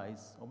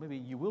realize, or maybe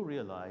you will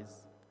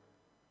realize,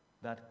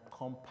 that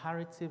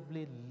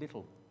comparatively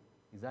little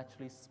is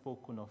actually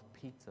spoken of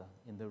Peter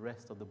in the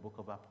rest of the book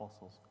of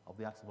Apostles, of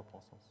the Acts of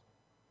Apostles?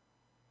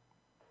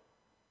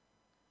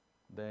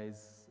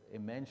 There's a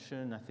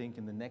mention, I think,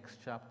 in the next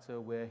chapter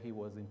where he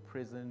was in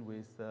prison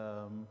with,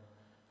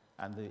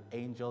 and the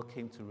angel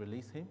came to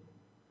release him.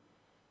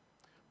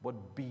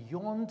 But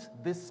beyond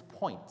this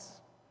point,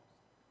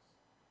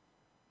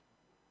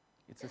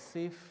 it's as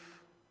if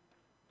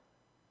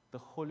the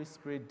Holy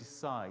Spirit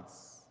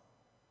decides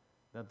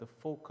that the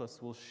focus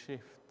will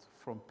shift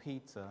from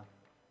Peter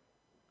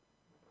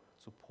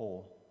to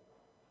Paul.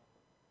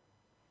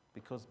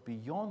 Because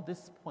beyond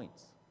this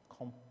point,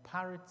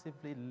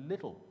 comparatively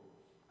little,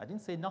 I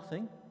didn't say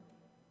nothing,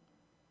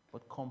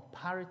 but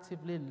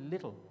comparatively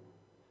little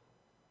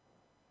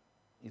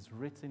is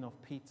written of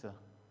Peter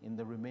in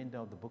the remainder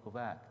of the book of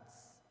Acts.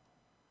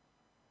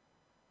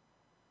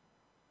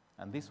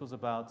 And this was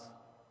about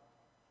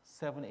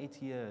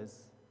 7-8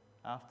 years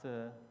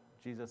after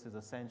Jesus'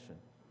 ascension.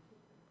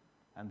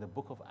 And the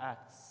book of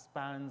Acts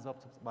spans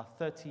up to about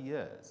 30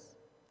 years,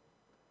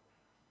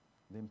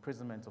 the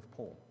imprisonment of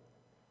Paul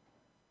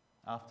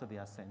after the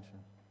ascension.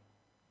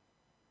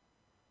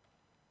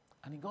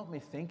 And it got me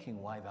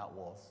thinking why that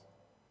was.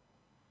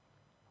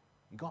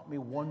 It got me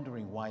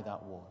wondering why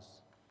that was.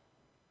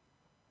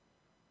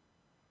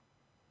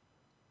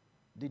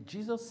 Did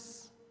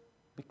Jesus,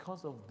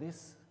 because of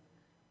this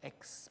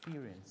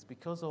experience,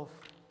 because of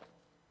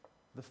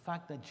the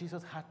fact that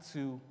Jesus had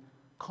to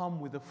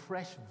come with a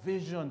fresh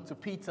vision to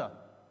Peter,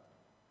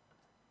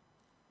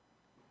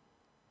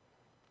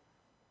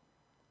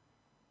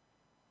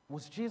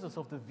 was Jesus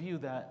of the view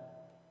that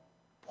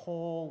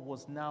Paul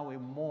was now a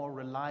more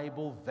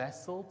reliable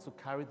vessel to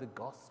carry the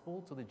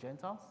gospel to the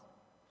Gentiles?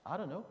 I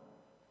don't know.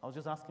 I was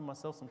just asking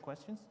myself some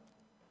questions.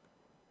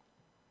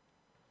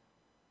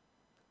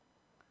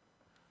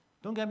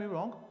 Don't get me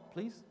wrong,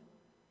 please.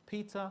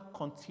 Peter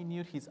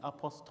continued his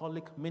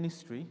apostolic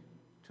ministry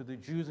to the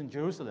Jews in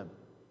Jerusalem.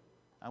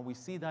 And we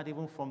see that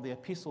even from the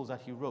epistles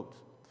that he wrote,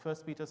 1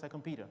 Peter, 2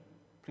 Peter.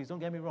 Please don't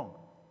get me wrong.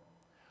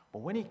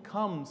 But when it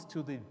comes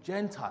to the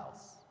Gentiles,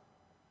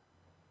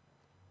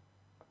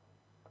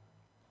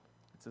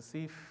 it's as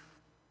if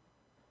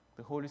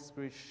the Holy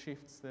Spirit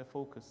shifts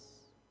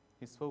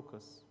his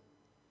focus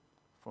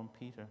from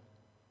Peter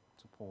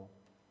to Paul.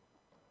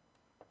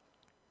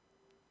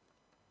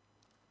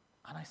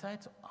 And I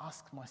started to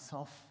ask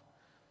myself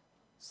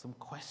some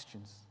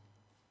questions.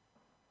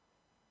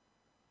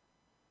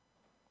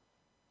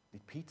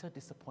 Did Peter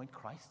disappoint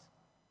Christ?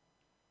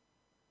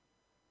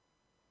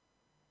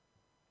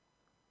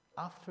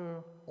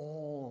 After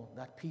all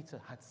that Peter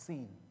had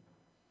seen,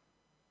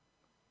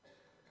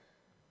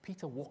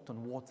 Peter walked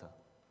on water.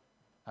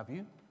 Have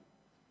you?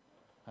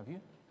 Have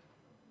you?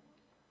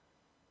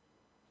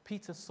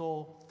 Peter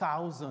saw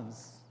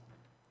thousands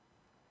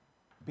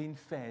being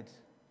fed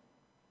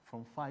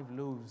from 5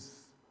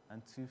 loaves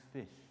and 2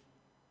 fish.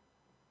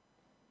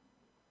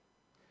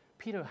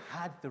 Peter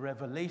had the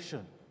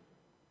revelation,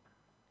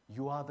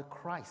 you are the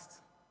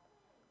Christ,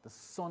 the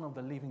Son of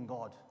the living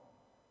God.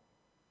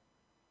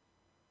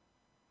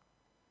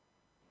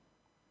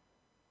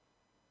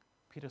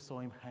 Peter saw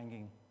him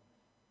hanging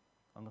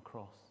on the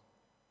cross.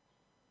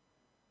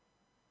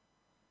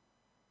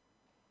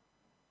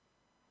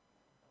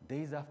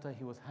 Days after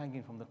he was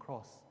hanging from the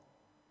cross,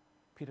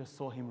 Peter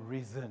saw him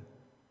risen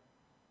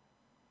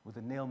with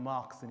the nail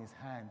marks in his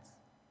hands.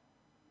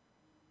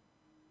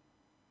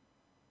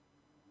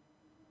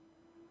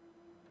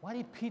 Why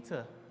did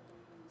Peter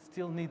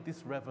still need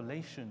this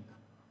revelation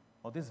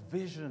or this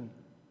vision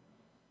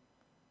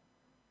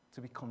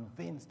to be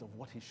convinced of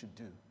what he should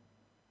do?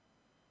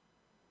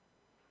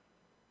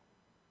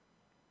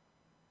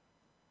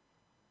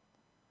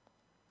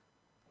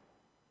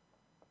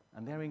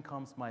 And therein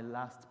comes my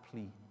last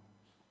plea,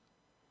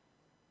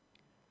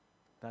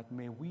 that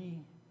may we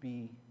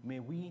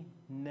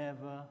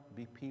never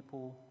be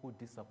people who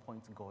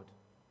disappoint God.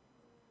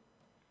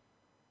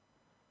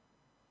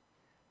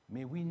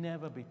 May we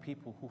never be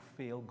people who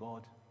fail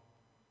God.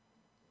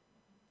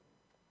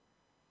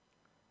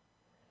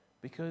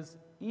 Because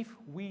if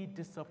we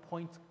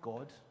disappoint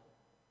God,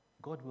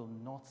 God will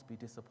not be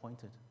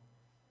disappointed.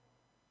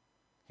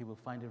 He will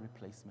find a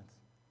replacement.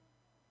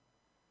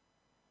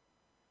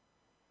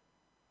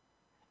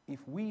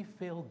 If we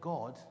fail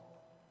God,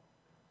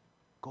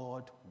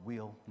 God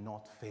will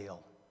not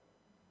fail.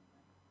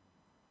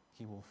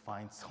 He will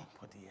find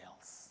somebody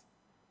else.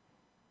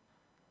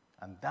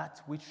 And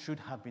that which should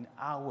have been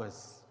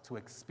ours to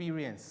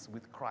experience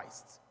with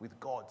Christ, with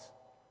God,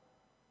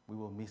 we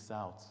will miss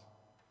out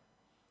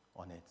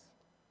on it.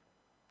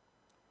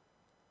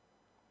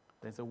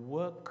 There's a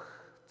work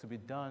to be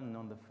done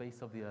on the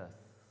face of the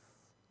earth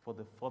for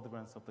the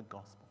furtherance of the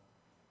gospel.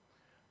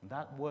 And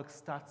that work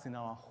starts in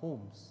our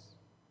homes.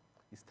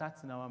 It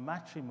starts in our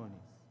matrimonies.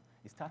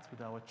 It starts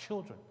with our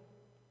children.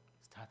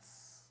 It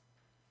starts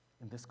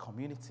in this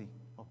community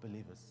of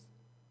believers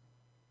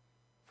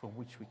from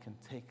which we can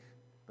take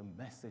the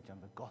message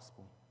and the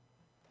gospel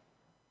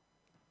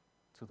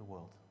to the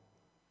world.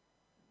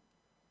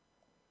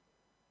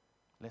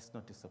 Let's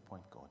not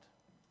disappoint God.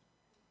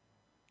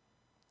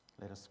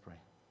 Let us pray.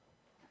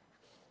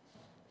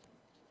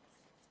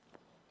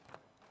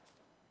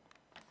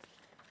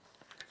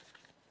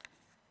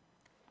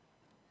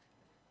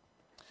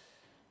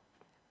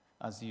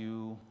 As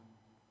you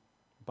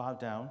bow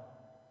down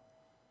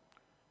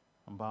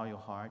and bow your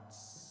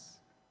hearts,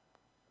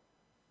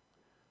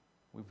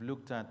 we've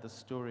looked at the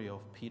story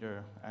of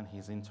Peter and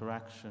his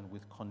interaction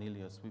with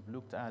Cornelius. We've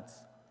looked at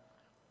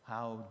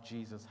how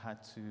Jesus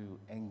had to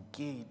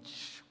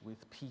engage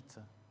with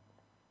Peter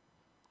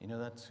in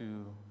order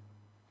to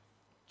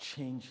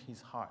change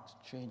his heart,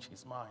 change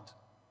his mind.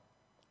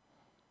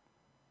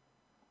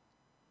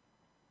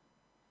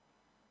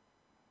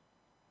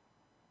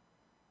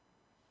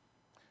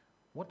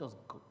 What does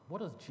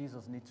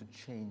Jesus need to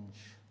change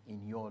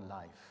in your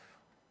life?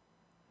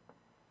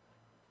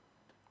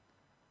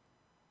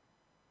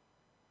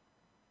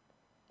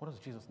 What does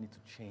Jesus need to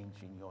change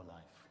in your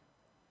life?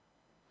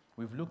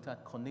 We've looked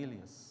at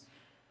Cornelius.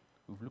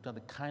 We've looked at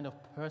the kind of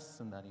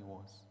person that he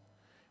was.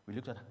 We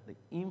looked at the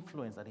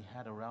influence that he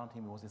had around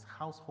him. It was his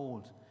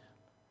household.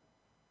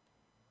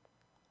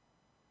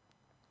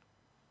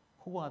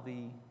 Who are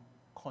the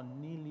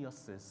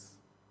Corneliuses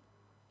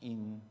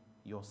in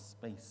your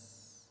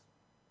space?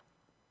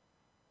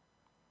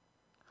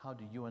 How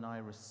do you and I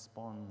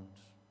respond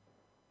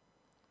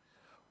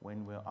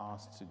when we're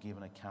asked to give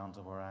an account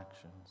of our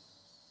actions?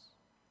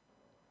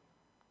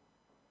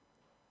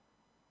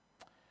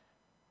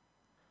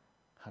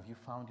 Have you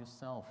found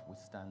yourself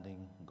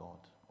withstanding God,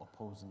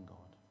 opposing God?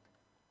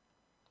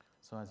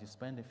 So as you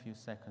spend a few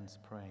seconds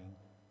praying,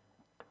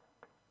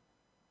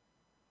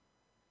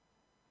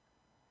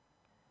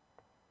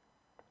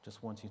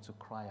 just want you to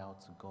cry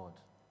out to God.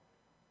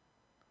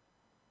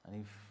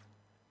 And if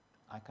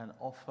I can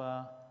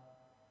offer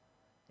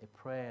a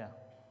prayer,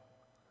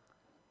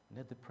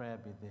 let the prayer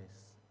be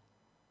this: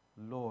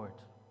 Lord,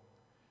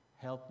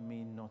 help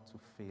me not to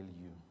fail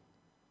you.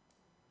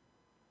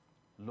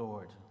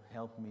 Lord,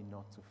 help me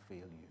not to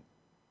fail you.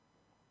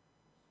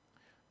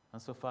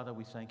 And so, Father,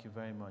 we thank you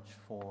very much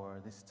for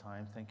this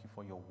time. Thank you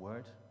for your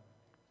word.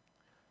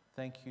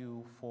 Thank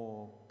you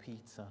for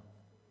Peter,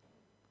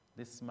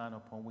 this man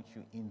upon which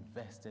you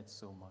invested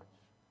so much.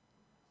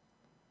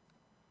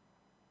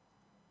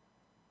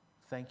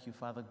 Thank you,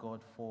 Father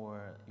God,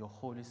 for your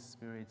Holy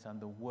Spirit and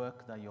the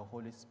work that your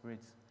Holy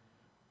Spirit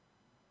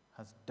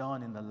has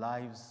done in the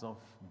lives of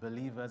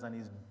believers and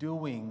is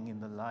doing in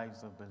the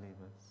lives of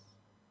believers.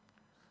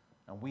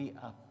 And we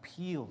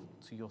appeal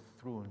to your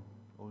throne,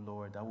 O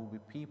Lord, that will be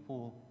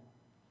people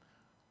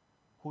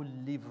who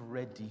live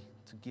ready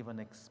to give an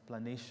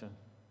explanation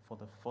for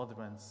the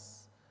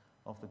furtherance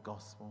of the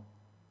gospel,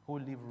 who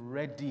live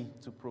ready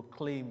to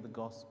proclaim the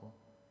gospel.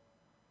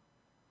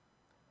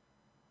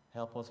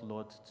 Help us,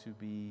 Lord, to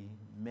be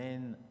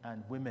men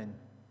and women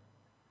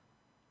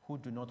who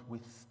do not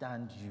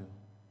withstand you,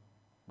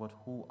 but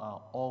who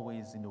are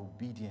always in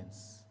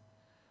obedience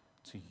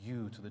to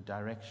you, to the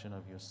direction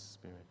of your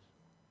Spirit.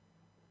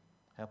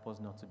 Help us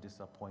not to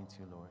disappoint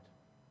you, Lord.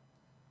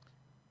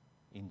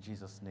 In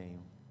Jesus' name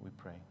we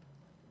pray.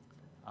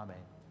 Amen.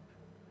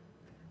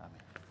 Amen.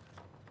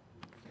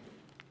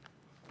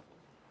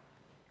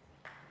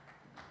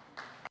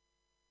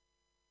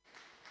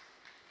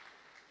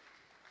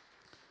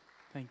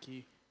 Thank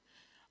you.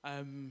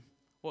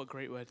 What a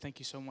great word. Thank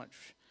you so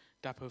much,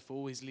 Dapo, for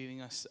always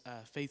leading us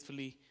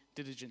faithfully,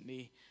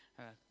 diligently.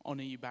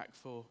 Honor you back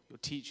for your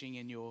teaching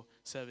and your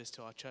service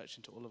to our church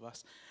and to all of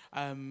us.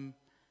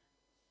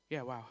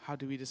 Wow, how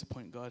do we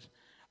disappoint God?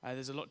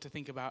 There's a lot to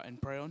think about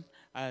and pray on.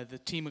 The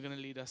team are going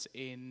to lead us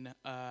in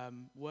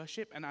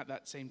worship, and at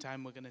that same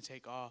time, we're going to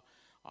take our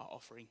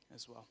offering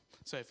as well.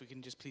 So if we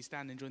can just please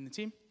stand and join the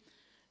team.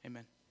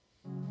 Amen.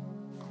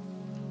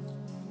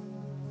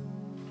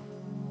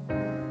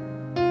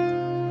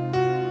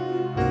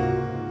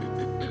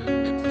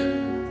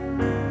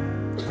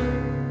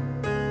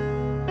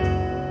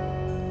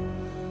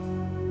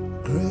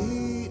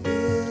 Great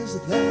is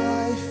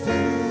thy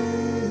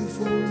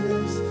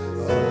faithfulness,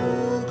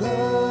 O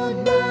God,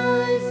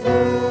 my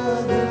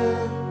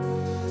Father.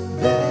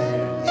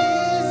 There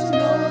is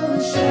no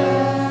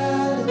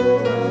shadow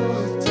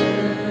of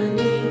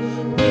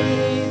turning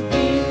with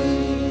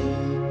thee.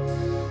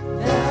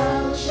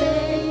 Thou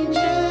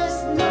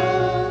changest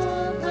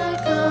not, thy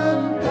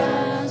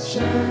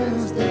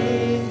compassions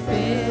they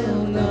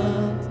fail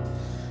not.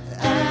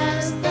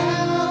 As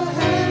thou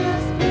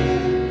hast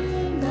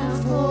been, thou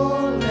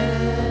forever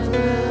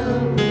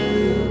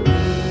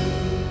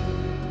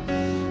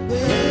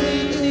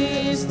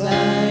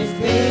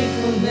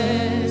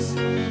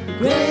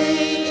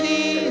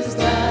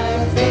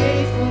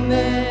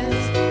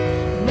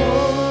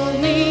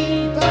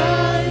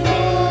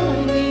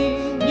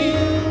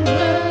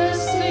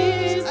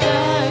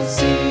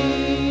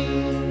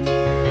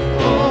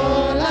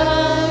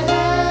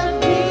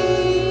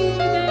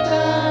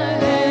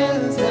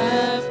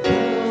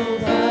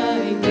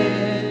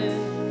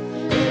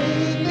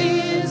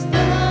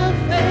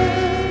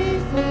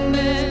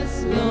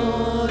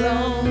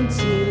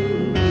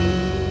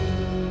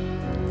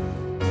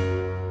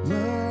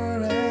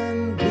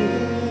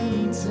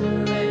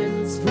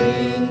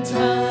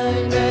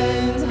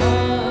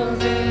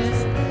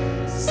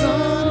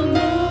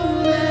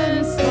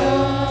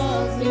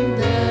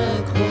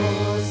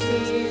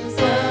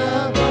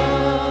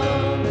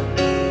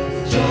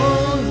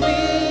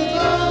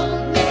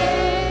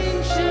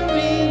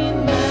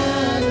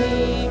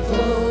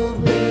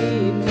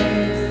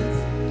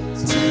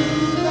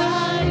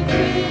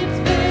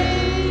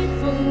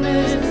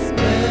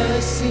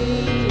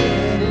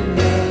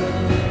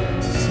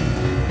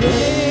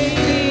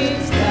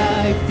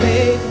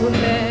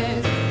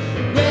faithfulness.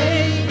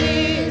 Great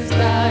is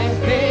thy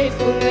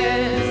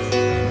faithfulness.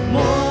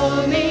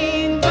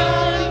 Morning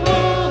by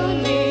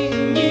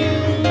morning,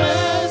 new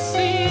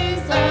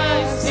mercies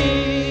I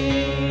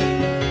see.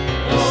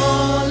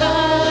 All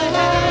I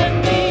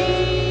have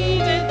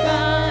needed,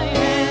 thy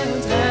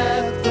hand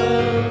hath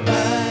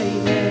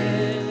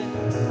provided.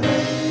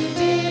 Great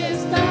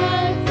is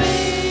thy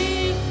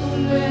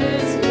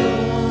faithfulness,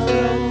 Lord,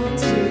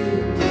 unto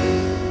me.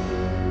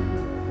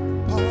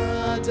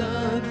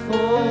 Pardon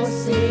for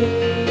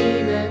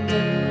sin and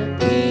the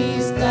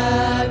peace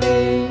that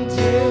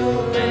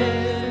endureth.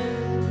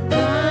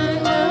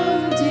 Thine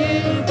own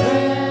dear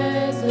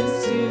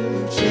presence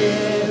to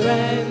cheer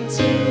and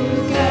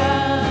to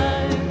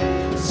guide.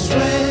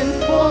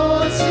 Strength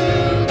for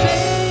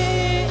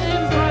today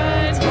and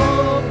bright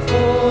hope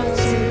for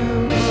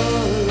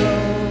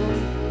tomorrow.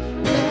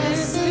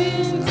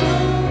 Blessings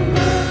on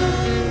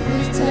mine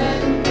with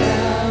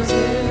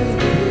 10,000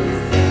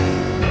 gifts.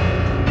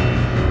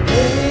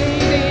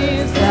 Great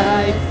is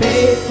thy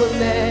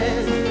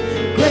faithfulness.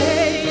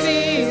 Great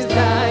is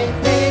thy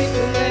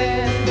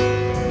faithfulness.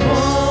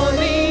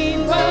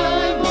 Morning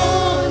by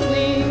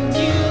morning,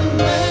 new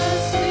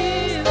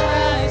mercies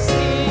I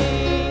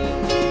see.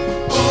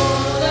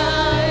 All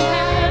I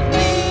have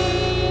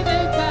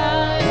needed,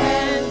 thy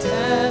hand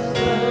hath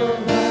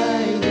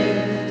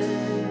provided.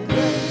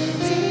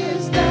 Great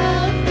is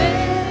thy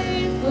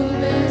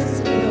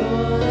faithfulness,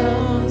 Lord,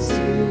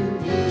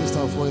 unto me. Just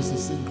our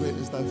voices sing, great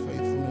is thy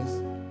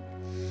faithfulness.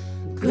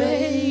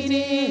 Great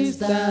is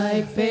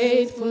thy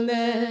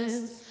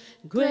faithfulness.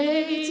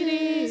 Great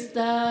is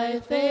thy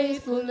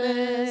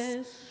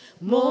faithfulness.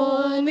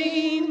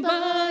 Morning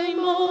by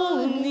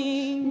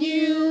morning,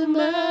 new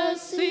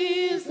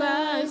mercies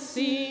I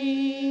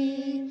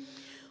see.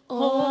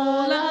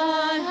 All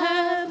I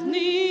have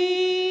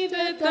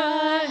needed,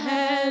 thy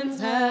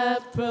hands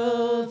have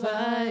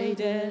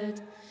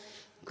provided.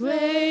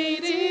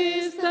 Great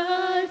is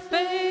thy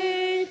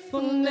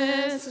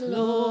faithfulness,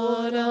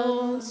 Lord,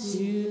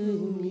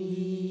 unto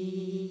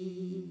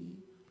me.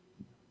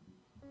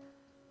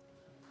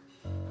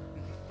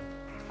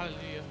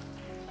 Hallelujah.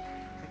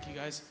 Thank you,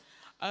 guys.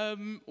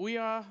 We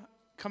are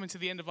coming to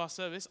the end of our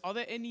service. Are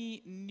there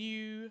any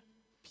new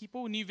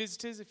people, new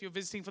visitors? If you're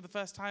visiting for the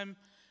first time,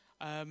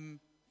 can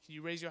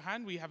you raise your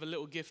hand? We have a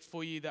little gift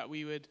for you that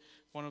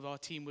one of our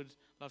team would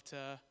love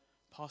to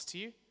pass to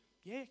you.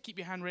 Yeah, keep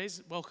your hand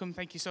raised. Welcome.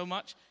 Thank you so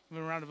much. Give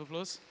them a round of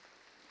applause.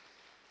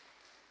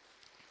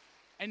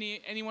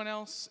 Anyone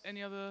else?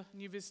 Any other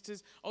new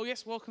visitors? Oh,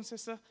 yes. Welcome,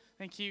 sister.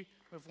 Thank you.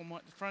 We have one more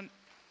at the front.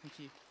 Thank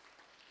you.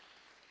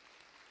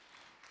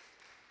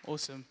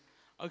 Awesome.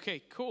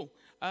 Okay, cool.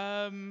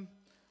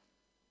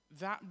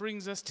 That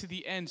brings us to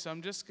the end. So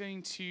I'm just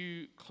going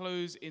to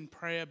close in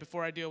prayer.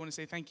 Before I do, I want to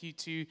say thank you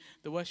to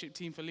the worship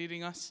team for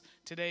leading us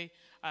today.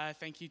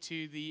 Thank you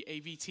to the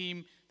AV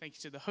team. Thank you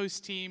to the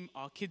host team,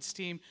 our kids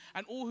team,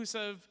 and all who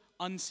serve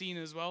unseen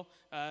as well.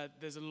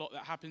 There's a lot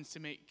that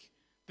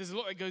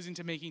goes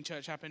into making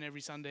church happen every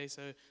Sunday.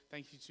 So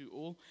thank you to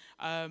all.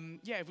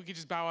 If we could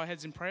just bow our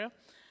heads in prayer.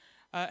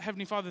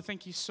 Heavenly Father,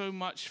 thank you so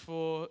much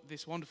for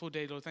this wonderful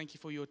day, Lord. Thank you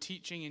for your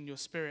teaching and your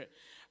spirit.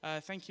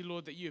 Thank you,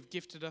 Lord, that you have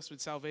gifted us with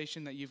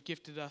salvation, that you've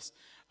gifted us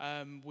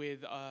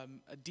with a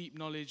deep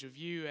knowledge of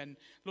you. And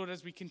Lord,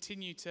 as we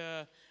continue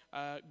to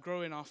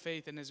grow in our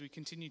faith and as we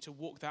continue to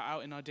walk that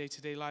out in our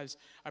day-to-day lives,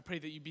 I pray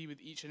that you be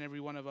with each and every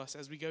one of us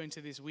as we go into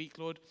this week,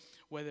 Lord,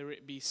 whether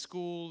it be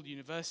school,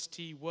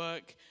 university,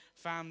 work,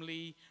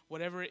 family,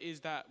 whatever it is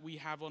that we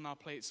have on our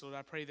plates, Lord.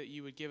 I pray that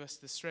you would give us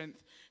the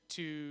strength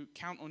to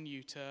count on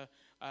you, to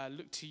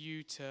look to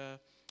you, to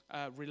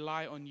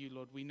rely on you,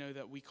 Lord. We know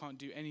that we can't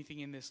do anything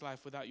in this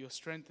life without your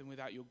strength and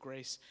without your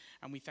grace,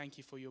 and we thank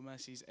you for your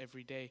mercies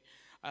every day.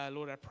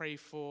 Lord, I pray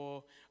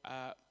for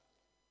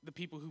the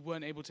people who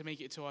weren't able to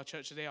make it to our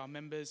church today, our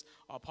members,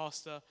 our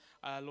pastor.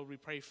 Lord, we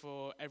pray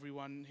for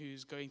everyone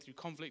who's going through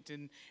conflict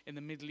in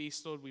the Middle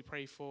East. Lord, we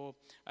pray for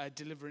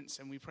deliverance,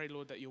 and we pray,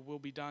 Lord, that your will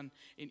be done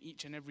in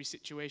each and every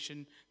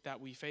situation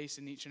that we face,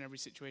 in each and every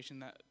situation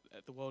that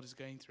the world is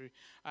going through.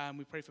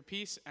 We pray for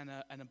peace and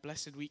a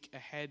blessed week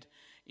ahead.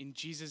 In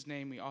Jesus'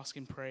 name we ask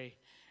and pray.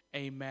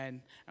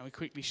 Amen. And we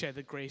quickly share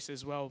the grace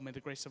as well. May the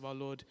grace of our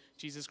Lord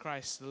Jesus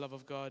Christ, the love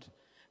of God,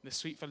 and the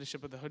sweet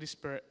fellowship of the Holy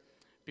Spirit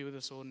be with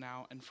us all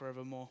now and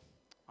forevermore.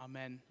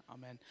 Amen.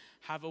 Amen.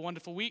 Have a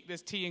wonderful week.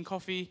 There's tea and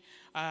coffee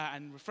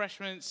and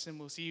refreshments, and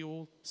we'll see you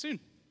all soon.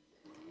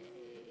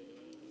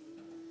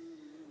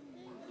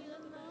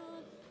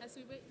 As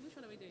we wait, which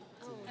one are we doing?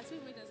 As we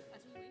wait.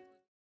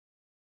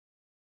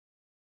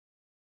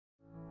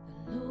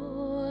 The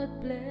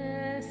Lord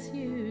bless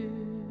you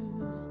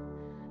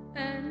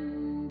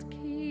and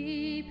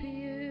keep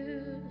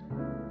you.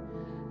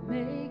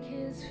 Make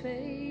his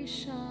face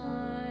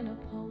shine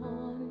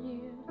upon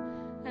you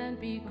and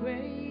be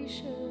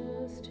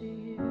gracious to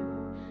you.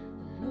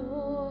 The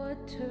Lord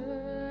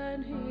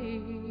turn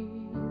his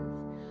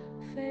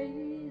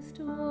face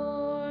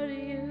toward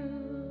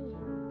you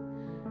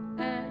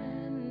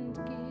and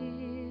give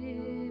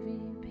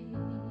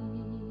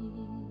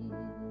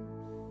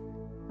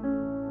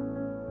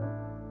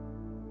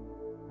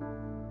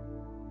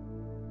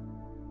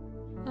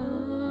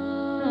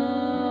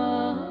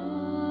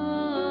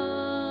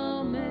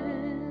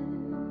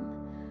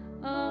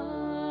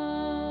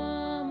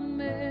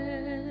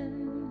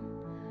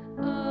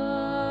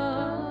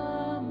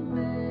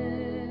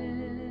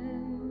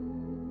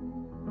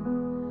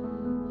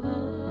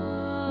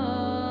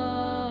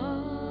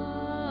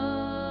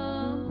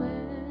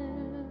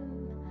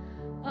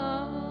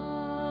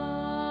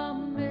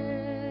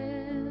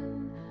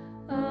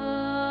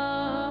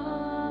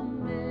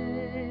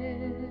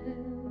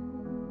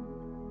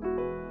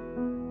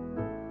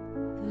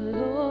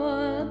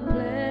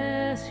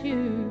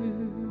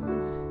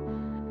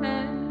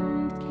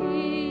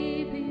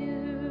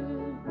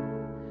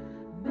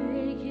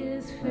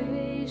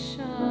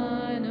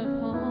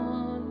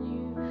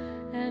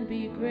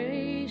be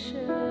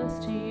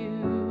gracious to you.